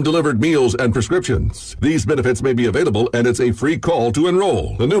doctors, home-delivered meals and prescriptions. These benefits may be available and it's a free call to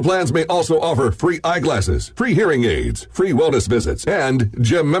enroll. The new plans may also offer free eyeglasses, free hearing aids, free wellness visits, and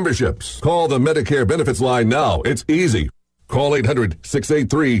gym memberships. Call the Medicare benefits line now. It's easy. Call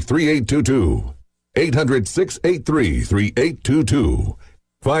 800-683-3822. 800-683-3822.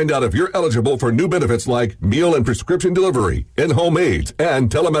 Find out if you're eligible for new benefits like meal and prescription delivery, in-home aids, and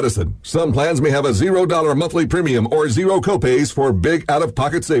telemedicine. Some plans may have a $0 monthly premium or zero copays for big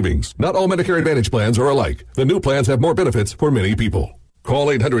out-of-pocket savings. Not all Medicare Advantage plans are alike. The new plans have more benefits for many people. Call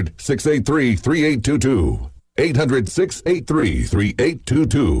 800-683-3822.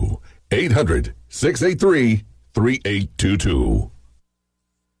 800-683-3822. 800-683-3822.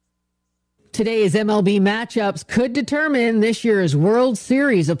 Today's MLB matchups could determine this year's World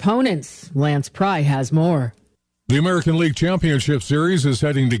Series opponents. Lance Pry has more. The American League Championship Series is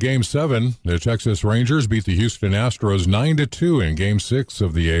heading to Game 7. The Texas Rangers beat the Houston Astros 9-2 in Game 6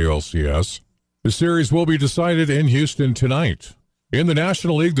 of the ALCS. The series will be decided in Houston tonight. In the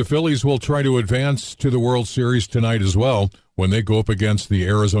National League, the Phillies will try to advance to the World Series tonight as well when they go up against the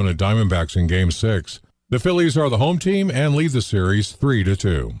Arizona Diamondbacks in Game 6. The Phillies are the home team and lead the series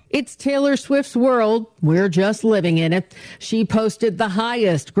 3-2. It's Taylor Swift's world. We're just living in it. She posted the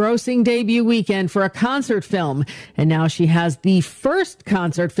highest grossing debut weekend for a concert film, and now she has the first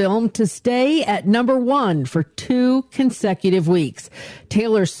concert film to stay at number 1 for 2 consecutive weeks.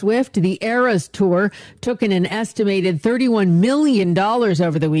 Taylor Swift, the Eras Tour, took in an estimated $31 million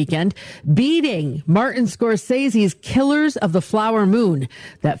over the weekend, beating Martin Scorsese's Killers of the Flower Moon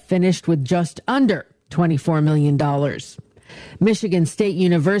that finished with just under $24 million. Michigan State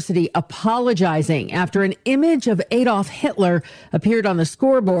University apologizing after an image of Adolf Hitler appeared on the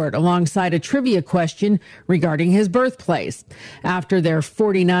scoreboard alongside a trivia question regarding his birthplace. After their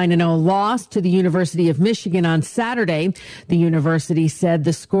 49-0 loss to the University of Michigan on Saturday, the university said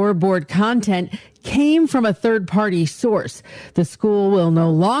the scoreboard content came from a third-party source. The school will no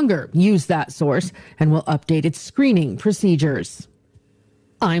longer use that source and will update its screening procedures.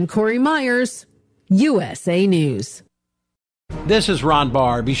 I'm Corey Myers, USA News. This is Ron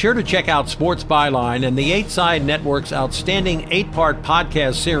Barr. Be sure to check out Sports Byline and the 8 Side Network's outstanding 8-part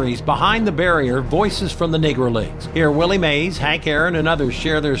podcast series, Behind the Barrier, Voices from the Negro Leagues. Hear Willie Mays, Hank Aaron, and others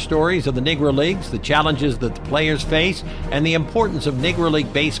share their stories of the Negro Leagues, the challenges that the players face, and the importance of Negro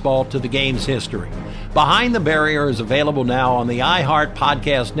League baseball to the game's history. Behind the Barrier is available now on the iHeart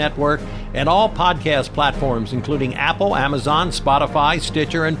Podcast Network and all podcast platforms, including Apple, Amazon, Spotify,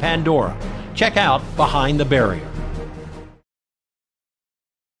 Stitcher, and Pandora. Check out Behind the Barrier.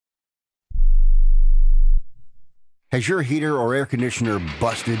 Has your heater or air conditioner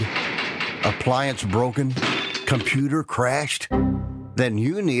busted? Appliance broken? Computer crashed? Then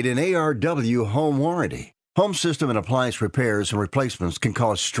you need an ARW home warranty. Home system and appliance repairs and replacements can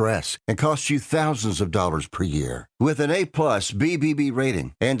cause stress and cost you thousands of dollars per year. With an A-plus BBB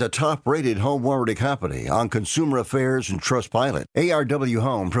rating and a top-rated home warranty company on Consumer Affairs and Trustpilot, ARW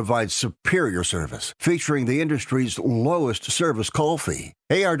Home provides superior service, featuring the industry's lowest service call fee.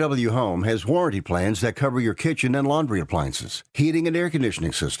 ARW Home has warranty plans that cover your kitchen and laundry appliances, heating and air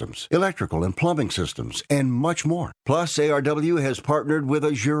conditioning systems, electrical and plumbing systems, and much more. Plus, ARW has partnered with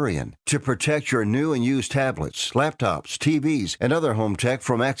Azurian to protect your new and used tablets, laptops, TVs, and other home tech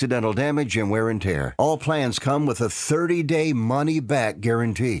from accidental damage and wear and tear. All plans come with a 30-day money-back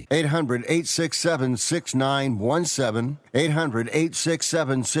guarantee. 800-867-6917.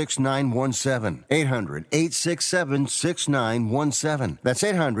 800-867-6917. 800-867-6917. That's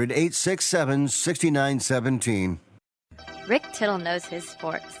 800-867-6917. Rick Tittle knows his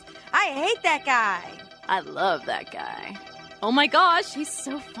sports. I hate that guy. I love that guy. Oh my gosh, he's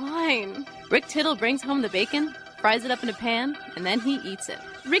so fine. Rick Tittle brings home the bacon, fries it up in a pan, and then he eats it.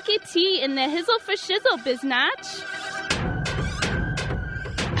 Ricky T in the hizzle for shizzle, biznatch.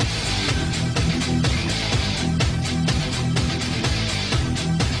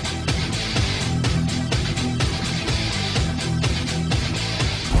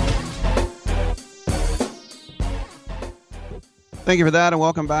 Thank you for that, and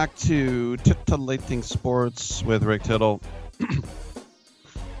welcome back to Titillating Sports with Rick Tittle.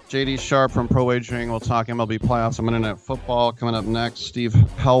 JD Sharp from Pro Wagering will talk MLB playoffs and Monday Night Football. Coming up next, Steve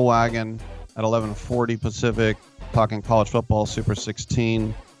Hellwagon at 11:40 Pacific, talking college football, Super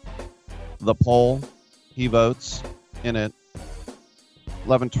 16. The poll, he votes in it.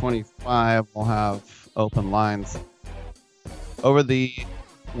 11:25, we'll have open lines. Over the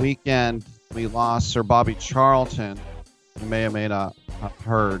weekend, we lost Sir Bobby Charlton. You may or may not have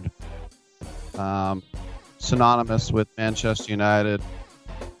heard. Synonymous with Manchester United.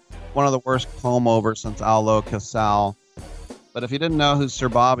 One of the worst comb-overs since Allo Casal. But if you didn't know who Sir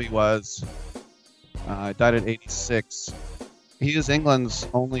Bobby was, he died at 86. He is England's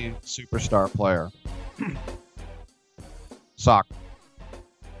only superstar player. Soccer.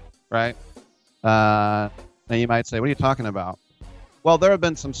 Right? Now you might say, what are you talking about? Well, there have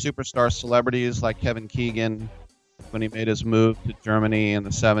been some superstar celebrities like Kevin Keegan, when he made his move to Germany in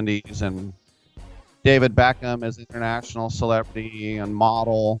the 70s, and David Beckham as international celebrity and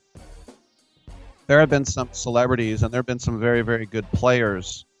model. There have been some celebrities, and there have been some very, very good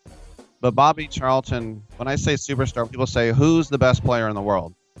players. But Bobby Charlton, when I say superstar, people say, who's the best player in the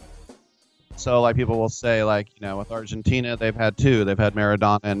world? So, like, people will say, like, you know, with Argentina, they've had two. They've had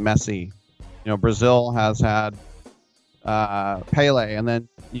Maradona and Messi. You know, Brazil has had Pele, and then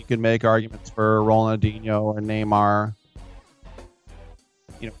you can make arguments for Ronaldinho or Neymar.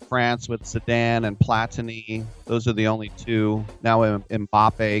 France with Zidane and Platini. Those are the only two. Now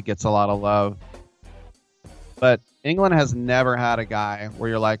Mbappe gets a lot of love. But England has never had a guy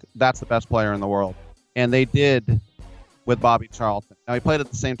where you're like, that's the best player in the world. And they did with Bobby Charlton. Now, he played at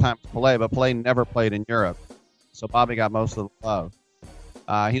the same time as Pelé, but Pelé never played in Europe. So Bobby got most of the love.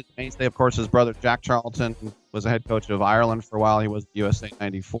 He's mainstay, of course, his brother Jack Charlton was a head coach of Ireland for a while. He was USA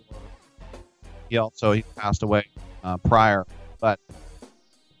 94. He passed away prior. But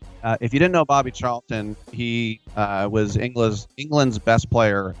if you didn't know Bobby Charlton, he was England's best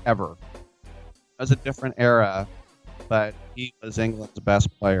player ever. It was a different era, but he was England's best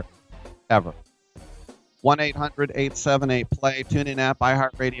player ever. 1-800-878-PLAY, TuneIn app,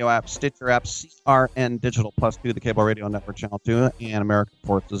 iHeartRadio app, Stitcher app, CRN Digital Plus 2, the Cable Radio Network Channel 2, and American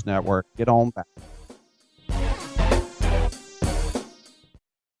Forces Network. Get on back.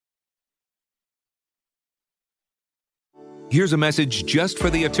 Here's a message just for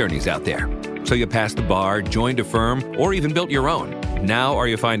the attorneys out there. So you passed the bar, joined a firm, or even built your own. Now are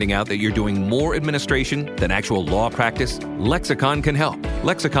you finding out that you're doing more administration than actual law practice? Lexicon can help.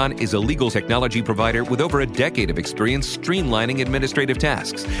 Lexicon is a legal technology provider with over a decade of experience streamlining administrative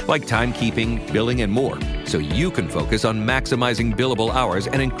tasks like timekeeping, billing, and more, so you can focus on maximizing billable hours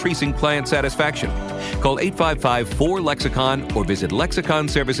and increasing client satisfaction. Call 855-4-LEXICON or visit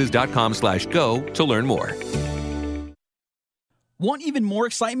lexiconservices.com/go to learn more. Want even more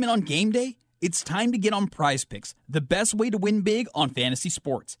excitement on game day? It's time to get on Prize Picks, the best way to win big on fantasy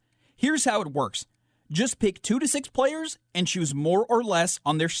sports. Here's how it works. Just pick 2 to 6 players and choose more or less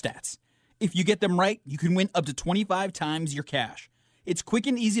on their stats. If you get them right, you can win up to 25 times your cash. It's quick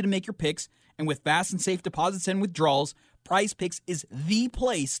and easy to make your picks, and with fast and safe deposits and withdrawals, Prize Picks is the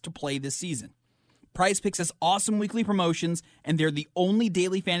place to play this season. Prize Picks has awesome weekly promotions, and they're the only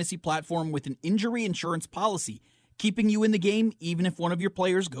daily fantasy platform with an injury insurance policy, keeping you in the game even if one of your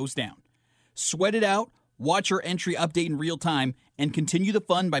players goes down. Sweat it out, watch your entry update in real time, and continue the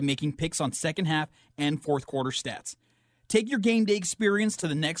fun by making picks on second half and fourth quarter stats. Take your game day experience to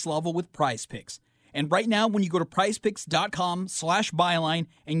the next level with Prize Picks. And right now, when you go to prizepicks.com/byline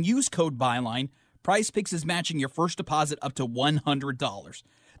and use code byline, Prize Picks is matching your first deposit up to $100.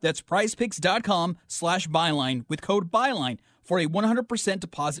 That's prizepicks.com/byline with code byline for a 100%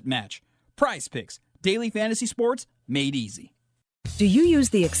 deposit match. Prize Picks, daily fantasy sports made easy. Do you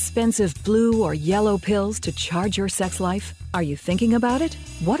use the expensive blue or yellow pills to charge your sex life? Are you thinking about it?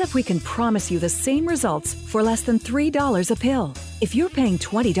 What if we can promise you the same results for less than $3 a pill? If you're paying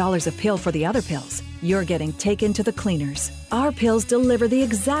 $20 a pill for the other pills, you're getting taken to the cleaners. Our pills deliver the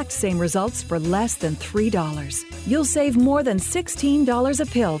exact same results for less than $3. You'll save more than $16 a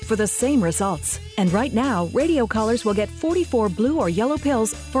pill for the same results. And right now, radio callers will get 44 blue or yellow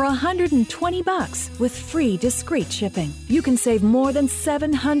pills for $120 with free discreet shipping. You can save more than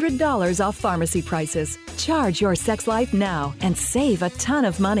 $700 off pharmacy prices. Charge your sex life now and save a ton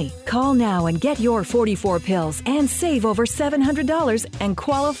of money. Call now and get your 44 pills and save over $700 and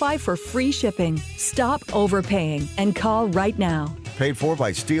qualify for free shipping. Stop overpaying and call right now. Paid for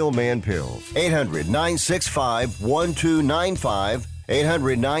by Steel Man Pills. 800-965-1295.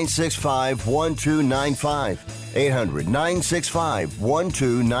 800-965-1295.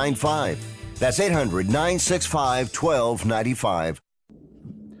 800-965-1295. That's 800-965-1295.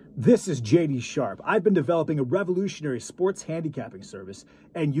 This is JD Sharp. I've been developing a revolutionary sports handicapping service,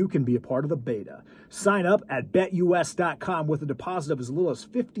 and you can be a part of the beta. Sign up at betus.com with a deposit of as little as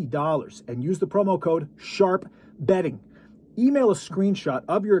 $50 and use the promo code SHARPBetting. Email a screenshot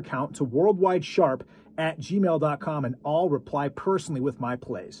of your account to worldwidesharp@gmail.com, and I'll reply personally with my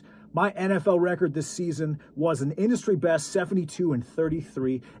plays. My NFL record this season was an industry best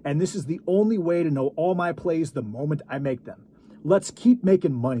 72-33, and this is the only way to know all my plays the moment I make them. Let's keep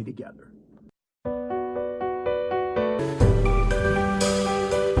making money together.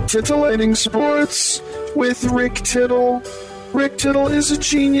 Titillating Sports with Rick Tittle. Rick Tittle is a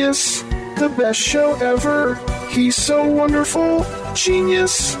genius, the best show ever. He's so wonderful,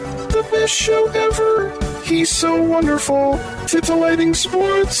 genius, the best show ever. He's so wonderful. Titillating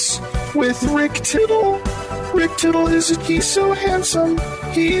Sports with Rick Tittle. Rick Tittle he's so handsome,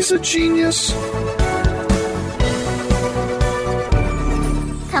 he's a genius.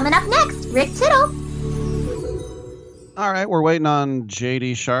 Coming up next, Rick Tittle. All right, we're waiting on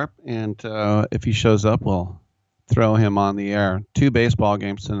JD Sharp, and if he shows up, we'll throw him on the air. 2 baseball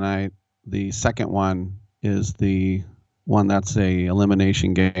games tonight. The second one is the one that's a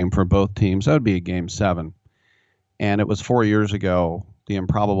elimination game for both teams. That would be a Game 7. And it was 4 years ago the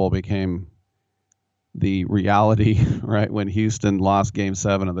improbable became the reality, right, when Houston lost Game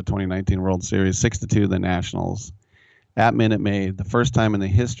 7 of the 2019 World Series, 6-2 to the Nationals at Minute Maid, the first time in the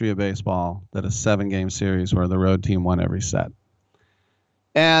history of baseball that a 7-game series where the road team won every set.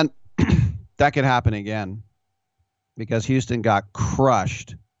 And that could happen again because Houston got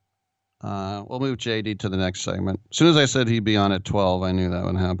crushed. We'll move JD to the next segment. As soon as I said he'd be on at 12, I knew that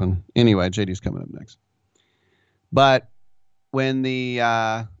would happen. Anyway, JD's coming up next. But when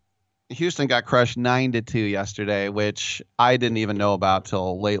the Houston got crushed 9-2 yesterday, which I didn't even know about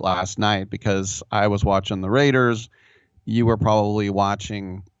till late last night because I was watching the Raiders. You were probably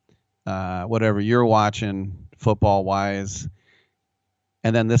watching whatever you're watching football-wise.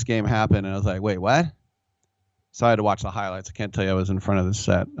 And then this game happened, and I was like, wait, what? So I had to watch the highlights. I can't tell you I was in front of the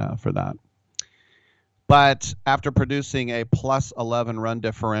set for that. But after producing a plus 11 run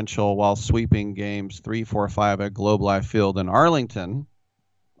differential while sweeping games 3, 4, 5 at Globe Life Field in Arlington,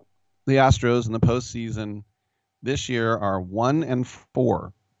 the Astros in the postseason this year are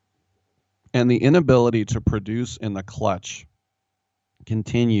 1-4. And the inability to produce in the clutch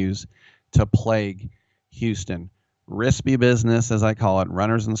continues to plague Houston. Risky business, as I call it,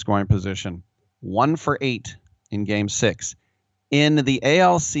 runners in scoring position. 1 for 8 in Game 6. In the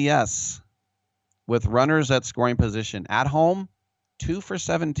ALCS, with runners at scoring position at home, 2 for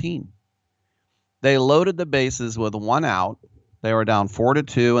 17. They loaded the bases with 1 out. They were down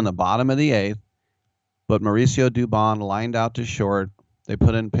 4-2 in the bottom of the 8th, but Mauricio Dubon lined out to short. They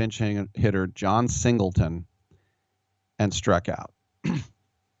put in pinch hitter John Singleton and struck out.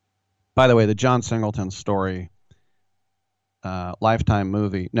 By the way, the John Singleton story, Lifetime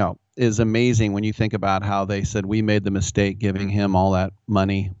movie, is amazing when you think about how they said we made the mistake giving him all that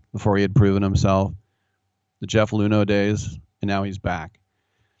money before he had proven himself. The Jeff Luhnow days, and now he's back.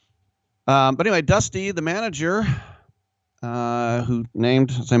 But anyway, Dusty, the manager, who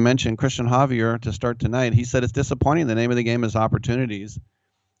named, as I mentioned, Christian Javier to start tonight, he said it's disappointing. The name of the game is opportunities.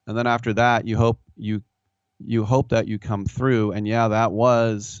 And then after that, you hope that you come through. And yeah, that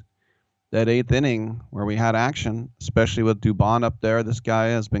was that 8th inning where we had action, especially with Dubon up there. This guy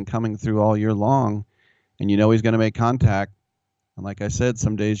has been coming through all year long, and you know he's going to make contact. And like I said,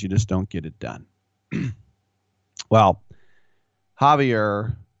 some days you just don't get it done. Well,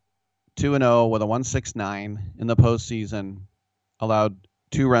 Javier, 2-0 with a 1.69 in the postseason, allowed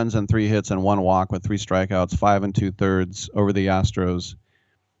 2 runs and 3 hits and 1 walk with 3 strikeouts, 5 2/3 over the Astros,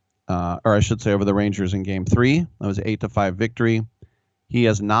 or I should say over the Rangers in Game 3. That was an 8-5 victory. He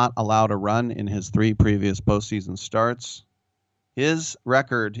has not allowed a run in his 3 previous postseason starts. His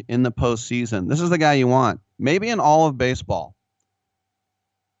record in the postseason, this is the guy you want, maybe in all of baseball.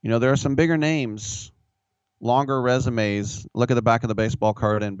 You know, there are some bigger names, longer resumes. Look at the back of the baseball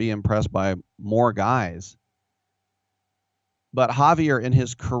card and be impressed by more guys. But Javier in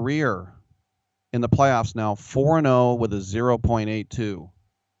his career in the playoffs now, 4-0 with a 0.82.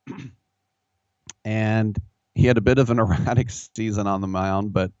 And he had a bit of an erratic season on the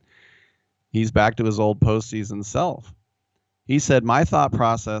mound, but he's back to his old postseason self. He said, my thought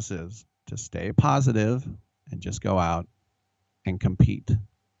process is to stay positive and just go out and compete.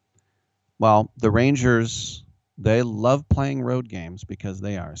 Well, the Rangers, they love playing road games because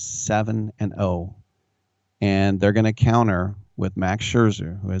they are 7-0. And they're going to counter with Max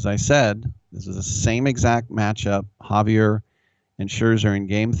Scherzer, who, as I said, this is the same exact matchup, Javier and Scherzer in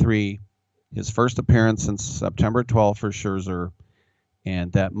Game 3. His first appearance since September 12th for Scherzer,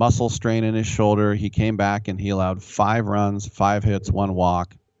 and that muscle strain in his shoulder, he came back and he allowed 5 runs, 5 hits, 1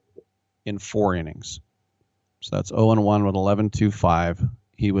 walk in 4 innings. So that's 0-1 with 11.25.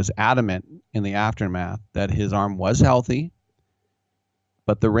 He was adamant in the aftermath that his arm was healthy,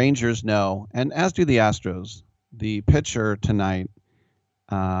 but the Rangers know, and as do the Astros, the pitcher tonight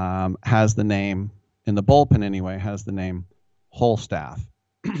has the name, in the bullpen anyway, has the name Holstaff.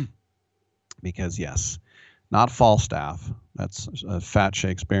 Because, yes, not Falstaff. That's a fat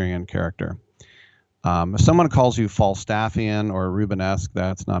Shakespearean character. If someone calls you Falstaffian or Rubenesque,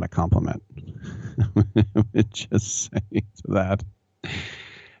 that's not a compliment. Just say that.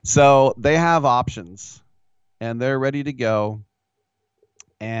 So they have options, and they're ready to go.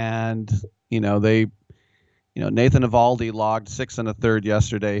 And, Nathan Eovaldi logged 6 1/3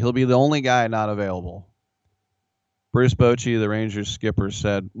 yesterday. He'll be the only guy not available. Bruce Bochy, the Rangers skipper,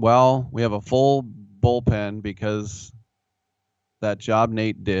 said, well, we have a full bullpen because that job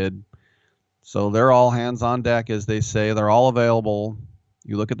Nate did. So they're all hands on deck, as they say. They're all available.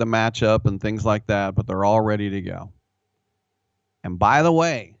 You look at the matchup and things like that, but they're all ready to go. And by the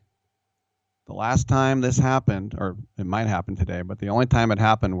way, the last time this happened, or it might happen today, but the only time it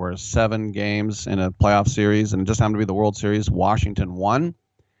happened were 7 games in a playoff series, and it just happened to be the World Series. Washington won.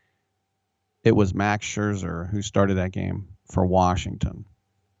 it was Max Scherzer who started that game for Washington.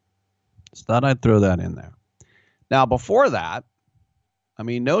 So thought I'd throw that in there. Now, before that, I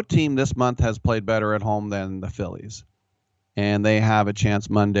mean, no team this month has played better at home than the Phillies. And they have a chance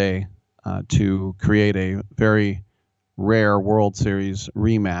Monday to create a very rare World Series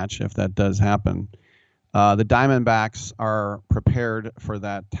rematch, if that does happen. The Diamondbacks are prepared for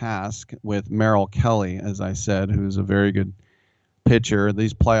that task with Merrill Kelly, as I said, who's a very good pitcher.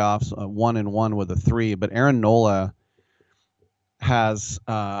 These playoffs, 1-1 with a 3. But Aaron Nola has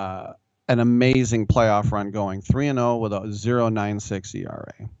an amazing playoff run going, 3-0 with a 0.96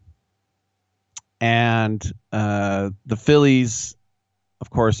 ERA. And the Phillies, of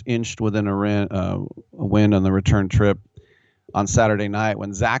course, inched within a win on the return trip on Saturday night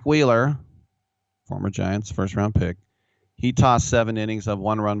when Zach Wheeler, former Giants first-round pick, he tossed 7 innings of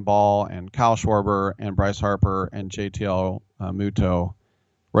 1-run ball, and Kyle Schwarber and Bryce Harper and JTL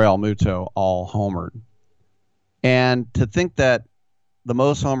Real Muto all homered. And to think that the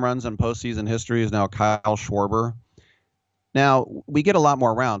most home runs in postseason history is now Kyle Schwarber. Now, we get a lot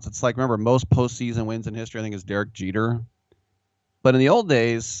more rounds. It's like, remember, most postseason wins in history, I think, is Derek Jeter. But in the old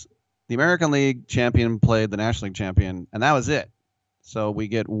days, the American League champion played the National League champion, and that was it. So we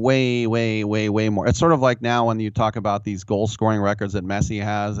get way, way, way, way more. It's sort of like now when you talk about these goal-scoring records that Messi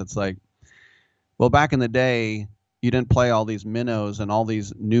has. It's like, well, back in the day, you didn't play all these minnows and all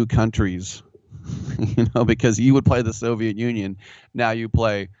these new countries, because you would play the Soviet Union. Now you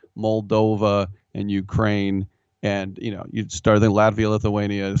play Moldova and Ukraine, and you started Latvia,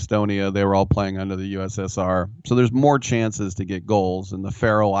 Lithuania, Estonia. They were all playing under the USSR. So there's more chances to get goals in the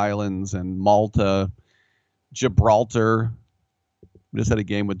Faroe Islands and Malta, Gibraltar. We just had a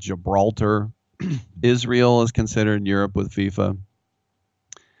game with Gibraltar. Israel is considered in Europe with FIFA.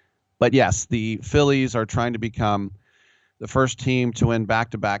 But yes, the Phillies are trying to become the first team to win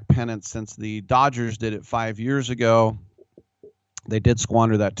back-to-back pennants since the Dodgers did it 5 years ago. They did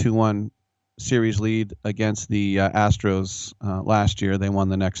squander that 2-1 series lead against the Astros last year. They won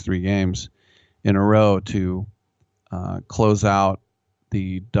the next 3 games in a row to close out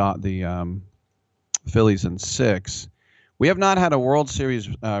the Phillies in 6. We have not had a World Series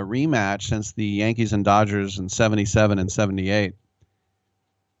rematch since the Yankees and Dodgers in 77 and 78.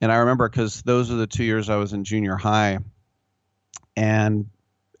 And I remember because those are the 2 years I was in junior high. And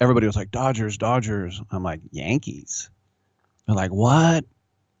everybody was like, Dodgers, Dodgers. I'm like, Yankees. They're like, what?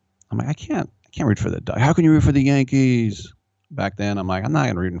 I'm like, I can't root for the Dodgers. How can you root for the Yankees? Back then, I'm like, I'm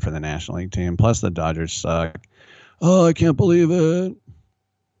not rooting for the National League team. Plus, the Dodgers suck. Oh, I can't believe it.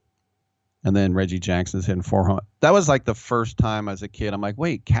 And then Reggie Jackson's hitting 4 home. That was like the first time as a kid. I'm like,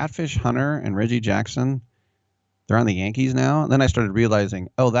 wait, Catfish Hunter and Reggie Jackson, they're on the Yankees now? And then I started realizing,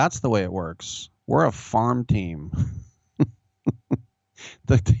 oh, that's the way it works. We're a farm team.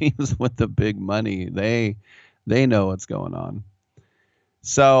 The teams with the big money, they know what's going on.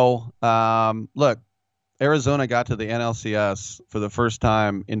 So, look, Arizona got to the NLCS for the first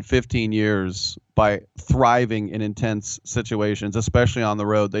time in 15 years by thriving in intense situations, especially on the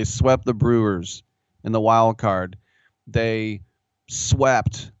road. They swept the Brewers in the wild card. They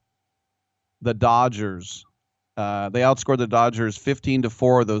swept the Dodgers. They outscored the Dodgers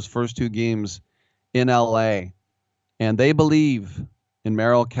 15-4 those first 2 games in L.A., and they believe in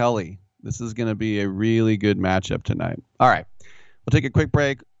Merrill Kelly. This is going to be a really good matchup tonight. All right. We'll take a quick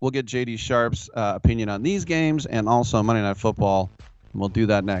break. We'll get J.D. Sharp's opinion on these games and also Monday Night Football. And we'll do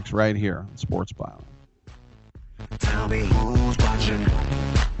that next right here on Sports Byline. Tell me who's watching.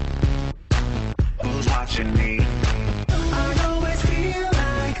 Who's watching me? I always feel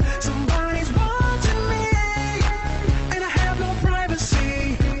like somebody's watching me, and I have no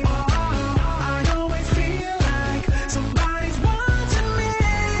privacy. Oh, I always feel like somebody's watching me.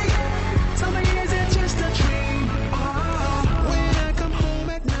 Tell me, is it just a dream? Oh, when I come home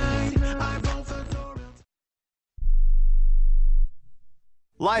at night, I roll the door.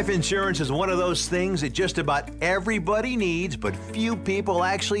 Life insurance is one of those things that just about everybody needs, but few people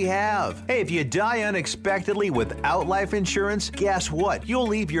actually have. Hey, if you die unexpectedly without life insurance, guess what? You'll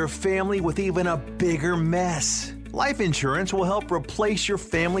leave your family with even a bigger mess. Life insurance will help replace your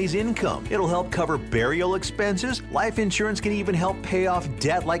family's income. It'll help cover burial expenses. Life insurance can even help pay off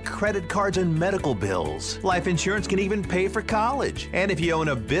debt like credit cards and medical bills. Life insurance can even pay for college. And if you own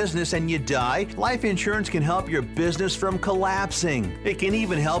a business and you die, life insurance can help your business from collapsing. It can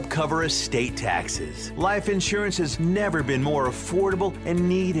even help cover estate taxes. Life insurance has never been more affordable and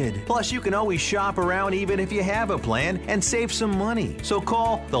needed. Plus, you can always shop around even if you have a plan and save some money. So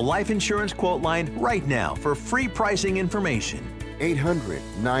call the Life Insurance Quote Line right now for free pricing information.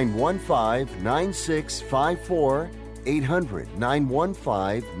 800-915-9654.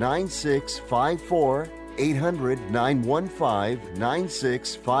 800-915-9654.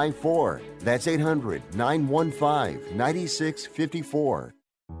 800-915-9654. That's 800-915-9654.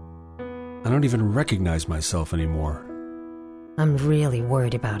 I don't even recognize myself anymore. I'm really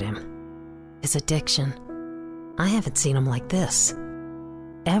worried about him. His addiction. I haven't seen him like this.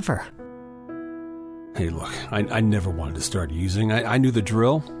 Ever. Hey, look, I never wanted to start using. I knew the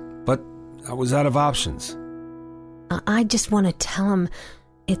drill, but I was out of options. I just want to tell him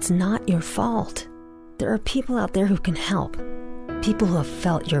it's not your fault. There are people out there who can help. People who have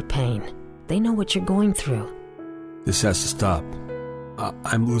felt your pain. They know what you're going through. This has to stop.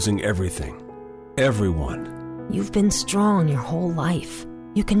 I'm losing everything. Everyone. You've been strong your whole life.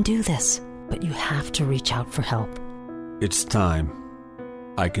 You can do this, but you have to reach out for help. It's time.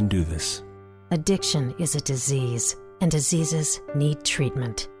 I can do this. Addiction is a disease, and diseases need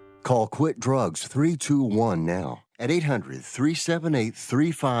treatment. Call Quit Drugs 321 now at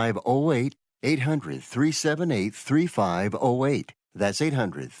 800-378-3508. 800-378-3508. That's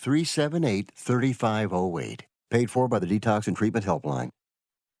 800-378-3508. Paid for by the Detox and Treatment Helpline.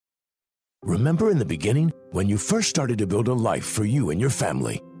 Remember in the beginning, when you first started to build a life for you and your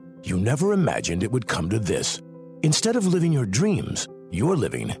family, you never imagined it would come to this. Instead of living your dreams, you're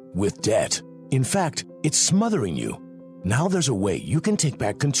living with debt. In fact, it's smothering you. Now there's a way you can take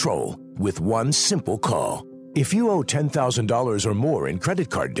back control with one simple call. If you owe $10,000 or more in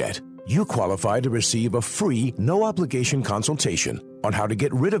credit card debt, you qualify to receive a free, no-obligation consultation on how to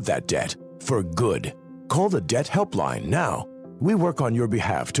get rid of that debt for good. Call the Debt Helpline now. We work on your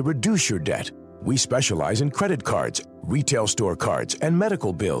behalf to reduce your debt. We specialize in credit cards, retail store cards, and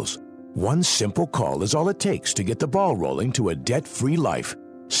medical bills. One simple call is all it takes to get the ball rolling to a debt-free life.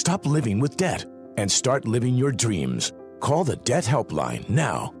 Stop living with debt and start living your dreams. Call the Debt Helpline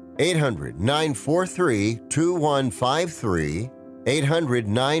now. 800-943-2153.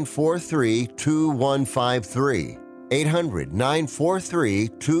 800-943-2153.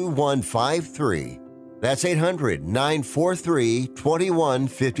 800-943-2153. That's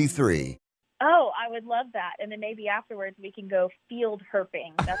 800-943-2153. Oh, I would love that. And then maybe afterwards we can go field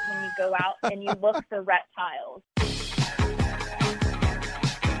herping. That's when you go out and you look for reptiles.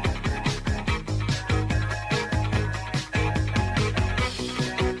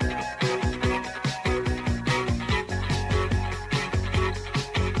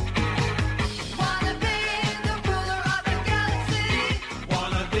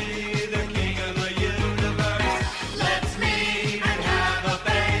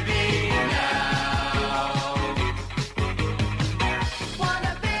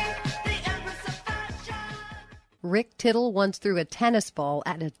 Rick Tittle once threw a tennis ball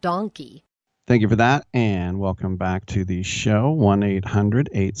at a donkey. Thank you for that, and welcome back to the show,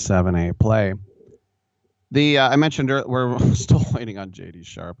 1-800-878-PLAY. I mentioned earlier, we're still waiting on J.D.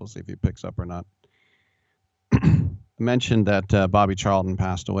 Sharp. We'll see if he picks up or not. I mentioned that Bobby Charlton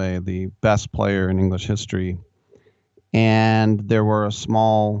passed away, the best player in English history, and there were a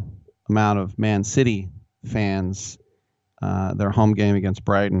small amount of Man City fans, their home game against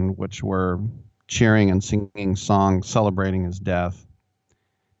Brighton, which were cheering and singing songs celebrating his death.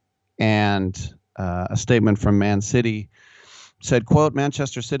 And a statement from Man City said, quote,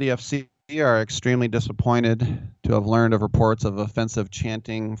 Manchester City FC are extremely disappointed to have learned of reports of offensive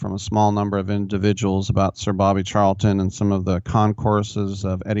chanting from a small number of individuals about Sir Bobby Charlton and some of the concourses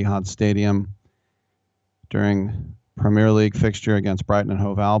of Etihad Stadium during Premier League fixture against Brighton and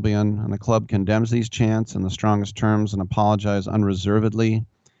Hove Albion. And the club condemns these chants in the strongest terms and apologizes unreservedly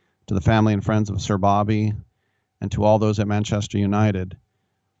to the family and friends of Sir Bobby and to all those at Manchester United.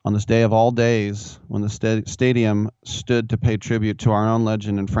 On this day of all days, when the stadium stood to pay tribute to our own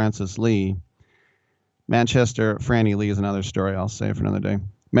legend and Francis Lee, Franny Lee is another story I'll say for another day.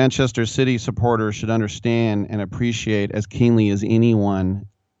 Manchester City supporters should understand and appreciate as keenly as anyone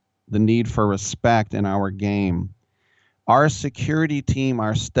the need for respect in our game. Our security team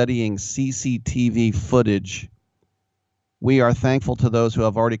are studying CCTV footage. We are thankful to those who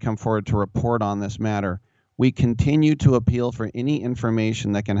have already come forward to report on this matter. We continue to appeal for any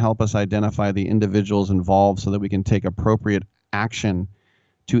information that can help us identify the individuals involved so that we can take appropriate action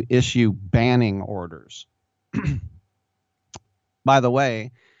to issue banning orders. By the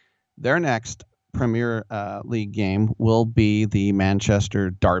way, their next Premier League game will be the Manchester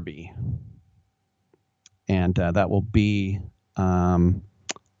Derby. And that will be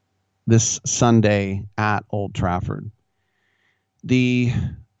this Sunday at Old Trafford. The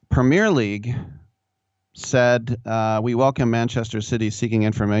Premier League said, we welcome Manchester City seeking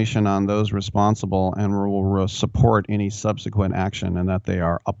information on those responsible and will support any subsequent action, and that they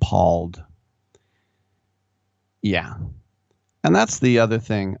are appalled. Yeah. And that's the other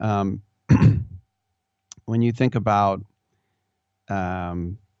thing. When you think about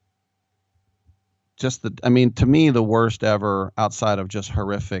to me, the worst ever outside of just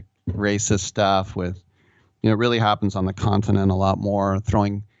horrific racist stuff with, it really happens on the continent a lot more,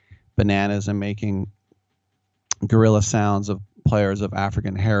 throwing bananas and making gorilla sounds of players of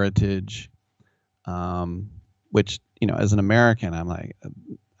African heritage, which, as an American, I'm like,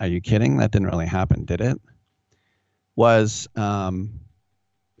 are you kidding? That didn't really happen, did it? Was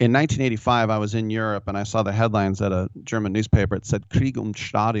in 1985, I was in Europe and I saw the headlines at a German newspaper. It said Krieg im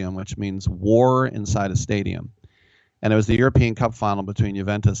Stadion, which means war inside a stadium. And it was the European Cup final between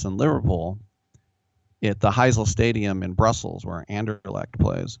Juventus and Liverpool at the Heysel Stadium in Brussels, where Anderlecht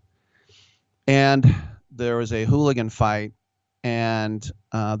plays. And there was a hooligan fight, and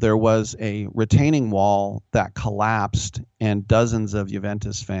there was a retaining wall that collapsed, and dozens of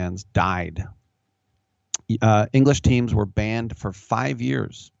Juventus fans died. English teams were banned for 5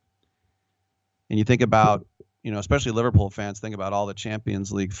 years. And you think about, especially Liverpool fans, think about all the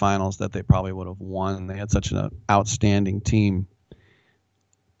Champions League finals that they probably would have won. They had such an outstanding team.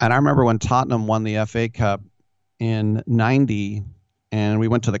 And I remember when Tottenham won the FA Cup in '90, and we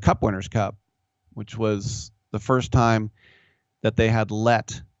went to the Cup Winners' Cup, which was the first time that they had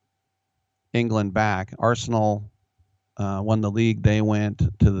let England back. Arsenal won the league. They went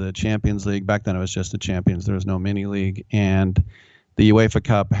to the Champions League. Back then it was just the Champions. There was no mini league. And the UEFA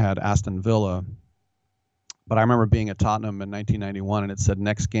Cup had Aston Villa. But I remember being at Tottenham in 1991, and it said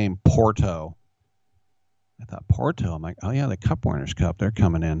next game, Porto. I thought, Porto? I'm like, oh yeah, the Cup Winners' Cup. They're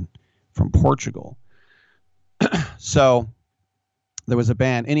coming in from Portugal. So there was a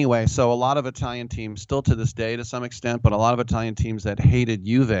ban. Anyway, so a lot of Italian teams, still to this day to some extent, but a lot of Italian teams that hated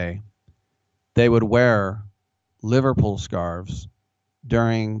Juve, they would wear Liverpool scarves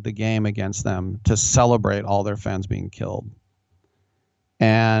during the game against them to celebrate all their fans being killed.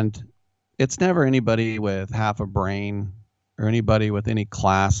 And it's never anybody with half a brain or anybody with any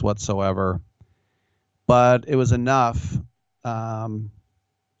class whatsoever. But it was enough to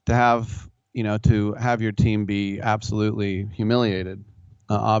have your team be absolutely humiliated,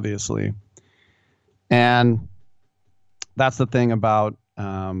 obviously. And that's the thing about,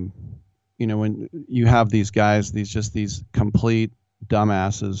 when you have these guys, these complete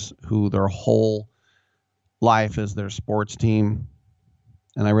dumbasses who their whole life is their sports team.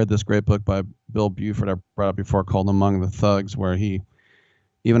 And I read this great book by Bill Buford I brought up before called Among the Thugs, where he,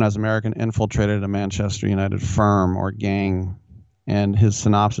 even as American, infiltrated a Manchester United firm or gang. And his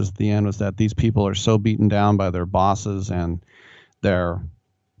synopsis at the end was that these people are so beaten down by their bosses and their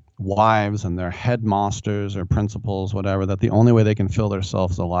wives and their headmasters or principals, whatever, that the only way they can feel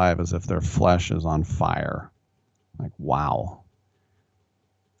themselves alive is if their flesh is on fire. Like, wow.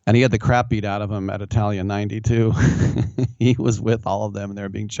 And he had the crap beat out of him at Italia 92. He was with all of them, and they were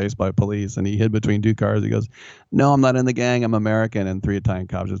being chased by police, and he hid between two cars. He goes, no, I'm not in the gang. I'm American. And 3 Italian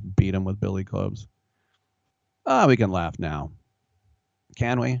cops just beat him with billy clubs. We can laugh now.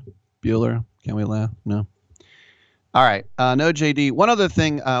 Can we? Bueller, can we laugh? No. All right. No, JD. One other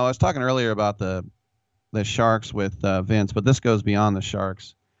thing. I was talking earlier about the Sharks with Vince, but this goes beyond the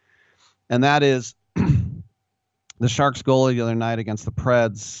Sharks. And that is the Sharks goalie the other night against the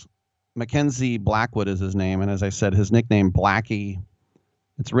Preds. Mackenzie Blackwood is his name. And as I said, his nickname, Blackie,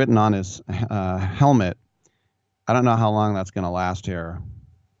 it's written on his helmet. I don't know how long that's going to last here.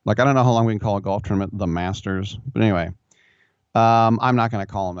 Like, I don't know how long we can call a golf tournament the Masters. But anyway, I'm not going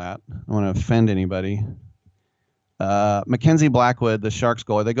to call him that. I don't want to offend anybody. Mackenzie Blackwood, the Sharks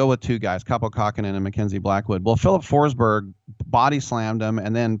goalie, they go with 2 guys, Capo Kakkonen and Mackenzie Blackwood. Well, Philip Forsberg body slammed him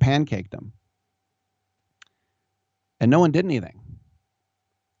and then pancaked him. And no one did anything.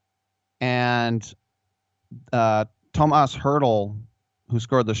 And Tomas Hertl, who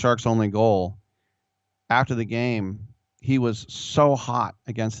scored the Sharks' only goal, after the game, he was so hot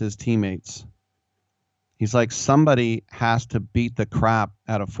against his teammates. He's like, somebody has to beat the crap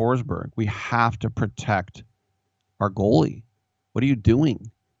out of Forsberg. We have to protect our goalie. What are you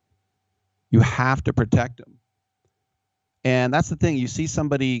doing? You have to protect him. And that's the thing. You see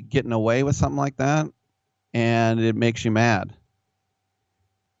somebody getting away with something like that, and it makes you mad.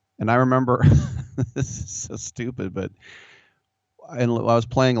 And I remember, this is so stupid, but I was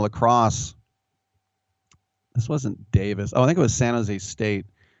playing lacrosse. This wasn't Davis. Oh, I think it was San Jose State.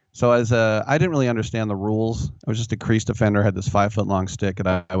 So I didn't really understand the rules. I was just a crease defender, had this 5-foot-long stick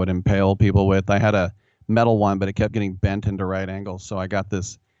that I would impale people with. I had a metal one, but it kept getting bent into right angles. So I got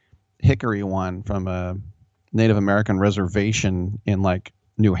this hickory one from a Native American reservation in like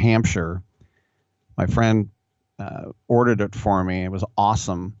New Hampshire. My friend ordered it for me. It was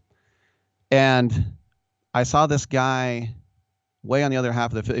awesome. And I saw this guy way on the other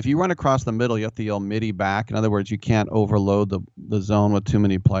half of the field. If you run across the middle, you have to yell midi back. In other words, you can't overload the zone with too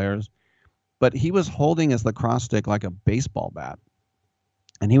many players. But he was holding his lacrosse stick like a baseball bat.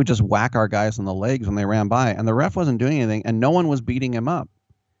 And he would just whack our guys in the legs when they ran by. And the ref wasn't doing anything, and no one was beating him up.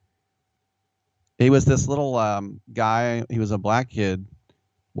 He was this little guy. He was a black kid.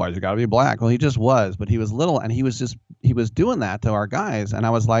 Why does it got to be black? Well, he just was. But he was little, and he was doing that to our guys. And I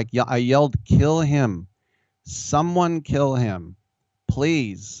was like, I yelled, kill him. Someone kill him.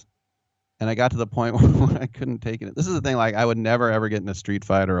 Please. And I got to the point where I couldn't take it. This is the thing, like, I would never, ever get in a street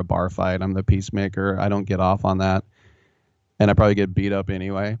fight or a bar fight. I'm the peacemaker. I don't get off on that. And I probably get beat up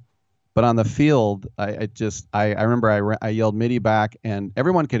anyway. But on the field, I remember I yelled midi back, and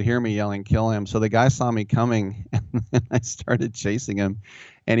everyone could hear me yelling, kill him. So the guy saw me coming, and I started chasing him.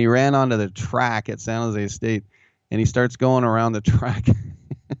 And he ran onto the track at San Jose State, and he starts going around the track.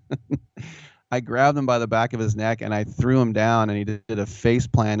 I grabbed him by the back of his neck, and I threw him down, and he did a face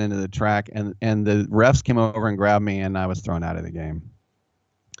plant into the track, and the refs came over and grabbed me, and I was thrown out of the game.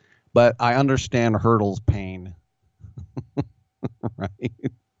 But I understand hurdles pain. Right?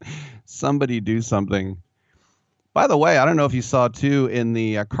 Somebody do something. By the way, I don't know if you saw, too, in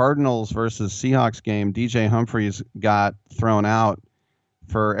the Cardinals versus Seahawks game, DJ Humphries got thrown out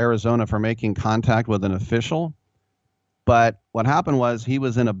for Arizona for making contact with an official. But what happened was he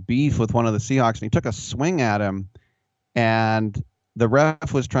was in a beef with one of the Seahawks, and he took a swing at him, and the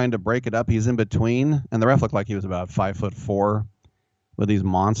ref was trying to break it up. He's in between, and the ref looked like he was about 5'4" with these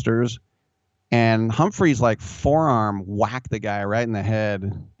monsters. And Humphries, like, forearm whacked the guy right in the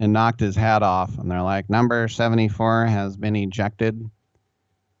head and knocked his hat off. And they're like, number 74 has been ejected.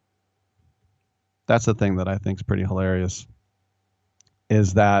 That's the thing that I think is pretty hilarious,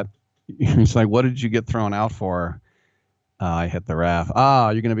 is that he's like, what did you get thrown out for? I hit the ref. Oh,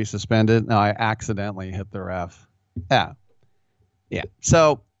 you're going to be suspended? No, I accidentally hit the ref. Yeah.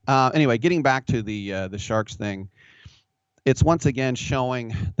 So anyway, getting back to the Sharks thing, it's once again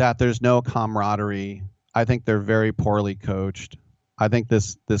showing that there's no camaraderie. I think they're very poorly coached. I think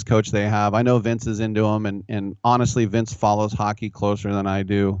this coach they have, I know Vince is into him, and honestly, Vince follows hockey closer than I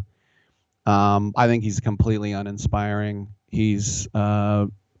do. I think he's completely uninspiring. He's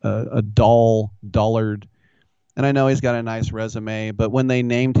a dullard. And I know he's got a nice resume, but when they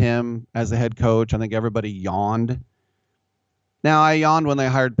named him as the head coach, I think everybody yawned. Now, I yawned when they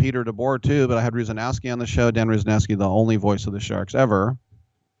hired Peter DeBoer, too, but I had Ruzanowski on the show, Dan Ruzanowski, the only voice of the Sharks ever,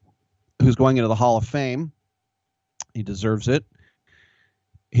 who's going into the Hall of Fame. He deserves it.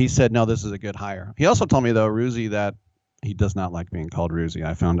 He said, no, this is a good hire. He also told me, though, Ruzy, that he does not like being called Ruzy,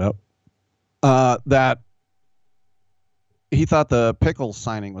 I found out, that he thought the Pickles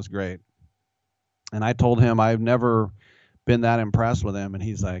signing was great. And I told him I've never been that impressed with him. And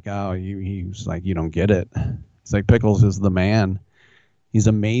he's like, he's like, you don't get it. It's like, Pickles is the man. He's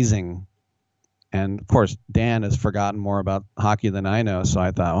amazing. And, of course, Dan has forgotten more about hockey than I know. So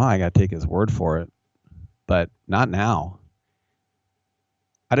I thought, well, I got to take his word for it. But not now.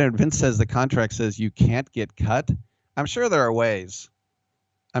 I don't know. Vince says the contract says you can't get cut. I'm sure there are ways.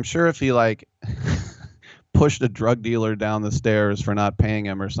 I'm sure if he, like, pushed a drug dealer down the stairs for not paying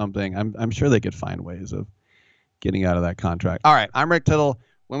him or something, I'm sure they could find ways of getting out of that contract. All right, I'm Rick Tittle.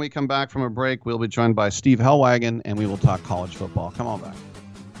 When we come back from a break, we'll be joined by Steve Hellwagon, and we will talk college football. Come on back.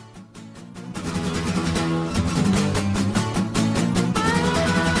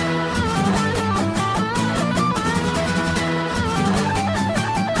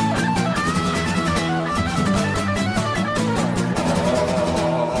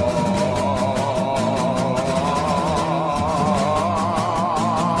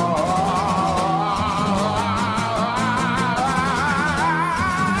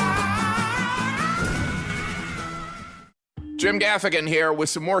 Jim Gaffigan here with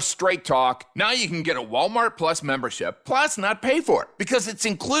some more Straight Talk. Now you can get a Walmart Plus membership, plus not pay for it, because it's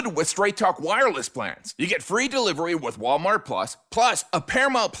included with Straight Talk wireless plans. You get free delivery with Walmart Plus, plus a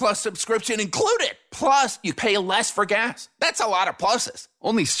Paramount Plus subscription included. Plus, you pay less for gas. That's a lot of pluses.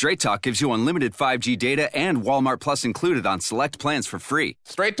 Only Straight Talk gives you unlimited 5G data and Walmart Plus included on select plans for free.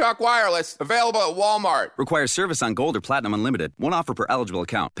 Straight Talk Wireless, available at Walmart. Requires service on Gold or Platinum Unlimited. One offer per eligible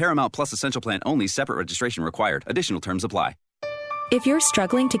account. Paramount Plus Essential Plan only. Separate registration required. Additional terms apply. If you're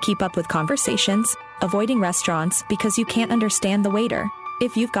struggling to keep up with conversations, avoiding restaurants because you can't understand the waiter,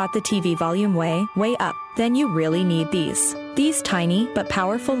 if you've got the TV volume way up, then you really need these. These tiny but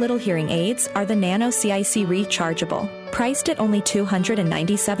powerful little hearing aids are the Nano CIC Rechargeable, priced at only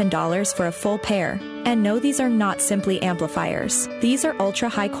 $297 for a full pair. And no, these are not simply amplifiers. These are ultra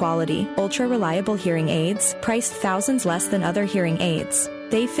high quality, ultra reliable hearing aids, priced thousands less than other hearing aids.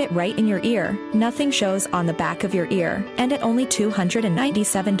 They fit right in your ear. Nothing shows on the back of your ear. And at only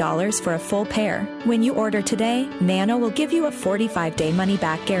 $297 for a full pair. When you order today, Nano will give you a 45-day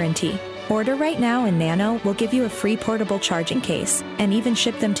money-back guarantee. Order right now and Nano will give you a free portable charging case and even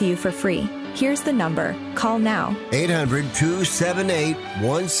ship them to you for free. Here's the number. Call now.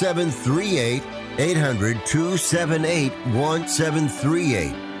 800-278-1738.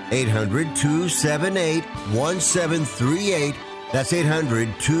 800-278-1738. 800-278-1738. That's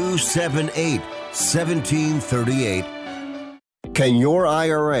 800-278-1738. Can your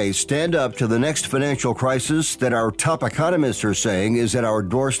IRA stand up to the next financial crisis that our top economists are saying is at our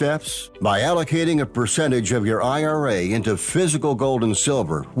doorsteps? By allocating a percentage of your IRA into physical gold and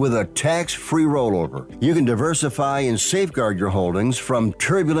silver with a tax-free rollover, you can diversify and safeguard your holdings from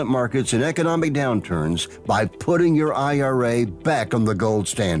turbulent markets and economic downturns by putting your IRA back on the gold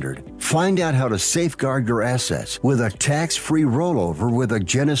standard. Find out how to safeguard your assets with a tax-free rollover with a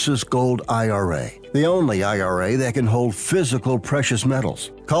Genesis Gold IRA, the only IRA that can hold physical precious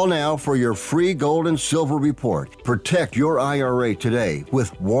metals. Call now for your free gold and silver report. Protect your IRA today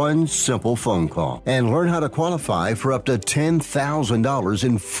with one simple phone call and learn how to qualify for up to $10,000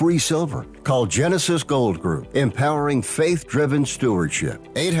 in free silver. Call Genesis Gold Group, empowering faith-driven stewardship.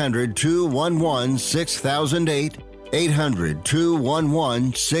 800-211-6008.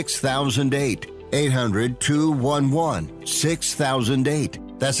 800-211-6008.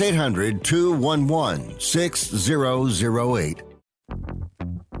 800-211-6008. That's 800-211-6008.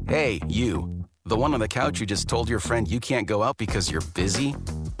 Hey, you. The one on the couch who just told your friend you can't go out because you're busy?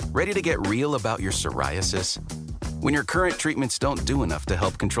 Ready to get real about your psoriasis? When your current treatments don't do enough to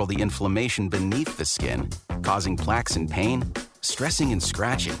help control the inflammation beneath the skin, causing plaques and pain, stressing and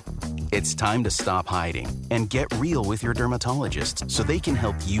scratching, it's time to stop hiding and get real with your dermatologist so they can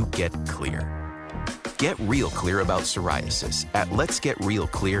help you get clear. Get real clear about psoriasis at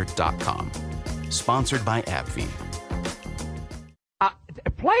letsgetrealclear.com. Sponsored by AbbVie.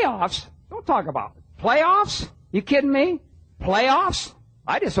 Playoffs? Don't talk about it. Playoffs? You kidding me? Playoffs?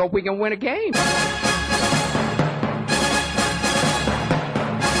 I just hope we can win a game.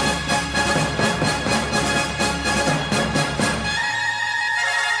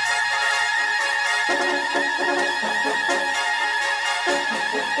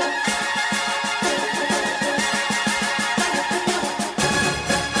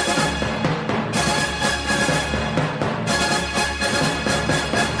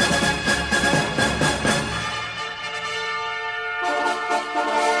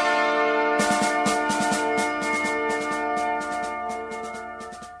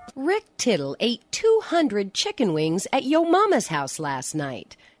 Tittle ate 200 chicken wings at Yo Mama's house last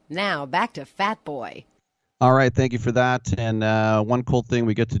night. Now back to Fat Boy. All right, thank you for that. And one cool thing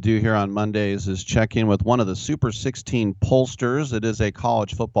we get to do here on Mondays is check in with one of the Super 16 pollsters. It is a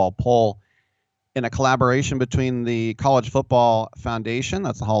college football poll in a collaboration between the College Football Foundation,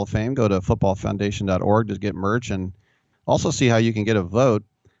 that's the Hall of Fame. Go to footballfoundation.org to get merch and also see how you can get a vote.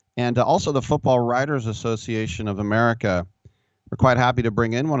 And also the Football Writers Association of America. We're quite happy to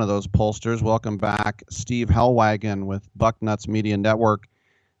bring in one of those pollsters. Welcome back, Steve Hellwagon with Bucknuts Media Network.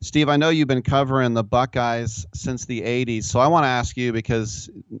 Steve, I know you've been covering the Buckeyes since the 80s, so I want to ask you, because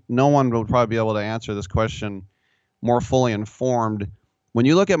no one will probably be able to answer this question more fully informed. When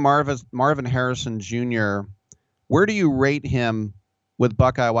you look at Marvin Harrison Jr., where do you rate him with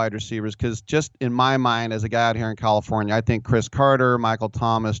Buckeye wide receivers? Because just in my mind, as a guy out here in California, I think Chris Carter, Michael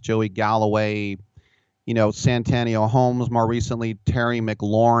Thomas, Joey Galloway, Santonio Holmes, more recently Terry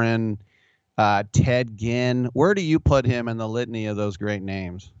McLaurin, Ted Ginn. Where do you put him in the litany of those great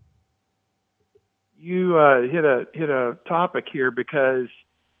names? You hit a topic here because,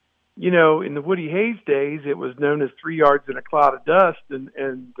 in the Woody Hayes days, it was known as 3 yards in a cloud of dust, and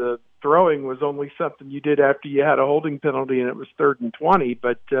the throwing was only something you did after you had a holding penalty and it was 3rd and 20.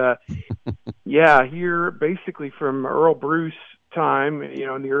 But, here basically from Earl Bruce time,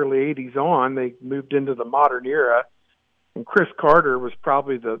 in the early 80s on, they moved into the modern era. And Chris Carter was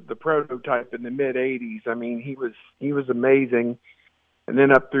probably the prototype in the mid 80s. I mean, he was amazing. And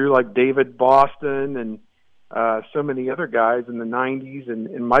then up through like David Boston and so many other guys in the 90s.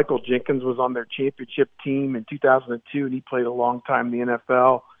 And Michael Jenkins was on their championship team in 2002, and he played a long time in the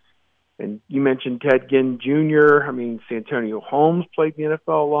NFL. And you mentioned Ted Ginn Jr. I mean, Santonio Holmes played in the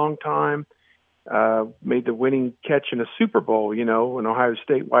NFL a long time. Made the winning catch in a Super Bowl, an Ohio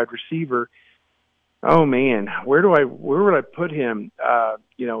State wide receiver. Oh man, where would I put him?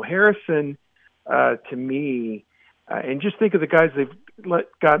 Harrison, to me, and just think of the guys they've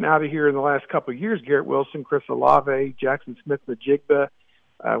gotten out of here in the last couple of years: Garrett Wilson, Chris Olave, Jackson Smith-Njigba,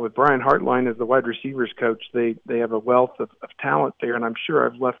 with Brian Hartline as the wide receivers coach, they have a wealth of talent there, and I'm sure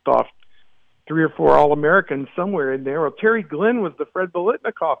I've left off 3 or 4 All-Americans somewhere in there. Well, Terry Glenn was the Fred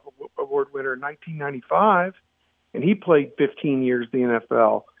Biletnikoff Award winner in 1995, and he played 15 years in the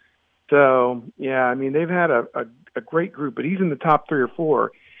NFL. So, yeah, I mean, they've had a great group, but he's in the top 3 or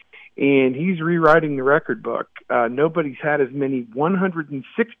 4, and he's rewriting the record book. Nobody's had as many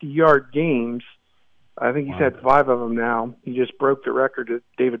 160-yard games. I think he's had 5 of them now. He just broke the record that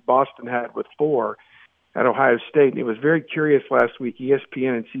David Boston had with 4 at Ohio State. And it was very curious last week.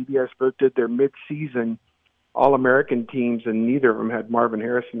 ESPN and CBS both did their mid-season All-American teams, and neither of them had Marvin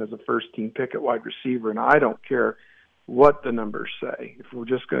Harrison as a first-team pick at wide receiver. And I don't care what the numbers say. If we're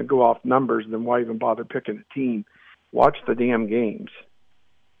just going to go off numbers, then why even bother picking a team? Watch the damn games.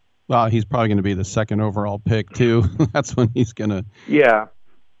 Well, he's probably going to be the second overall pick, too. That's when he's going to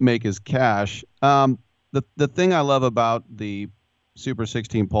make his cash. The thing I love about the Super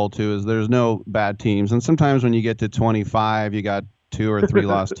 16 poll, too, is there's no bad teams. And sometimes when you get to 25, you got 2 or 3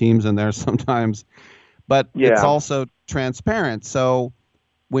 lost teams in there sometimes. But it's also transparent. So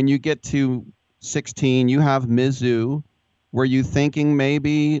when you get to 16, you have Mizzou. Were you thinking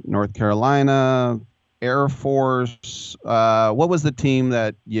maybe North Carolina, Air Force? What was the team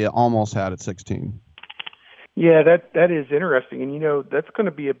that you almost had at 16? Yeah, that is interesting. And, you know, that's going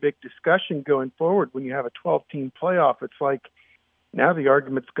to be a big discussion going forward when you have a 12-team playoff. It's like now the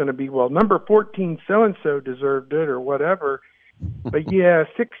argument's going to be, well, number 14 so-and-so deserved it or whatever. But, yeah,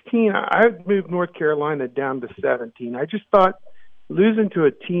 16, I would move North Carolina down to 17. I just thought losing to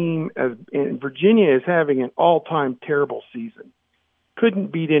a team and Virginia is having an all-time terrible season.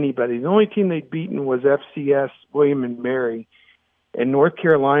 Couldn't beat anybody. The only team they'd beaten was FCS, William and Mary. And North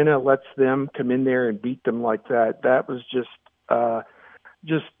Carolina lets them come in there and beat them like that. That was just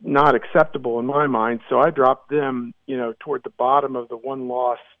not acceptable in my mind. So I dropped them, you know, toward the bottom of the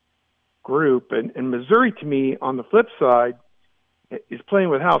one-loss group. And Missouri, to me, on the flip side, is playing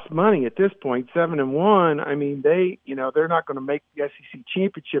with house money at this point, 7-1. I mean, they're not going to make the SEC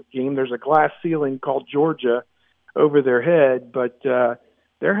championship game. There's a glass ceiling called Georgia over their head, but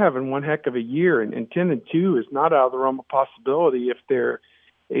they're having one heck of a year, and 10-2 is not out of the realm of possibility if they're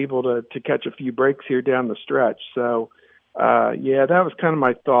able to catch a few breaks here down the stretch. So, that was kind of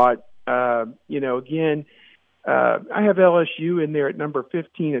my thought. Again, I have LSU in there at number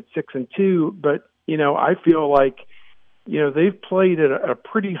 15 at 6-2, but, I feel like, they've played at a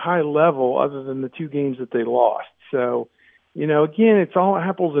pretty high level other than the 2 games that they lost. So, again, it's all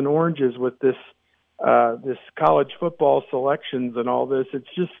apples and oranges with this college football selections and all this.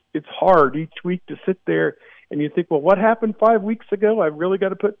 It's hard each week to sit there and you think, well, what happened 5 weeks ago? I've really got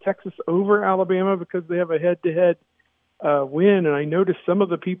to put Texas over Alabama because they have a head-to-head win. And I noticed some of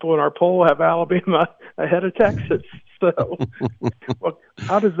the people in our poll have Alabama ahead of Texas. So well,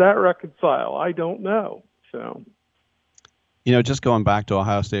 how does that reconcile? I don't know. So, just going back to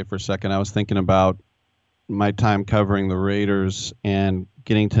Ohio State for a second, I was thinking about my time covering the Raiders and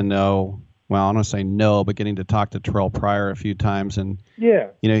getting to know, well, I don't want to say no, but getting to talk to Terrell Pryor a few times. And,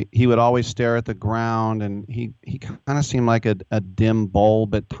 he would always stare at the ground, and he kind of seemed like a dim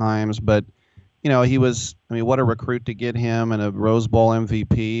bulb at times. But, he was, what a recruit to get him and a Rose Bowl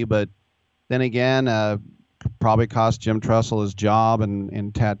MVP. But then again, probably cost Jim Tressel his job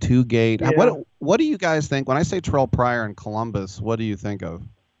and Tattoo Gate. Yeah. What do you guys think? When I say Terrell Pryor in Columbus, what do you think of?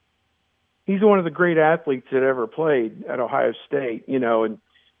 He's one of the great athletes that ever played at Ohio State, and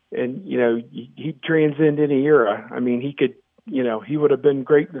he'd transcend any era. I mean, he could, he would have been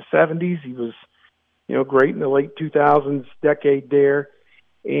great in the 70s. He was, great in the late 2000s decade there.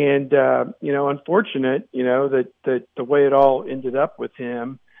 And, unfortunate, that the way it all ended up with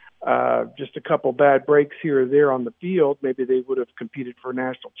him, just a couple bad breaks here or there on the field. Maybe they would have competed for a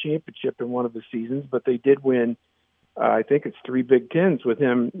national championship in one of the seasons, but they did win. I think it's 3 Big Tens with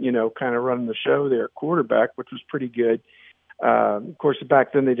him, kind of running the show there at quarterback, which was pretty good. Of course,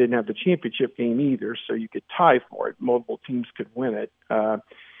 back then they didn't have the championship game either, so you could tie for it. Multiple teams could win it.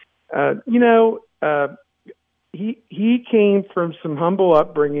 He came from some humble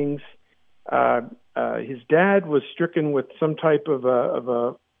upbringings. His dad was stricken with some type of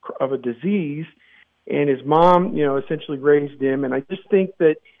a disease, and his mom, essentially raised him. And I just think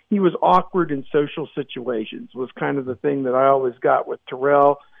that he was awkward in social situations was kind of the thing that I always got with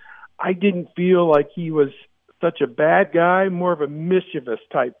Terrell. I didn't feel like he was such a bad guy, more of a mischievous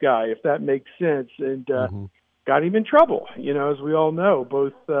type guy, if that makes sense, and got him in trouble, as we all know,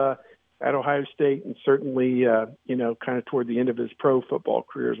 both at Ohio State and certainly, kind of toward the end of his pro football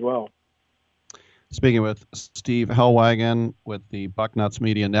career as well. Speaking with Steve Hellwagon with the Bucknuts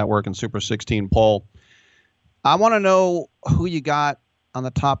Media Network and Super 16 poll, I want to know who you got on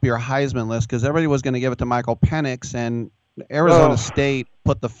the top of your Heisman list? Because everybody was going to give it to Michael Penix, and Arizona State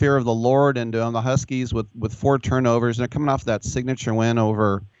put the fear of the Lord into them. The Huskies with 4 turnovers, and they're coming off that signature win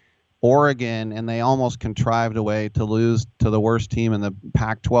over Oregon, and they almost contrived a way to lose to the worst team in the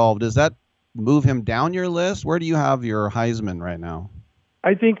Pac-12. Does that move him down your list? Where do you have your Heisman right now?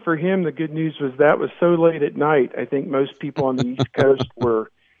 I think for him, the good news was that was so late at night. I think most people on the East Coast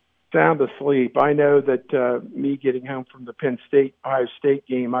were sound asleep. I know that me getting home from the Ohio State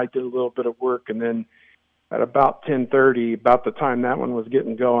game, I did a little bit of work, and then at about 10:30, about the time that one was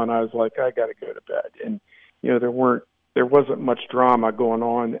getting going, I was like, I got to go to bed. And there wasn't much drama going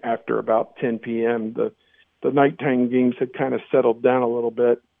on after about 10 p.m. The nighttime games had kind of settled down a little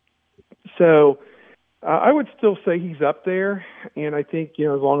bit. So I would still say he's up there, and I think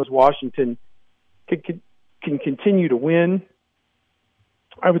as long as Washington can continue to win,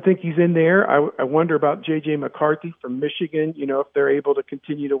 I would think he's in there. I wonder about J.J. McCarthy from Michigan. If they're able to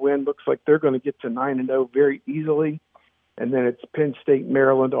continue to win, looks like they're going to get to 9-0 very easily, and then it's Penn State,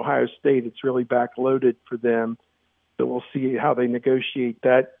 Maryland, Ohio State. It's really backloaded for them, so we'll see how they negotiate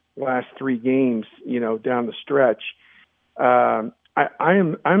that last 3 games, down the stretch.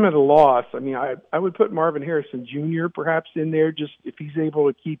 I'm at a loss. I mean, I would put Marvin Harrison Jr. perhaps in there, just if he's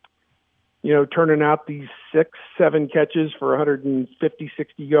able to keep, turning out these 6-7 catches for 150,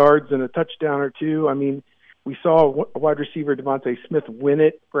 60 yards and a touchdown or 2. I mean, we saw a wide receiver, Devontae Smith, win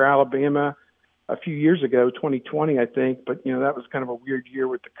it for Alabama a few years ago, 2020, I think. But, that was kind of a weird year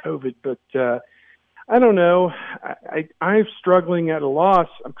with the COVID. But I don't know. I'm struggling at a loss.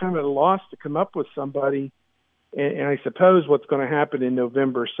 I'm kind of at a loss to come up with somebody. And I suppose what's going to happen in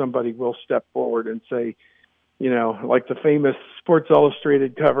November, somebody will step forward and say, like the famous Sports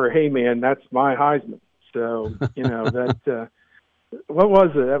Illustrated cover, hey, man, that's my Heisman. So, that what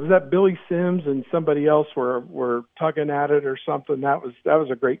was it? Was that Billy Sims and somebody else were tugging at it or something? That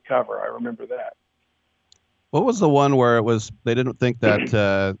was a great cover. I remember that. What was the one where it was they didn't think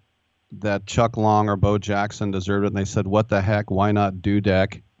that that Chuck Long or Bo Jackson deserved it, and they said, what the heck, why not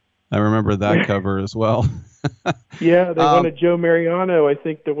Dudek? I remember that cover as well. Yeah, they wanted Joe Mariano, I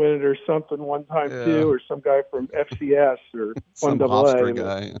think, to win it or something one time too, or some guy from FCS or some Hofstra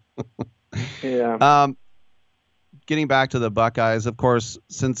guy. Yeah. Getting back to the Buckeyes, of course,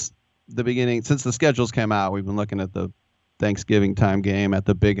 since the schedules came out, we've been looking at the Thanksgiving time game at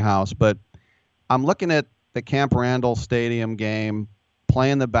the Big House. But I'm looking at the Camp Randall Stadium game,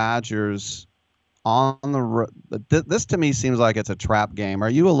 playing the Badgers on the road. This to me seems like it's a trap game. Are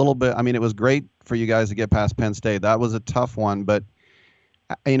you a little bit? I mean, it was great for you guys to get past Penn State. That was a tough one, but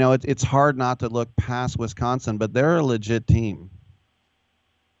it's hard not to look past Wisconsin. But they're a legit team.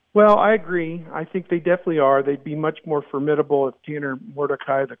 Well, I agree. I think they definitely are. They'd be much more formidable if Tanner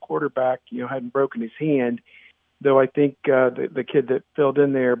Mordecai, the quarterback, hadn't broken his hand. Though I think the kid that filled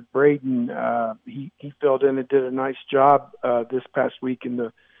in there, Braden, he filled in and did a nice job this past week in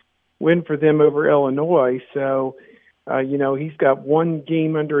the win for them over Illinois. So, he's got one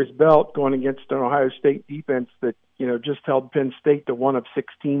game under his belt going against an Ohio State defense that, just held Penn State to 1 of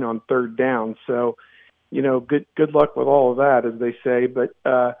 16 on 3rd down. So, good luck with all of that, as they say. But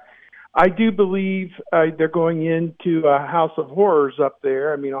I do believe they're going into a house of horrors up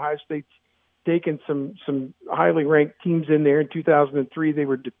there. I mean, Ohio State's taken some highly ranked teams in there. In 2003, they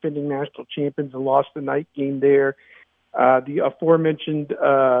were defending national champions and lost the night game there. The aforementioned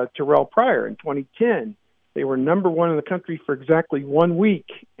Terrell Pryor in 2010. They were number 1 in the country for exactly 1 week,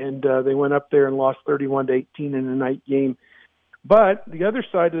 and they went up there and lost 31-18 in a night game. But the other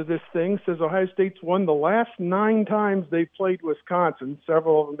side of this thing says Ohio State's won the last 9 times they've played Wisconsin,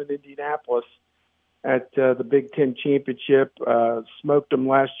 several of them in Indianapolis at the Big Ten Championship, smoked them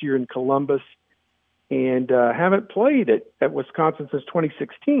last year in Columbus, and haven't played at Wisconsin since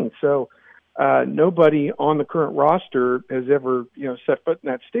 2016. So nobody on the current roster has ever, set foot in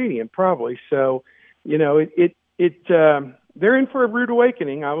that stadium, probably. So, they're in for a rude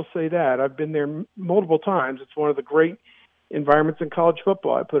awakening. I will say that. I've been there multiple times. It's one of the great environments in college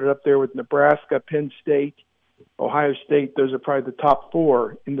football. I put it up there with Nebraska, Penn State, Ohio State. Those are probably the top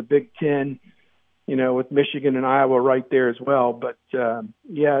 4 in the Big Ten, with Michigan and Iowa right there as well. But,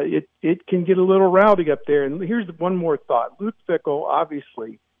 it can get a little rowdy up there. And here's one more thought. Luke Fickell,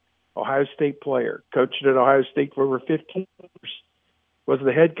 obviously, Ohio State player, coached at Ohio State for over 15 years, was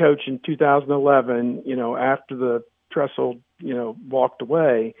the head coach in 2011, after the Tressel, walked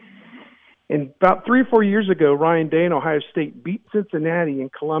away. And about 3 or 4 years ago, Ryan Day and Ohio State beat Cincinnati in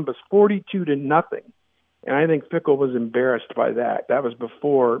Columbus 42-0. And I think Fickell was embarrassed by that. That was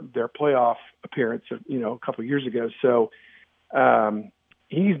before their playoff appearance, a couple of years ago. So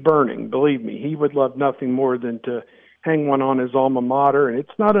he's burning, believe me. He would love nothing more than to hang one on his alma mater, and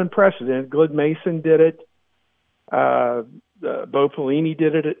it's not unprecedented. Glenn Mason did it. Bo Pelini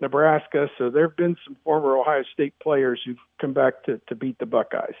did it at Nebraska. So there have been some former Ohio State players who've come back to beat the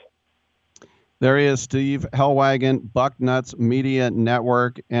Buckeyes. There he is, Steve Hellwagon, Bucknuts Media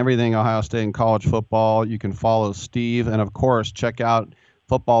Network, everything Ohio State and college football. You can follow Steve, and of course, check out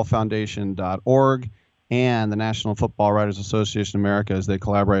footballfoundation.org and the National Football Writers Association of America as they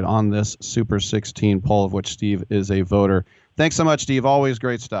collaborate on this Super 16 poll, of which Steve is a voter. Thanks so much, Steve. Always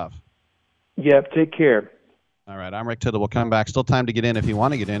great stuff. Yep, take care. All right, I'm Rick Tittle. We'll come back. Still time to get in if you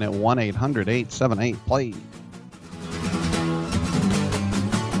want to get in at 1-800-878-PLAY.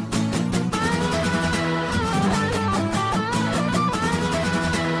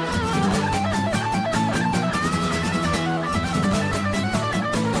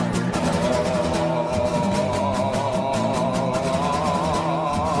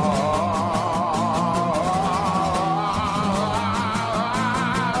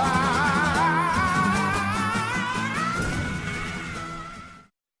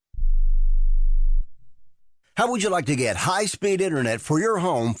 How would you like to get high-speed internet for your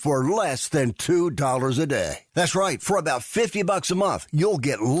home for less than $2 a day? That's right. For about $50 a month, you'll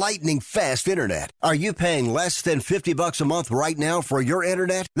get lightning-fast internet. Are you paying less than $50 a month right now for your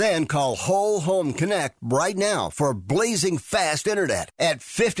internet? Then call Whole Home Connect right now for blazing fast internet at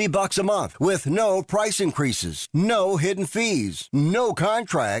 $50 a month with no price increases, no hidden fees, no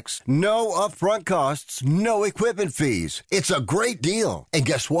contracts, no upfront costs, no equipment fees. It's a great deal. And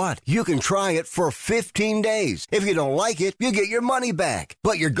guess what? You can try it for 15 days. If you don't like it, you get your money back.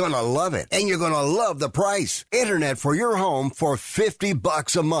 But you're going to love it, and you're going to love the price. Internet for your home for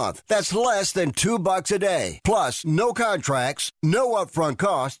 $50 a month. That's less than $2 a day. Plus, no contracts, no upfront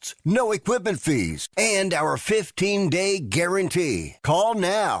costs, no equipment fees, and our 15-day guarantee. Call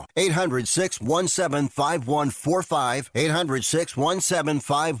now. 800-617-5145.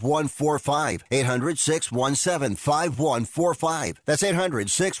 800-617-5145. 800-617-5145. That's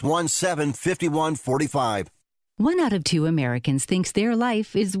 800-617-5145. 1 out of 2 Americans thinks their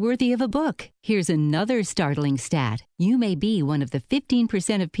life is worthy of a book. Here's another startling stat. You may be one of the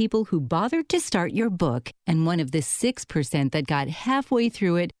 15% of people who bothered to start your book and one of the 6% that got halfway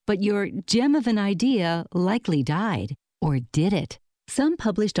through it, but your gem of an idea likely died. Or did it? Some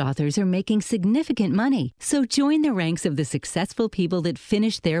published authors are making significant money, so join the ranks of the successful people that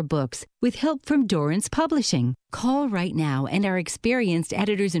finish their books with help from Dorrance Publishing. Call right now, and our experienced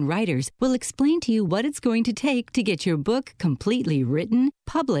editors and writers will explain to you what it's going to take to get your book completely written,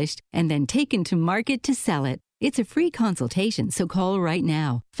 published, and then taken to market to sell it. It's a free consultation, so call right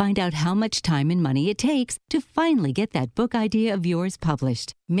now. Find out how much time and money it takes to finally get that book idea of yours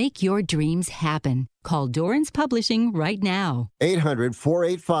published. Make your dreams happen. Call Dorrance Publishing right now.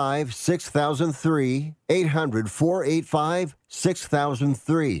 800-485-6003.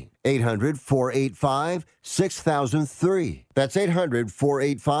 800-485-6003. 800-485-6003. That's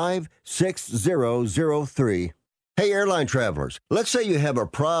 800-485-6003. Hey, airline travelers, let's say you have a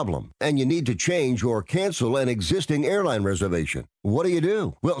problem and you need to change or cancel an existing airline reservation. What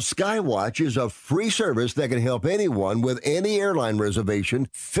do? Well, Skywatch is a free service that can help anyone with any airline reservation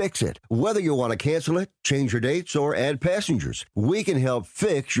fix it. Whether you want to cancel it, change your dates, or add passengers, we can help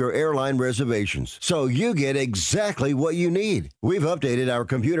fix your airline reservations so you get exactly what you need. We've updated our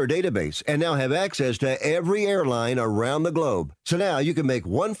computer database and now have access to every airline around the globe. So now you can make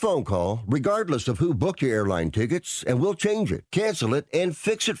one phone call regardless of who booked your airline tickets, and we'll change it, cancel it, and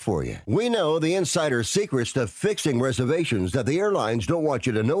fix it for you. We know the insider secrets to fixing reservations that the airlines don't want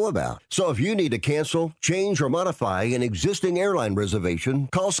you to know about. So if you need to cancel, change, or modify an existing airline reservation,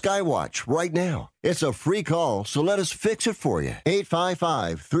 call Skywatch right now. It's a free call, so let us fix it for you.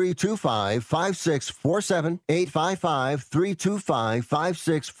 855-325-5647.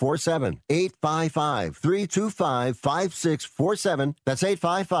 855-325-5647. 855-325-5647. That's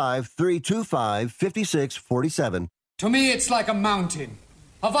 855-325-5647. To me, it's like a mountain,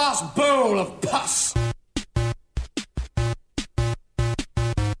 a vast bowl of pus.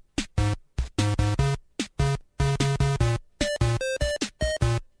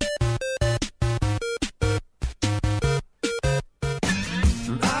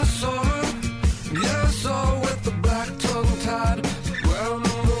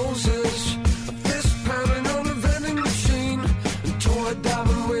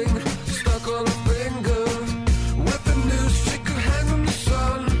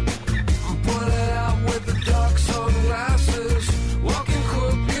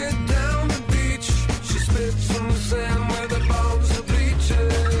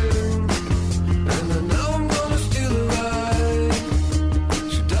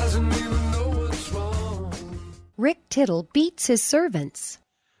 Tittle beats his servants.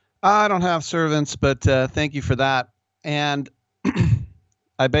 I don't have servants, but thank you for that. And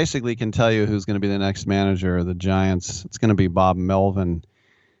I basically can tell you who's going to be the next manager of the Giants. It's going to be Bob Melvin,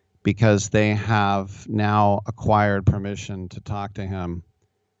 because they have now acquired permission to talk to him.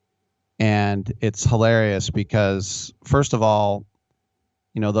 And it's hilarious because, first of all,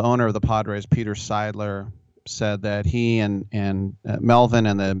 the owner of the Padres, Peter Seidler, said that he and Melvin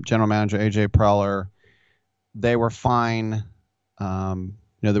and the general manager, A.J. Preller, they were fine.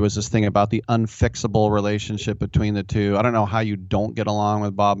 There was this thing about the unfixable relationship between the two. I don't know how you don't get along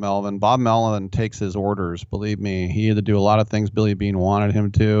with Bob Melvin. Bob Melvin takes his orders, believe me. He had to do a lot of things Billy Beane wanted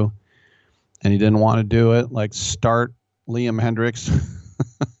him to, and he didn't want to do it, like start Liam Hendricks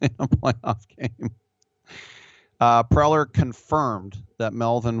in a playoff game. Preller confirmed that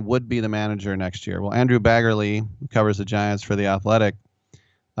Melvin would be the manager next year. Well, Andrew Baggerly, who covers the Giants for The Athletic,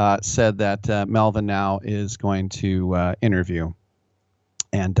 said that Melvin now is going to interview.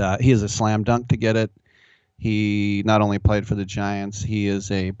 And he is a slam dunk to get it. He not only played for the Giants, he is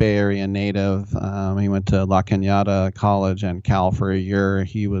a Bay Area native. He went to La Cañada College and Cal for a year.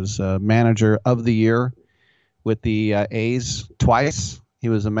 He was manager of the year with the A's twice. He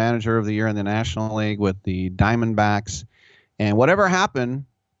was a manager of the year in the National League with the Diamondbacks. And whatever happened,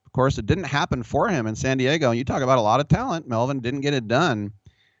 of course, it didn't happen for him in San Diego. And you talk about a lot of talent. Melvin didn't get it done.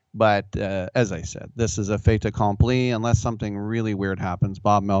 But as I said, this is a fait accompli. Unless something really weird happens,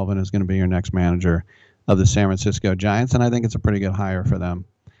 Bob Melvin is going to be your next manager of the San Francisco Giants, and I think it's a pretty good hire for them.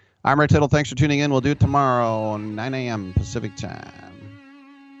 I'm Rick Tittle. Thanks for tuning in. We'll do it tomorrow, 9 a.m. Pacific time.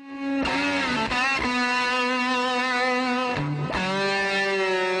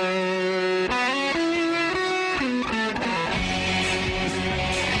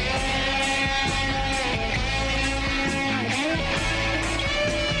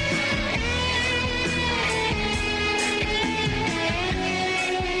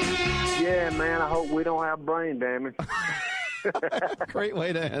 Man, I hope we don't have brain damage. Great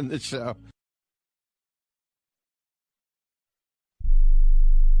way to end the show.